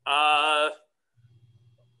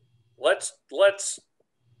 let's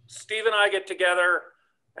Steve and I get together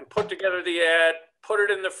and put together the ad, put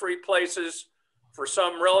it in the free places for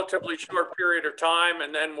some relatively short period of time,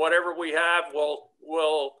 and then whatever we have,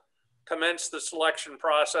 we'll commence the selection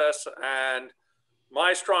process. And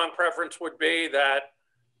my strong preference would be that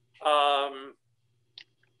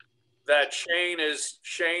that Shane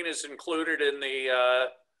is included in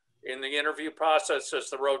the interview process as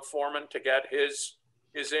the road foreman, to get his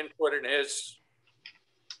input and his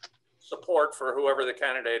support for whoever the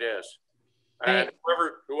candidate is. And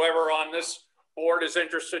whoever on this board is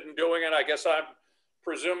interested in doing it, I guess I'm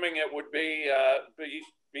presuming it would be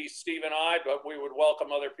Steve and I, but we would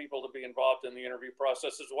welcome other people to be involved in the interview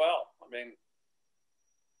process as well. I mean,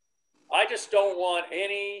 I just don't want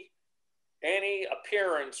any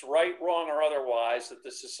appearance, right, wrong, or otherwise, that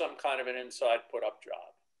this is some kind of an inside put-up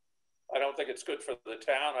job. I don't think it's good for the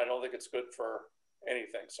town. I don't think it's good for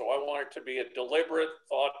anything. So I want it to be a deliberate,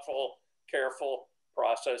 thoughtful, careful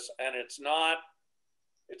process, and it's not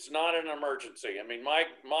an emergency. I mean, my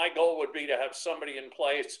goal would be to have somebody in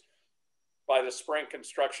place by the spring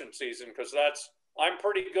construction season, because I'm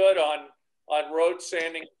pretty good on road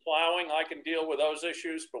sanding and plowing. I can deal with those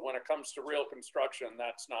issues, but when it comes to real construction,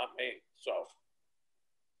 that's not me. So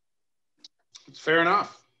it's fair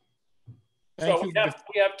enough. We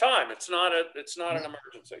have time. It's not an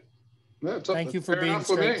emergency. Thank you for being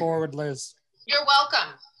straightforward, Liz. You're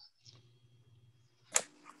welcome.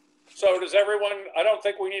 So does everyone, I don't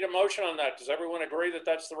think we need a motion on that. Does everyone agree that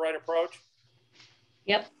that's the right approach?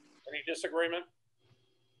 Yep. Any disagreement?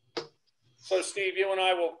 So Steve, you and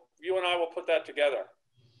I will put that together.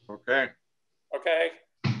 Okay. Okay.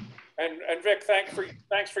 And Vic,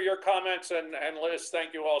 thanks for your comments, and Liz,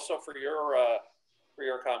 thank you also for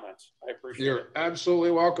your comments. I appreciate it. You're absolutely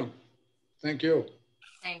welcome. Thank you.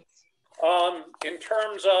 Thanks. In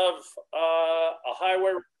terms of a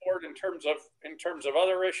highway report, in terms of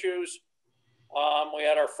other issues, we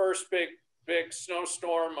had our first big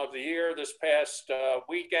snowstorm of the year this past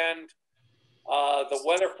weekend. The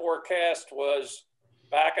weather forecast was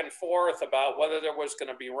back and forth about whether there was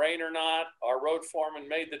going to be rain or not. Our road foreman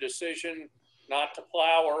made the decision not to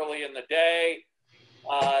plow early in the day.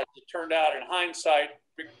 It turned out, in hindsight,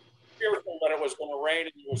 fearful that it was going to rain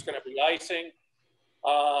and it was going to be icing.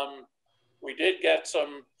 We did get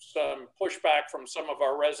some pushback from some of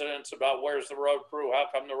our residents about where's the road crew, how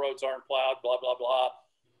come the roads aren't plowed, blah, blah,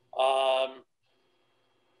 blah.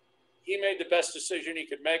 He made the best decision he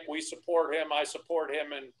could make. We support him. I support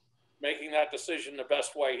him in making that decision the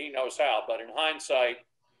best way he knows how. But in hindsight,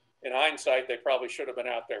 they probably should have been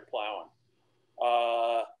out there plowing.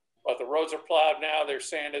 But the roads are plowed now. They're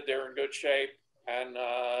sanded. They're in good shape, and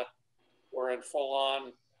we're in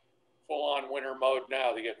full-on winter mode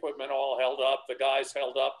now. The equipment all held up. The guys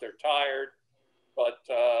held up. They're tired, but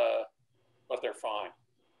they're fine.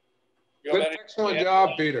 Excellent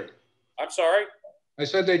job, Peter. I'm sorry? I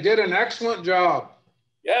said they did an excellent job.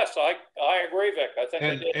 Yes, I agree, Vic. I think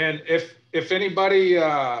they did. And if anybody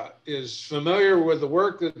is familiar with the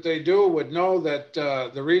work that they do, would know that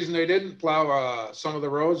the reason they didn't plow some of the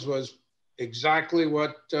roads was exactly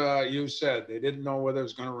what you said. They didn't know whether it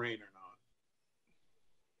was going to rain or not.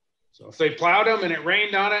 So if they plowed them and it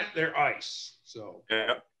rained on it, they're ice. So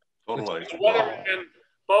yeah, totally. And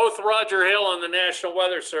both Roger Hill and the National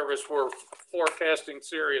Weather Service were forecasting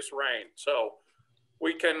serious rain. So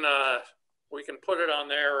we can put it on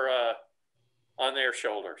their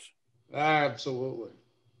shoulders. Absolutely.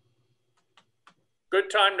 Good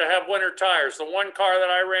time to have winter tires. The one car that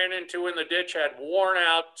I ran into in the ditch had worn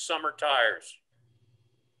out summer tires.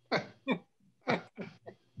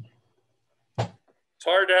 It's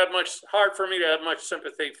hard for me to have much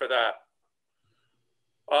sympathy for that.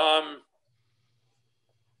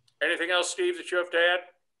 Anything else, Steve, that you have to add?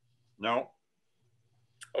 No.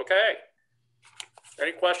 Okay.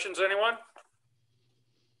 Any questions, anyone?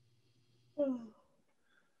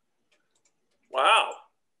 Wow.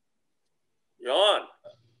 Yawn.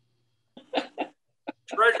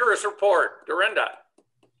 Treasurer's report, Dorinda.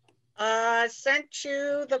 Sent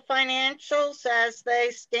you the financials as they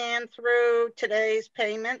stand through today's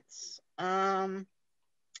payments.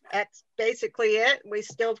 That's basically it. We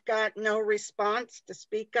still got no response to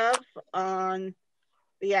speak of on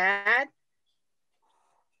the ad.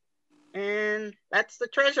 And that's the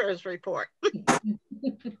treasurer's report.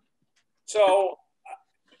 So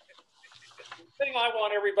the thing I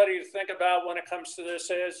want everybody to think about when it comes to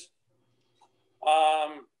this is,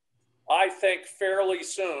 I think fairly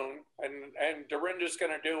soon, and Dorinda's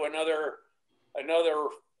going to do another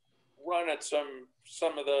run at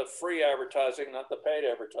some of the free advertising, not the paid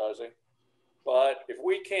advertising. But if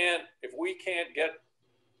we can't get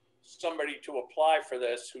somebody to apply for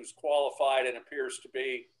this who's qualified and appears to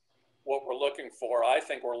be what we're looking for, I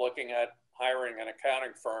think we're looking at hiring an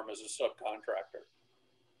accounting firm as a subcontractor.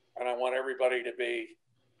 And I want everybody to be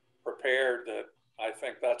prepared that I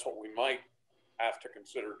think that's what we might have to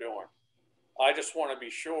consider doing. I just want to be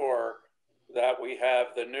sure that we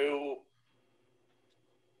have the new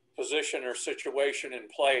position or situation in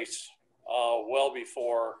place well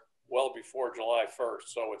before July 1st.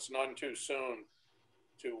 So it's none too soon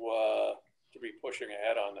to be pushing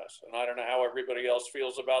ahead on this. And I don't know how everybody else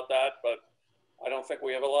feels about that, but I don't think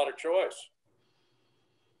we have a lot of choice.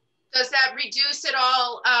 Does that reduce at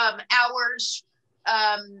all hours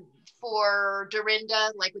for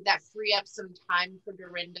Dorinda? Like, would that free up some time for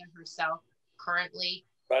Dorinda herself currently?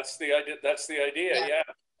 That's the idea. Yeah.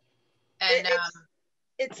 And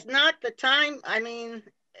it's not the time. I mean,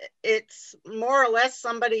 it's more or less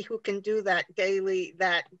somebody who can do that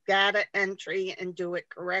data entry and do it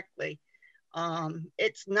correctly.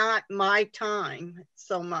 It's not my time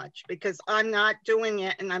so much because I'm not doing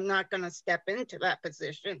it and I'm not going to step into that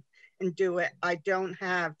position and do it. I don't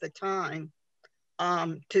have the time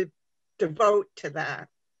to devote to that.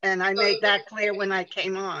 And I made that clear when I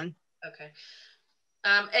came on. Okay.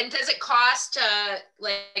 And does it cost,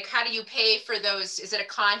 like, how do you pay for those? Is it a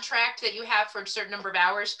contract that you have for a certain number of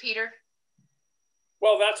hours, Peter?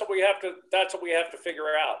 Well, that's what we have to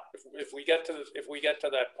figure out if we get to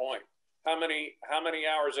that point. How many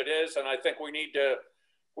hours it is, and I think we need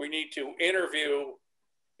to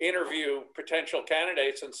interview potential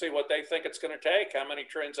candidates and see what they think it's going to take. How many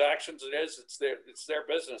transactions it is? It's their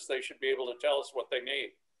business. They should be able to tell us what they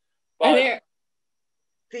need. But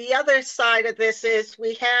the other side of this is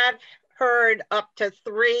we have heard up to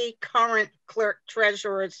 3 current clerk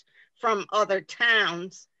treasurers from other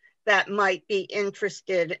towns that might be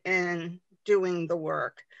interested in doing the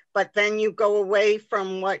work. But then you go away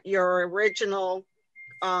from what your original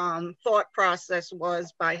thought process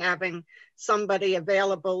was by having somebody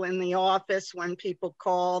available in the office when people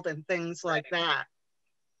called and things like that.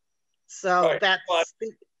 So right. that's, but, I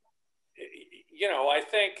think,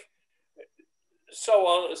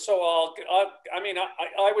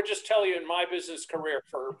 I would just tell you in my business career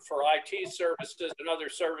for IT services and other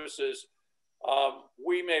services,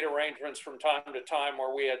 we made arrangements from time to time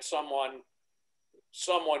where we had someone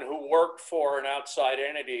who worked for an outside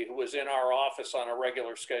entity who was in our office on a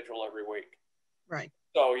regular schedule every week. Right.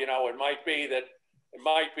 So, it might be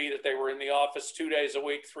that they were in the office 2 days a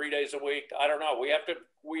week, 3 days a week. I don't know. We have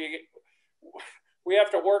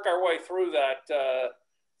to work our way through that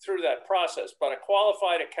process. But a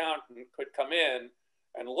qualified accountant could come in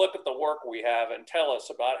and look at the work we have and tell us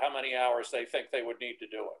about how many hours they think they would need to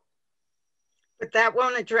do it. But that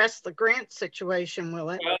won't address the grant situation, will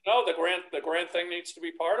it? Well, no, the grant thing needs to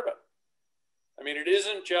be part of it. I mean, it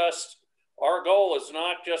isn't just, our goal is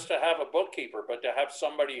not just to have a bookkeeper, but to have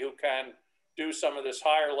somebody who can do some of this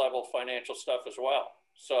higher level financial stuff as well.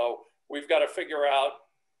 So we've got to figure out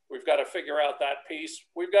that piece.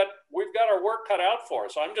 We've got our work cut out for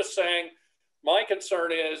us. I'm just saying, my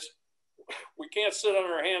concern is we can't sit on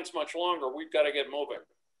our hands much longer. We've got to get moving.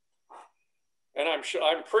 And I'm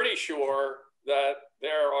pretty sure that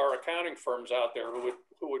there are accounting firms out there who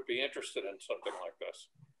would be interested in something like this.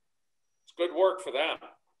 It's good work for them.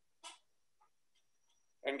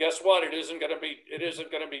 And guess what? It isn't going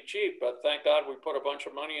to be cheap, but thank God we put a bunch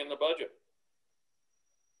of money in the budget.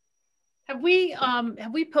 Have we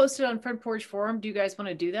posted on Front Porch Forum? Do you guys want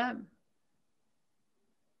to do that?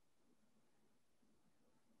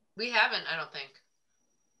 We haven't, I don't think.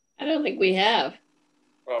 I don't think we have.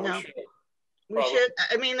 Well, No. we should. We should,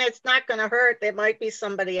 I mean, it's not going to hurt. There might be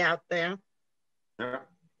somebody out there. Yeah.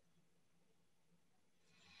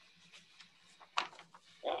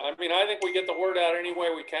 I mean, I think we get the word out any way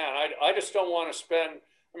we can. I just don't want to spend,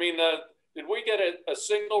 I mean, did we get a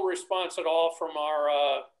single response at all from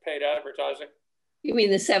our paid advertising? You mean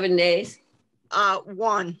the 7 days?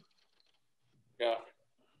 One. Yeah.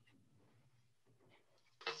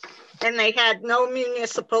 And they had no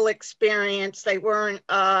municipal experience. They weren't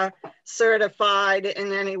certified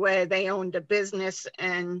in any way. They owned a business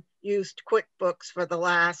and used QuickBooks for the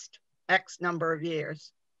last X number of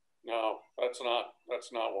years. No, that's not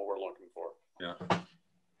what we're looking for. Yeah.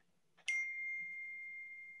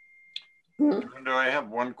 Do I have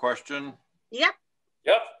one question? Yep.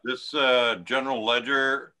 Yep. This general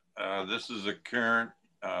ledger, this is a current,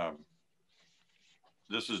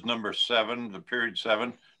 this is number 7, the period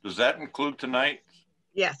 7. Does that include tonight?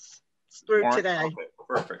 Yes, it's through Warrant? today. Okay,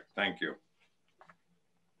 perfect, thank you.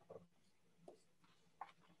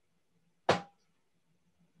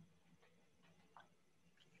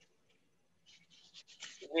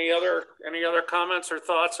 Any other comments or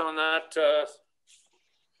thoughts on that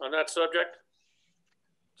subject?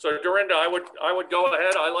 So Dorinda, I would go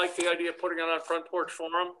ahead. I like the idea of putting it on Front Porch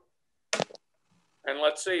Forum, and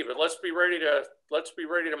let's see. But let's be ready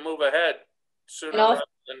to move ahead sooner rather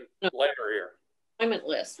than later here. Employment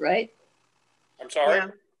list, right? I'm sorry. Yeah.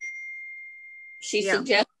 She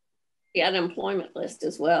suggested the unemployment list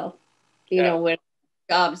as well. You know, with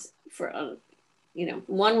jobs for, you know,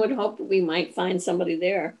 one would hope that we might find somebody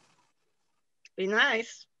there. Be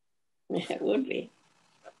nice. It would be.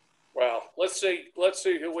 Well, let's see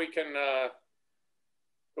who we can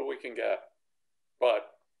get.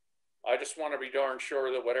 But I just want to be darn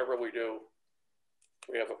sure that whatever we do,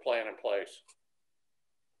 we have a plan in place.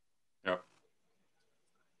 Yep.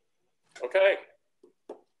 Okay.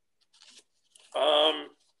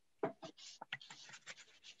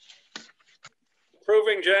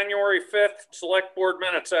 Approving January 5th select board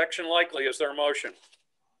minutes, action likely. Is there a motion?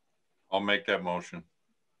 I'll make that motion.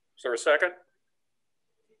 Is there a second?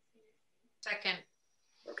 Second.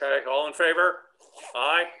 Okay, all in favor?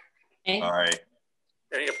 Aye. Okay. All right.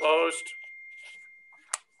 Any opposed?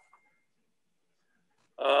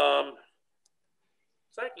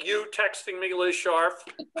 Is that you texting me, Liz Scharf,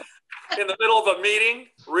 in the middle of a meeting?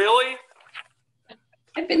 Really?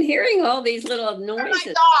 I've been hearing all these little noises.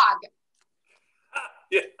 My dog.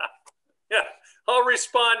 Yeah. I'll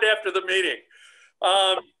respond after the meeting.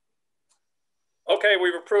 Okay,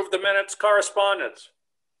 we've approved the minutes. Correspondence.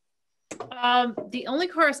 The only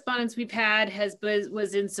correspondence we've had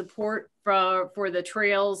was in support for the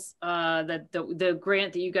trails, the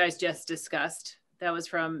grant that you guys just discussed. That was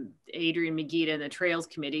from Adrian McGee and the Trails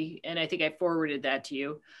Committee, and I think I forwarded that to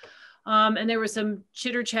you. And there was some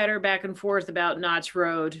chitter chatter back and forth about Notch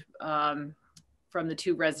Road from the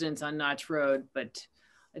 2 residents on Notch Road, but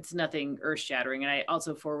it's nothing earth shattering. And I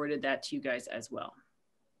also forwarded that to you guys as well.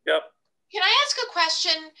 Yep. Can I ask a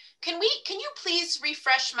question? Can you please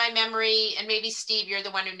refresh my memory, and maybe Steve, you're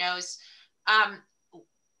the one who knows.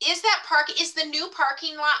 Is the new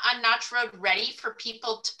parking lot on Notch Road ready for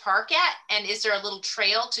people to park at? And is there a little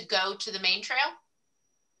trail to go to the main trail?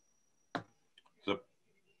 The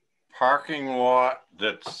parking lot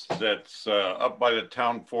that's up by the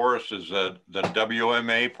town forest is the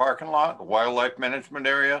WMA parking lot, the wildlife management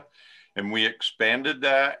area. And we expanded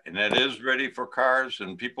that, and it is ready for cars,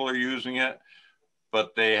 and people are using it,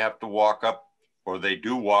 but they have to walk up, or they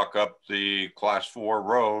do walk up the class 4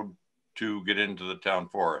 road to get into the town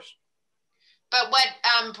forest. But what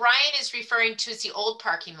Brian is referring to is the old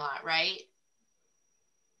parking lot, right?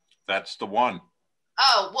 That's the one.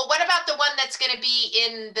 Oh, well, what about the one that's going to be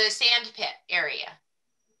in the sand pit area?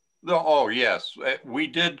 Oh, yes. We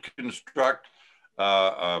did construct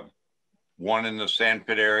one in the sand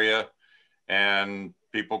pit area, and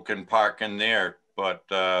people can park in there, but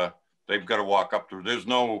they've got to walk up to, there's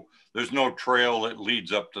no trail that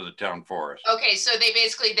leads up to the town forest. Okay, so they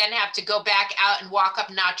basically then have to go back out and walk up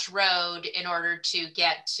Notch Road in order to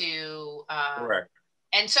get to... Correct.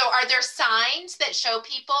 And so are there signs that show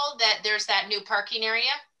people that there's that new parking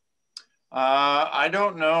area? I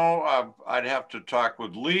don't know. I'd have to talk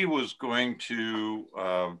with Lee. Was going to,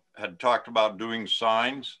 had talked about doing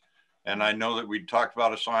signs. And I know that we talked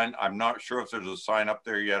about a sign. I'm not sure if there's a sign up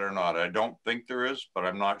there yet or not. I don't think there is, but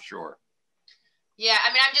I'm not sure. Yeah,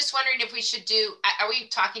 I mean, I'm just wondering if we should do, are we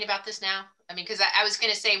talking about this now? I mean, because I was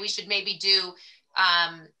going to say we should maybe do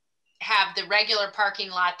have the regular parking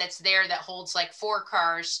lot that's there that holds like 4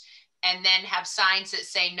 cars, and then have signs that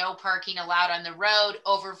say no parking allowed on the road,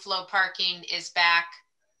 overflow parking is back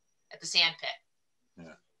at the sand pit.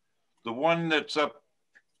 Yeah. The one that's up,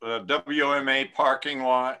 WMA parking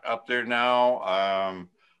lot up there now,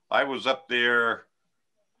 I was up there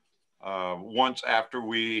once after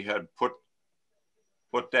we had put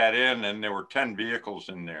that in, and there were 10 vehicles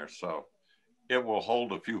in there, so it will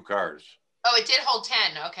hold a few cars. Oh, it did hold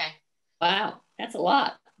 10. Okay. Wow, that's a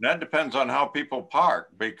lot. That depends on how people park,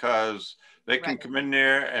 because they can come in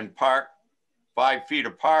there and park 5 feet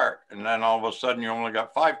apart, and then all of a sudden you only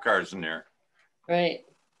got 5 cars in there. Right.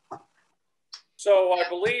 So I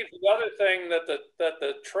believe the other thing that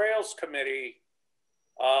the Trails Committee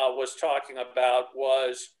was talking about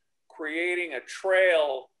was creating a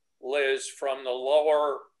trail, Liz, from the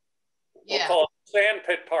lower, we'll call it sand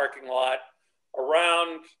pit parking lot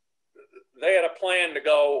around. They had a plan to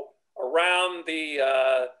go around the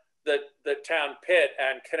town pit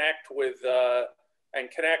and connect with the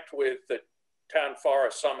town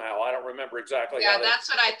forest somehow. I don't remember exactly. Yeah, that's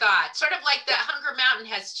what I thought. Sort of like the Hunger Mountain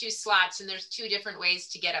has 2 slots, and there's 2 different ways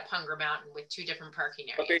to get up Hunger Mountain with 2 different parking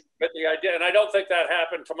areas. But the idea, and I don't think that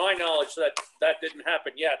happened, to my knowledge, that didn't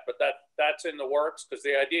happen yet, but that's in the works, because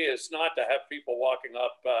the idea is not to have people walking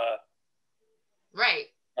up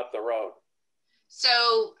up the road.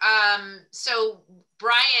 So so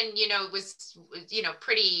Brian, was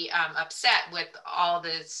pretty upset with all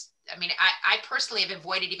this. I mean, I personally have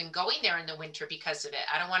avoided even going there in the winter because of it.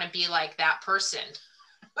 I don't want to be like that person,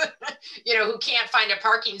 who can't find a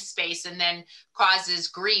parking space and then causes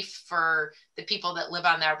grief for the people that live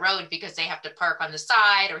on that road because they have to park on the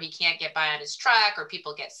side, or he can't get by on his truck, or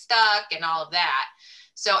people get stuck and all of that.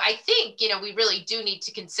 So I think, we really do need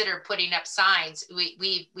to consider putting up signs.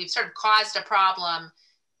 We've sort of caused a problem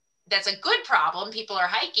that's a good problem. People are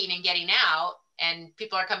hiking and getting out, and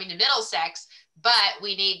people are coming to Middlesex, but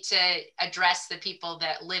we need to address the people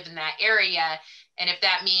that live in that area. And if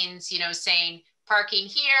that means, saying parking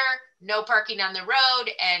here, no parking on the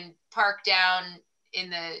road, and park down in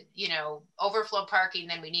the, overflow parking,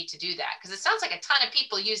 then we need to do that. Because it sounds like a ton of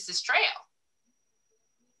people use this trail.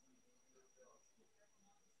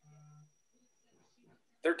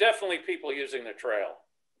 There are definitely people using the trail.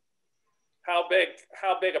 How big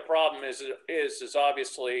a problem is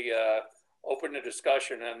obviously open to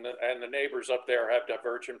discussion, and the neighbors up there have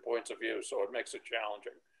divergent points of view, so it makes it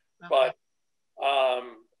challenging. Okay. But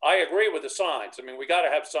I agree with the signs. I mean, we got to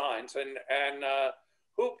have signs. And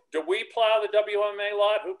who do we plow the WMA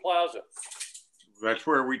lot? Who plows it? That's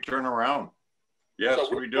where we turn around. Yes,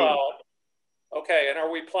 so we do. Okay, and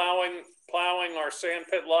are we plowing our sand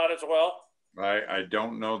pit lot as well? I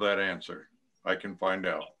don't know that answer. I can find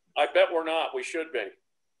out. I bet we're not. We should be.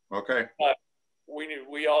 Okay. But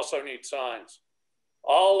we also need signs.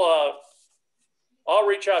 I'll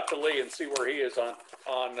reach out to Lee and see where he is on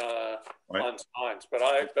signs. But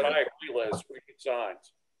I agree, Liz. We need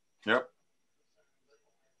signs. Yep.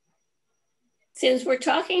 Since we're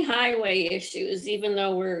talking highway issues, even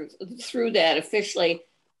though we're through that officially,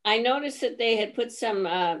 I noticed that they had put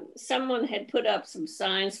someone had put up some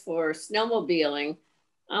signs for snowmobiling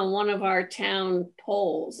on one of our town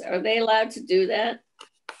poles. Are they allowed to do that?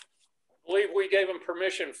 I believe we gave them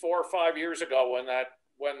permission 4 or 5 years ago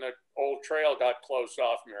when the old trail got closed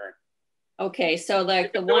off, Mary. Okay, so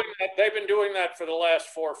like they've been doing that for the last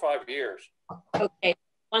 4 or 5 years. Okay,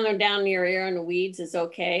 when they're down near air and the weeds is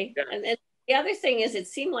okay. Yeah. And the other thing is, it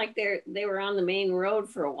seemed like they were on the main road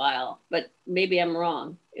for a while, but maybe I'm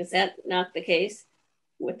wrong. Is that not the case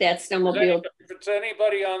with that snowmobile? If it's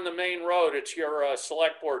anybody on the main road, it's your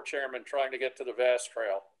select board chairman trying to get to the Vast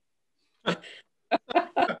Trail.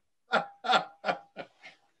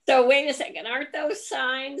 So wait a second, aren't those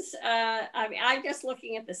signs? I mean, I'm just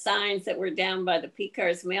looking at the signs that were down by the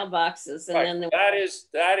PCARS mailboxes, and then that is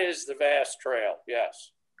the Vast Trail.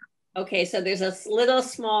 Yes. Okay, so there's a little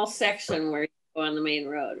small section where you go on the main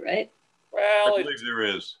road, right? Well, I believe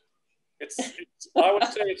there is. It's I would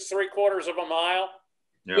say it's 3/4 of a mile.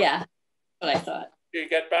 Yep. Yeah, that's what I thought. You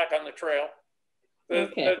get back on the trail.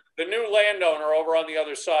 Okay. The new landowner over on the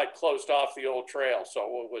other side closed off the old trail, so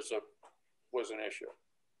it was an issue.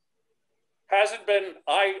 Hasn't been.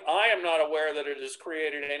 I am not aware that it has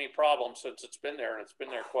created any problem since it's been there, and it's been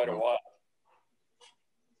there quite a while.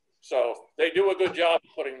 So they do a good job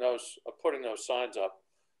of putting those signs up.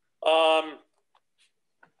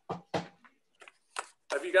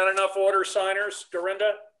 Have you got enough order signers,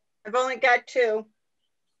 Dorinda? I've only got 2.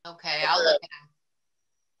 Okay, I'll look at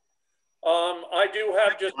them. I do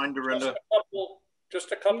have just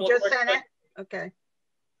a couple. You just sent it? Okay.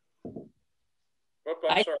 Oops,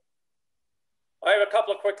 I'm sorry. I have a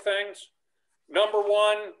couple of quick things. Number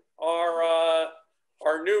one,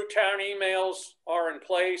 our new town emails are in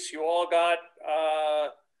place. You all got,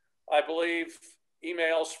 I believe,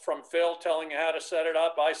 emails from Phil telling you how to set it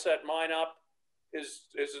up. I set mine up.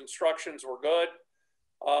 His instructions were good.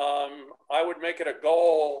 I would make it a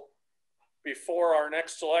goal before our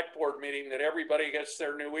next select board meeting that everybody gets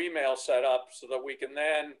their new email set up so that we can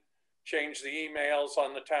then change the emails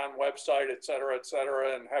on the town website, et cetera,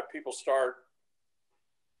 and have people start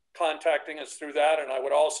contacting us through that. And I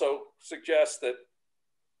would also suggest that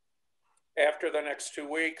after the next 2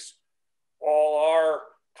 weeks, all our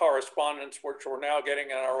correspondence, which we're now getting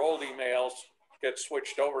in our old emails, get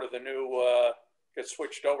switched over to the new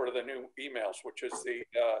emails, which is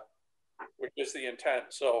the intent.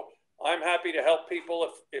 So I'm happy to help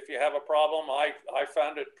people if you have a problem. I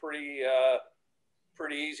found it pretty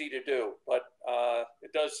easy to do, but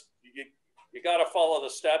it does, you got to follow the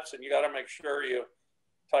steps, and you got to make sure you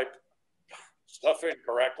type stuff in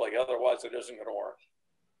correctly. Otherwise it isn't going to work.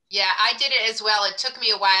 Yeah, I did it as well. It took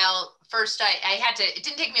me a while. First, it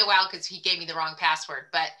didn't take me a while because he gave me the wrong password,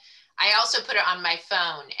 but I also put it on my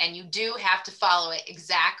phone, and you do have to follow it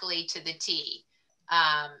exactly to the T.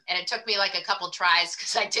 And it took me like a couple tries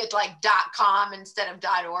because I did like .com instead of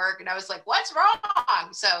 .org, and I was like, what's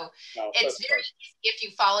wrong? So it's very easy if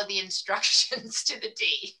you follow the instructions to the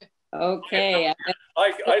T. Okay.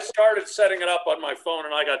 I started setting it up on my phone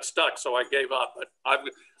and I got stuck, so I gave up. But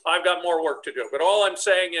I've got more work to do. But all I'm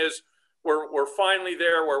saying is we're finally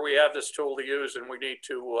there where we have this tool to use, and we need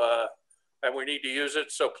to use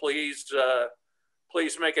it. So please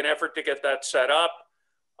make an effort to get that set up.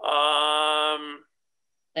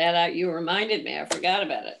 You reminded me. I forgot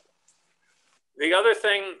about it. The other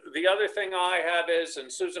thing I have is, and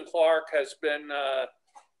Susan Clark has been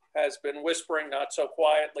whispering not so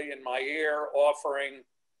quietly in my ear, offering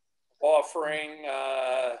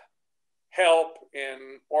help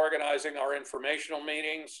in organizing our informational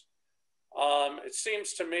meetings. It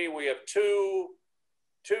seems to me we have two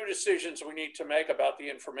decisions we need to make about the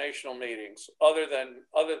informational meetings, other than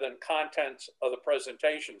content of the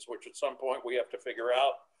presentations, which at some point we have to figure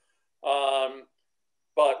out.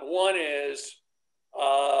 But one is,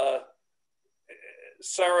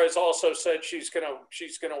 Sarah has also said she's going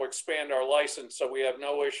to expand our license, so we have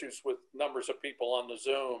no issues with numbers of people on the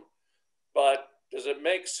Zoom. But does it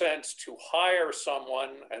make sense to hire someone,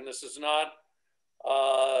 and this is not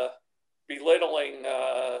belittling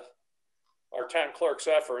our town clerk's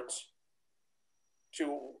efforts,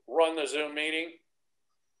 to run the Zoom meeting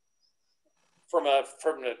from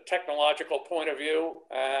the technological point of view?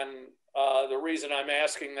 And the reason I'm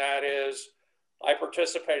asking that is I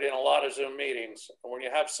participate in a lot of Zoom meetings. And when you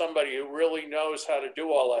have somebody who really knows how to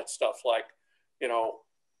do all that stuff, like,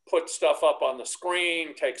 put stuff up on the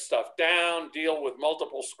screen, take stuff down, deal with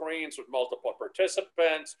multiple screens with multiple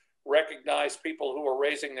participants, recognize people who are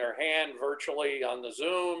raising their hand virtually on the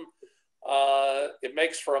Zoom, it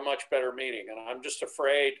makes for a much better meeting. And I'm just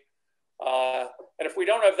afraid, and if we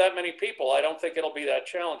don't have that many people, I don't think it'll be that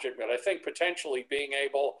challenging. But I think potentially being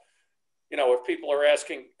able, if people are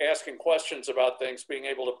asking questions about things, being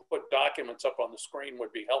able to put documents up on the screen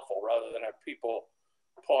would be helpful, rather than have people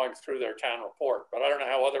pawing through their town report. But I don't know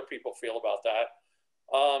how other people feel about that.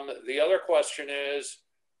 The other question is,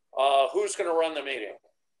 who's going to run the meeting?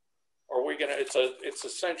 Are we going to? It's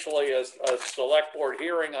essentially a select board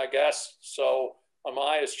hearing, I guess. So am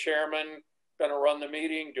I, as chairman, going to run the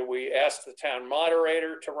meeting? Do we ask the town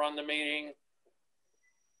moderator to run the meeting?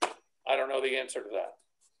 I don't know the answer to that.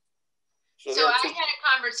 So I had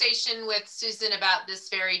a conversation with Susan about this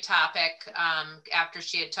very topic after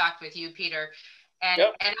she had talked with you, Peter. And,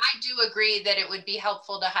 yep. And I do agree that it would be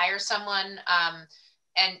helpful to hire someone.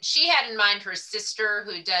 And she had in mind her sister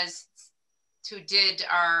who did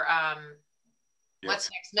our, yep. What's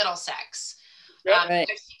Next, Middlesex. Yep. Right.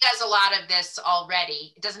 She does a lot of this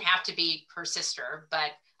already. It doesn't have to be her sister,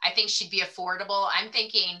 but I think she'd be affordable. I'm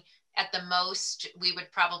thinking at the most, we would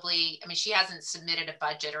probably, she hasn't submitted a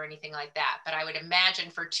budget or anything like that, but I would imagine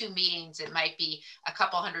for 2 meetings, it might be a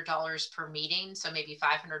couple $100 per meeting. So maybe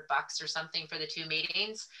 $500 or something for the 2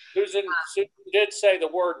 meetings. Susan did say the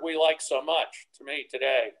word we like so much to me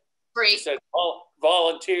today. Free. She said,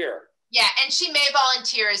 volunteer. Yeah, and she may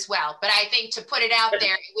volunteer as well, but I think to put it out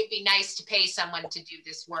there, it would be nice to pay someone to do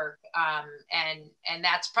this work. And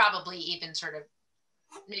that's probably even sort of,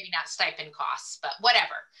 maybe not stipend costs, but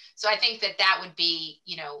whatever. So I think that would be,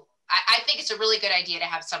 I think it's a really good idea to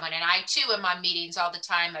have someone. And I too am on meetings all the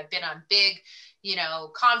time. I've been on big,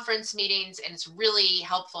 conference meetings, and it's really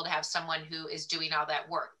helpful to have someone who is doing all that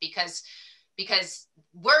work, because because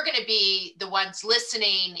we're going to be the ones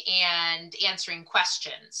listening and answering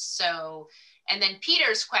questions. So, and then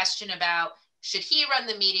Peter's question about should he run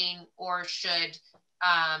the meeting or should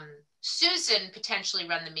Susan potentially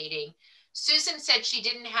run the meeting? Susan said she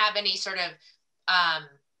didn't have any sort of,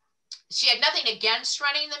 she had nothing against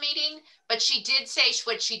running the meeting, but she did say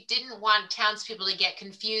what she didn't want townspeople to get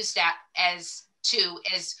confused as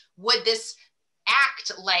would this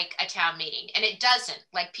act like a town meeting? And it doesn't.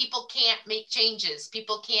 Like, people can't make changes.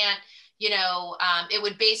 People can't, it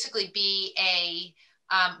would basically be a,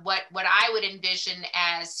 what I would envision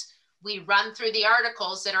as we run through the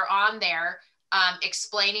articles that are on there,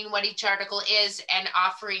 explaining what each article is and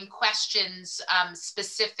offering questions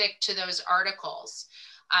specific to those articles.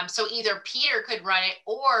 So either Peter could run it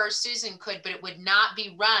or Susan could, but it would not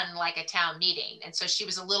be run like a town meeting. And so she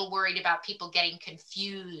was a little worried about people getting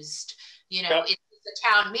confused. Is this a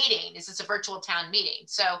town meeting? Is this a virtual town meeting?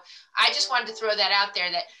 So I just wanted to throw that out there,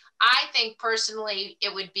 that I think personally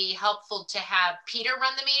it would be helpful to have Peter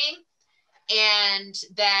run the meeting, and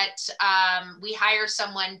that we hire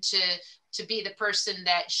someone to be the person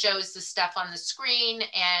that shows the stuff on the screen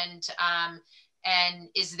and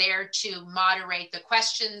is there to moderate the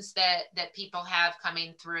questions that people have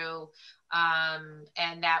coming through,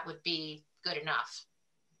 and that would be good enough.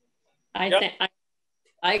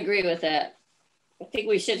 I agree with that. I think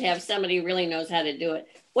we should have somebody who really knows how to do it.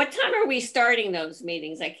 What time are we starting those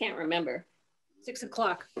meetings? I can't remember. 6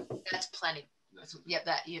 o'clock. That's plenty. That's all you need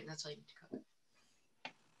to cover.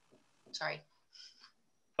 Sorry.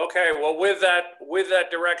 Okay, well, with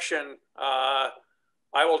that direction,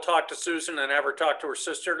 I will talk to Susan and have her talk to her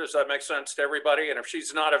sister. Does that make sense to everybody? And if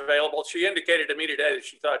she's not available, she indicated to me today that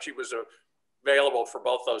she thought she was available for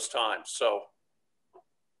both those times. So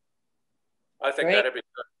I think that'd be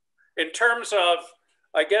good. In terms of,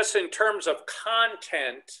 I guess, in terms of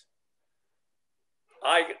content,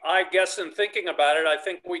 I guess in thinking about it, I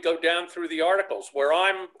think we go down through the articles. Where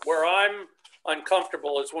I'm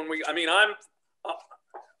uncomfortable is when we're going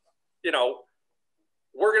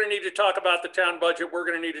to need to talk about the town budget. We're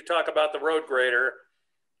going to need to talk about the road grader.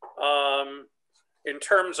 In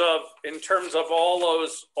terms of all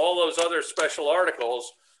those other special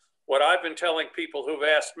articles, what I've been telling people who've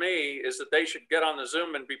asked me is that they should get on the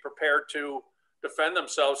Zoom and be prepared to defend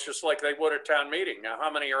themselves just like they would at town meeting. Now, how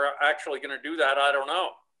many are actually going to do that? I don't know.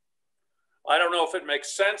 I don't know if it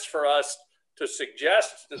makes sense for us to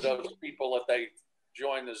suggest to those people that they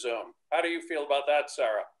join the Zoom. How do you feel about that,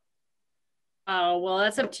 Sarah? Oh, well,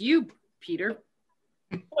 that's up to you, Peter.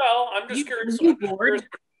 Well, I'm just curious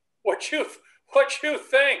what you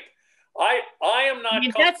think. I am not. I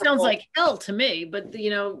mean, that sounds like hell to me, but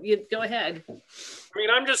you go ahead. I mean,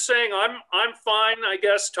 I'm just saying I'm fine, I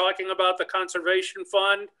guess, talking about the conservation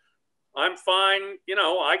fund. I'm fine,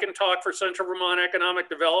 I can talk for Central Vermont Economic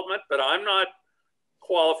Development, but I'm not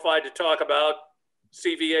qualified to talk about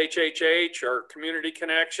CVHHH or community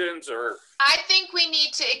connections or. I think we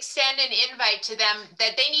need to extend an invite to them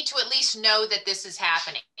that they need to at least know that this is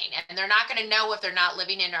happening, and they're not going to know if they're not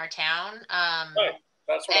living in our town. Right.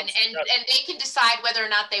 That's what and they can decide whether or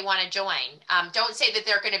not they want to join. Don't say that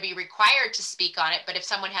they're going to be required to speak on it, but if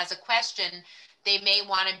someone has a question, they may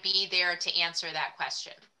want to be there to answer that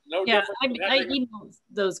question. No, yeah, I emailed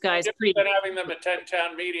those guys. Than having them attend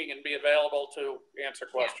town meeting and be available to answer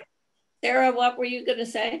questions. Sarah, what were you going to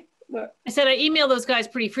say? I said I email those guys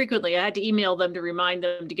pretty frequently. I had to email them to remind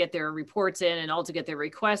them to get their reports in and all to get their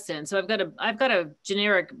requests in. So I've got a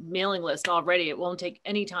generic mailing list already. It won't take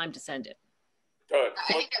any time to send it. Good.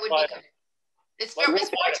 I think that would be good. It's more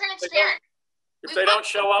transparent. If they don't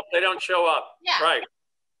show up, they don't show up. Yeah. Right.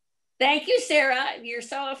 Thank you, Sarah. You're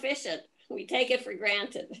so efficient. We take it for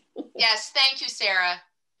granted. Yes, thank you, Sarah.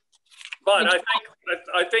 But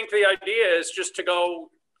I think the idea is just to go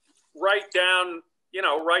write down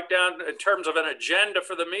in terms of an agenda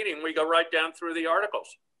for the meeting, we go right down through the articles.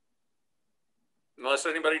 Unless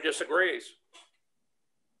anybody disagrees.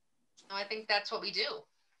 No, I think that's what we do.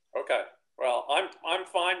 Okay. Well, I'm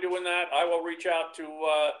fine doing that. I will reach out to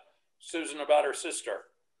Susan about her sister.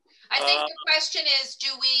 I think the question is, do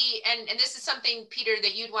we, and this is something, Peter,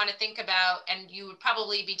 that you'd want to think about, and you would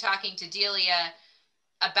probably be talking to Delia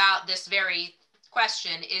about this very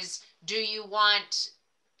question, is do you want,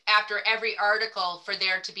 after every article, for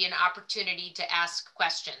there to be an opportunity to ask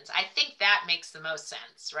questions? I think that makes the most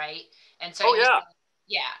sense, right? And so Okay.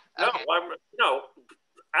 No,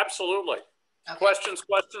 absolutely. Okay. Questions.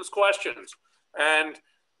 And,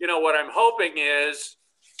 what I'm hoping is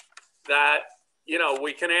that,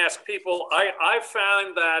 we can ask people. I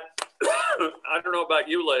found that, I don't know about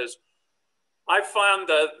you, Liz, I found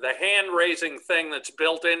the hand raising thing that's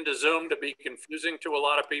built into Zoom to be confusing to a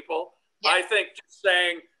lot of people. Yeah. I think just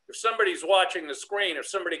saying, if somebody's watching the screen, if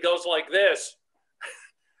somebody goes like this,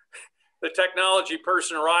 the technology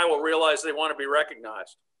person or I will realize they want to be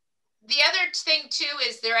recognized. The other thing too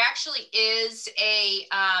is there actually is a,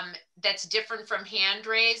 that's different from hand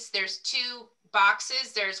raise. There's two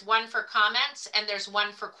boxes. There's one for comments and there's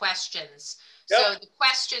one for questions. Yep. So the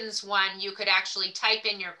questions one, you could actually type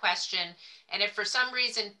in your question. And if for some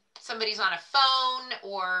reason somebody's on a phone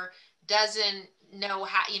or doesn't know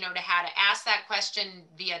how, how to ask that question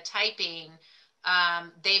via typing,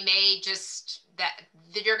 they may just,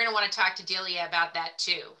 you're going to want to talk to Delia about that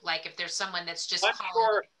too. Like if there's someone that's just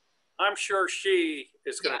I'm sure she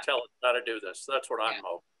is going to tell us how to do this. That's what I'm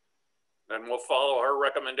hoping. And we'll follow her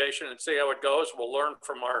recommendation and see how it goes. We'll learn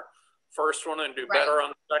from our first one and do better on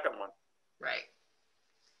the second one. Right.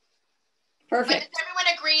 Perfect. But does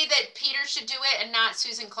everyone agree that Peter should do it and not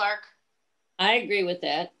Susan Clark? I agree with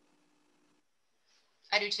that.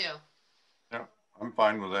 I do too. Yeah, I'm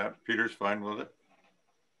fine with that. Peter's fine with it.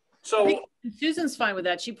 So Susan's fine with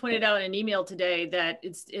that. She pointed out in an email today that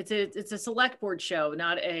it's a select board show,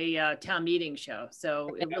 not a town meeting show. So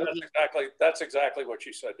that's exactly what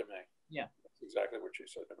she said to me. Yeah, that's exactly what she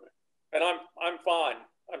said to me. And I'm fine.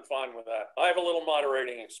 I'm fine with that. I have a little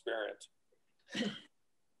moderating experience.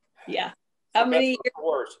 Yeah. How many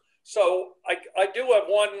years? So I do have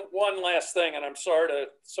one last thing, and I'm sorry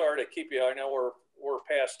to keep you. I know we're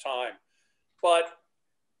past time, but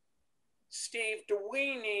Steve, do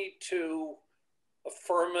we need to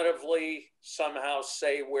affirmatively somehow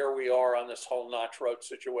say where we are on this whole Notch Road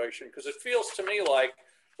situation? Because it feels to me like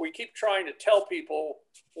we keep trying to tell people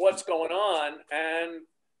what's going on and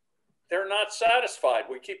they're not satisfied.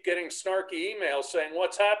 We keep getting snarky emails saying,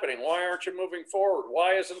 what's happening? Why aren't you moving forward?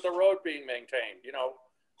 Why isn't the road being maintained?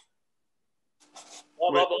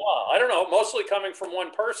 Blah, blah, blah. I don't know, mostly coming from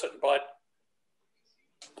one person, but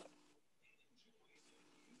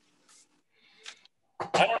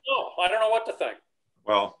I don't know what to think.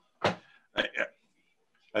 Well,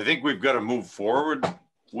 I think we've got to move forward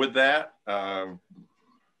with that. How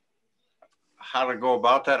to go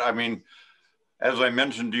about that? I mean, as I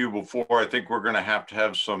mentioned to you before, I think we're going to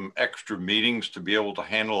have some extra meetings to be able to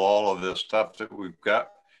handle all of this stuff that we've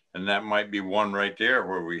got. And that might be one right there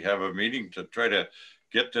where we have a meeting to try to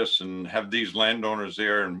get this and have these landowners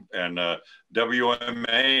there, and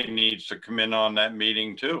WMA needs to come in on that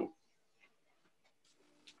meeting too.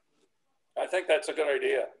 I think that's a good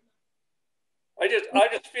idea. I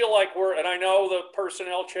just feel like and I know the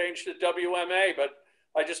personnel changed at WMA, but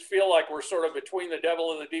I just feel like we're sort of between the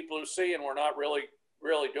devil and the deep blue sea, and we're not really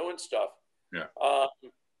doing stuff. Yeah.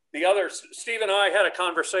 Steve and I had a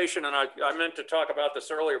conversation, and I meant to talk about this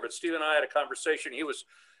earlier, but Steve and I had a conversation. He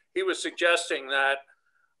was suggesting that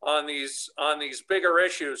on these bigger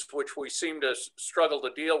issues, which we seem to struggle to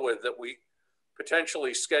deal with, that we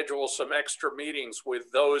potentially schedule some extra meetings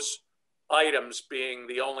with those items being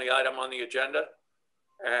the only item on the agenda,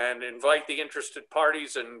 and invite the interested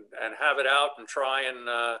parties and have it out and try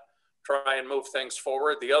and move things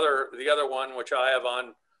forward. The other one, which I have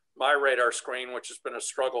on my radar screen, which has been a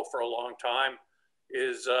struggle for a long time,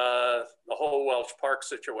 is the whole Welch Park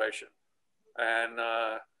situation. And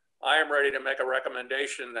I am ready to make a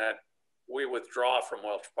recommendation that we withdraw from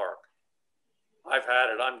Welch Park. I've had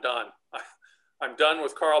it. I'm done. I'm done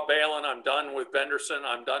with Carl Balin. I'm done with Benderson.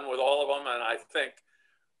 I'm done with all of them. And I think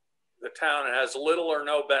the town has little or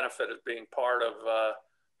no benefit of being part of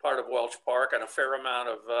Welch Park, and a fair amount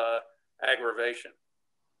of aggravation.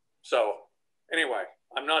 So anyway,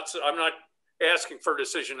 I'm not asking for a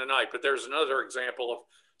decision tonight, but there's another example of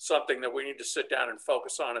something that we need to sit down and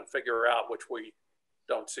focus on and figure out, which we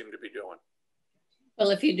don't seem to be doing. Well,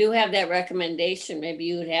 if you do have that recommendation, maybe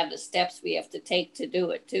you would have the steps we have to take to do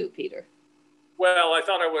it too, Peter. Well, I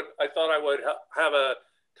thought I would have a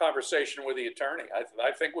conversation with the attorney.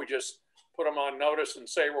 I think we just put them on notice and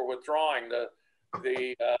say we're withdrawing. The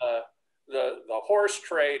horse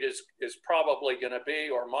trade is probably going to be,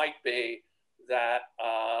 or might be, that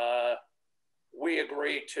we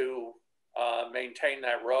agree to maintain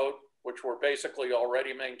that road, which we're basically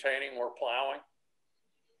already maintaining. We're plowing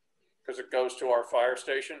because it goes to our fire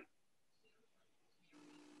station.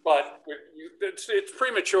 But it's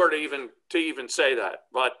premature to even say that.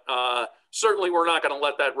 But certainly, we're not going to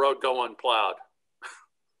let that road go unplowed.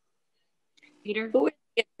 Peter, who is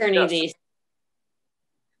the attorney these?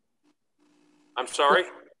 I'm sorry.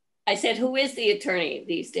 I said, who is the attorney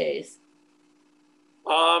these days?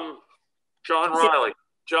 John Riley.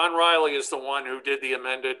 John Riley is the one who did the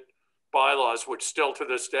amended bylaws, which still to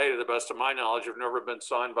this day, to the best of my knowledge, have never been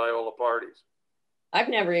signed by all the parties. I've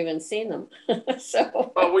never even seen them.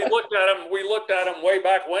 So. Well, we looked at them. We looked at them way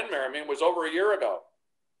back when, Mary. I mean, it was over a year ago.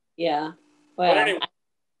 Yeah. Well, But anyway,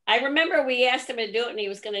 I remember we asked him to do it, and he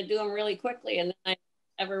was going to do them really quickly, and then I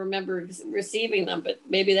never remember receiving them. But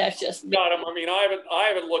maybe that's just me. got them. I mean, I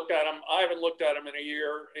haven't looked at them. I haven't looked at them in a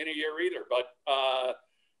year either. But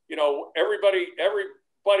you know, everybody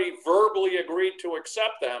verbally agreed to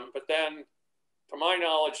accept them, but then, to my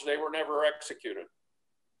knowledge, they were never executed.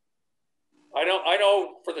 I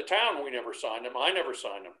know for the town we never signed them. I never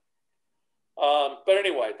signed them. But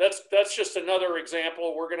anyway, that's just another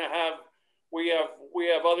example. We're going to have we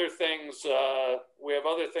have other things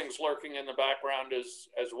lurking in the background as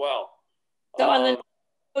well. So on the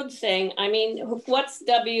road thing, I mean, what's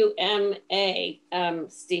WMA,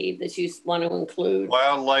 Steve, that you want to include?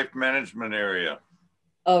 Wildlife Management Area.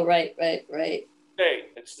 Oh, right. State.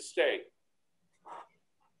 It's the state.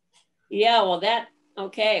 Yeah, well,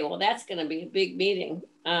 okay. Well, that's going to be a big meeting.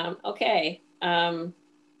 Okay.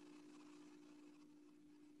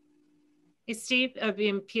 Hey, Steve,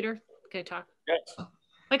 Peter, can I talk? Yes.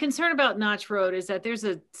 My concern about Notch Road is that there's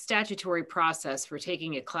a statutory process for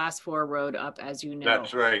taking a class 4 road up, as you know.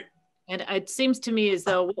 That's right. And it seems to me as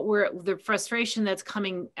though the frustration that's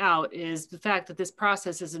coming out is the fact that this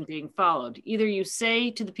process isn't being followed. Either you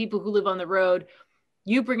say to the people who live on the road,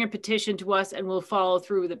 you bring a petition to us and we'll follow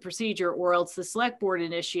through the procedure, or else the select board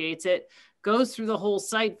initiates it, goes through the whole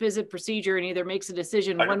site visit procedure, and either makes a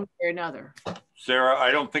decision one way or another. Sarah, I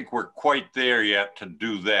don't think we're quite there yet to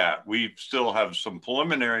do that. We still have some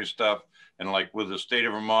preliminary stuff, and like with the state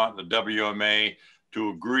of Vermont, the WMA, to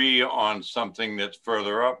agree on something that's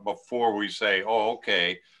further up before we say, oh,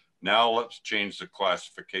 okay, now let's change the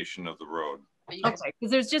classification of the road. Okay, because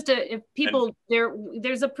there's just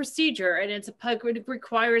there's a procedure, and it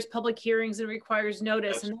requires public hearings and requires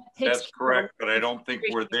notice, and that takes. That's correct, but I don't think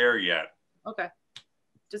we're there yet. Okay,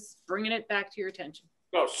 just bringing it back to your attention.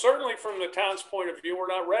 No, certainly from the town's point of view, we're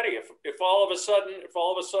not ready. If all of a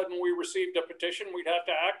sudden we received a petition, we'd have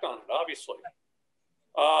to act on it, obviously.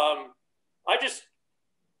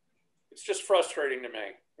 It's just frustrating to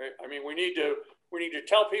me. Right? I mean, we need to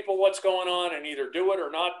tell people what's going on and either do it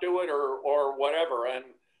or not do it or whatever. And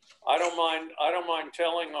I don't mind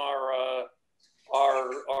telling our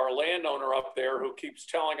landowner up there who keeps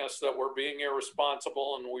telling us that we're being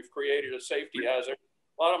irresponsible and we've created a safety hazard.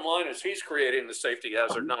 Bottom line is he's creating the safety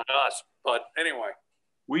hazard, not us. But anyway.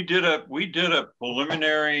 We did a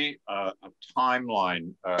preliminary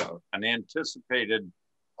timeline, an anticipated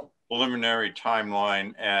preliminary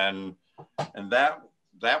timeline, and that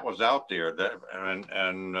was out there.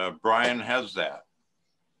 And Brian has that.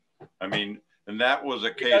 I mean, and that was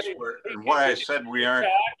a case where, and why I said we aren't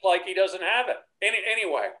act like he doesn't have it.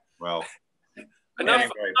 Anyway. Well,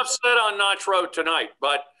 enough said on Notch Road tonight,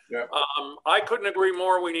 but yeah. I couldn't agree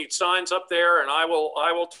more. We need signs up there, and I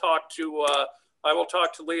will talk to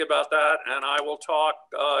Lee about that, and I will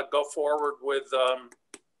go forward with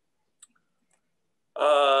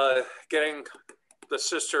getting the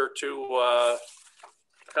sister to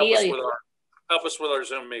help us with our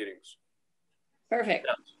Zoom meetings. Perfect.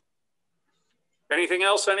 Yes. Anything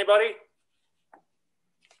else, anybody?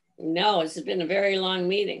 No, it's been a very long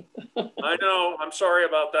meeting. I know. I'm sorry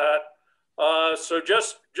about that. So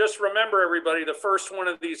just remember, everybody, the first one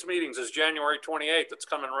of these meetings is January 28th. It's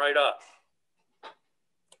coming right up.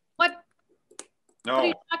 What? No. What are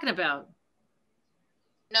you talking about?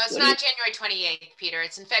 No, it's not January 28th, Peter.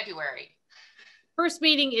 It's in February. First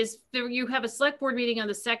meeting is, you have a select board meeting on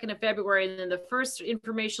the 2nd of February, and then the first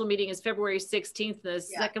informational meeting is February 16th. The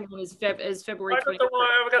second one is February 23rd.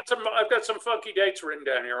 I've got some funky dates written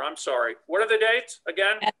down here. I'm sorry. What are the dates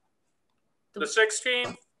again? The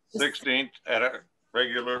 16th? 16th at a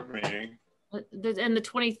regular meeting. And the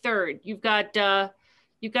 23rd. You've got a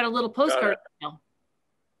little postcard now.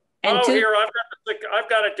 Here, I've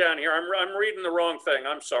got it down here. I'm reading the wrong thing.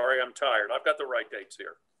 I'm sorry. I'm tired. I've got the right dates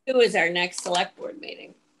here. Who is our next select board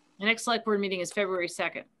meeting? The next select board meeting is February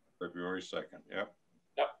 2nd. February 2nd, yep.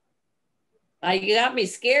 You got me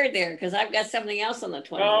scared there because I've got something else on the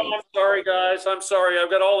 28th. Oh, I'm sorry, guys. I'm sorry. I've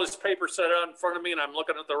got all this paper set out in front of me and I'm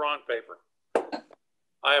looking at the wrong paper.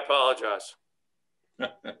 I apologize.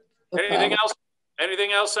 Anything else?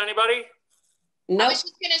 Anything else, anybody? No. I was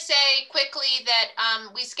just going to say quickly that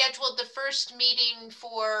we scheduled the first meeting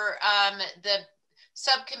for the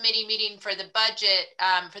subcommittee meeting for the budget,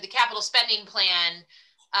 for the capital spending plan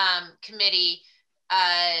committee.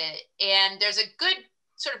 And there's a good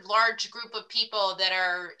sort of large group of people that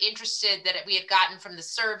are interested that we had gotten from the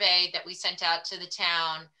survey that we sent out to the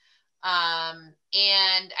town.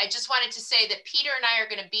 And I just wanted to say that Peter and I are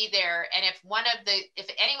going to be there. And if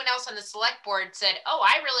anyone else on the select board said, oh,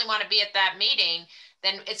 I really want to be at that meeting,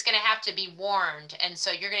 then it's going to have to be warned. And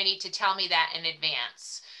so you're going to need to tell me that in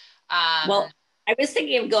advance. Well, I was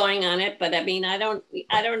thinking of going on it, but I mean, I don't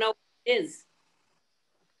know what it is.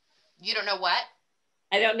 You don't know what?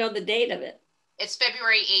 I don't know the date of it. It's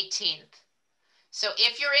February 18th. So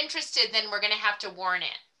if you're interested, then we're going to have to warn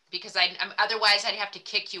it because otherwise I'd have to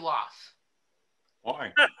kick you off.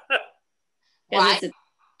 Why? Why?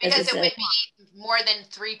 Because it would be more than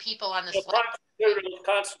 3 people on the select board.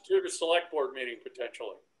 Constitute a select board meeting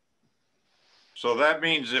potentially. So that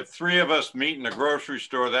means if 3 of us meet in the grocery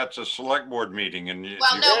store, that's a select board meeting. And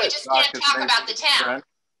well, no, we just can't talk about the town.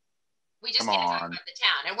 We just can't talk about the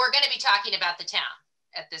town. And we're going to be talking about the town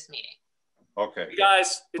at this meeting. Okay. You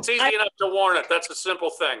guys, it's easy enough to warn it. That's a simple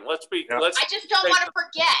thing. I just don't want to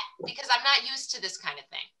forget because I'm not used to this kind of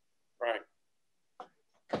thing.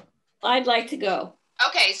 Right. I'd like to go.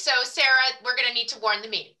 Okay, so Sarah, we're going to need to warn the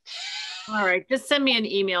meeting. All right, just send me an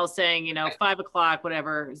email saying, 5 o'clock,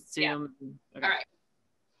 whatever, Zoom. Yeah. Okay. All right.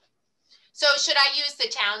 So should I use the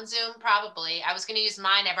town Zoom? Probably. I was going to use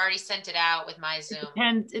mine. I've already sent it out with my Zoom.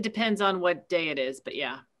 It depends on what day it is, but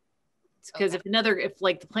yeah. Because if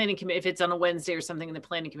the planning committee, if it's on a Wednesday or something and the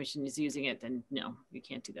planning commission is using it, then no, you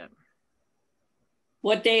can't do that.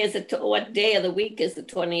 What day is it? What day of the week is the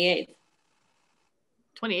 28th?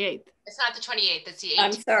 28th. It's not the 28th. It's the 18th.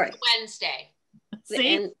 I'm sorry. It's Wednesday.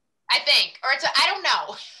 See? I think, or I don't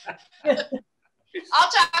know. I'll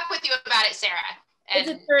talk with you about it, Sarah. It's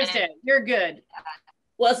a Thursday. You're good.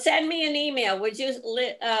 Well, send me an email, would you,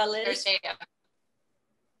 Liz? Thursday.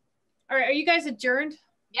 All right, are you guys adjourned?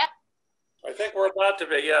 Yep. I think we're about to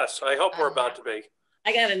be, yes. I hope we're about to be.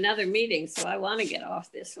 I got another meeting, so I want to get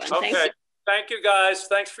off this one. Okay. Thank you, guys.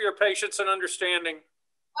 Thanks for your patience and understanding.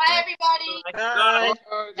 Bye, everybody. Bye.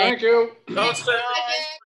 Thank you. Don't say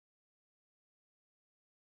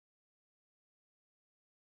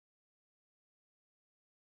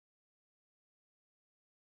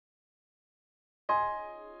Bye.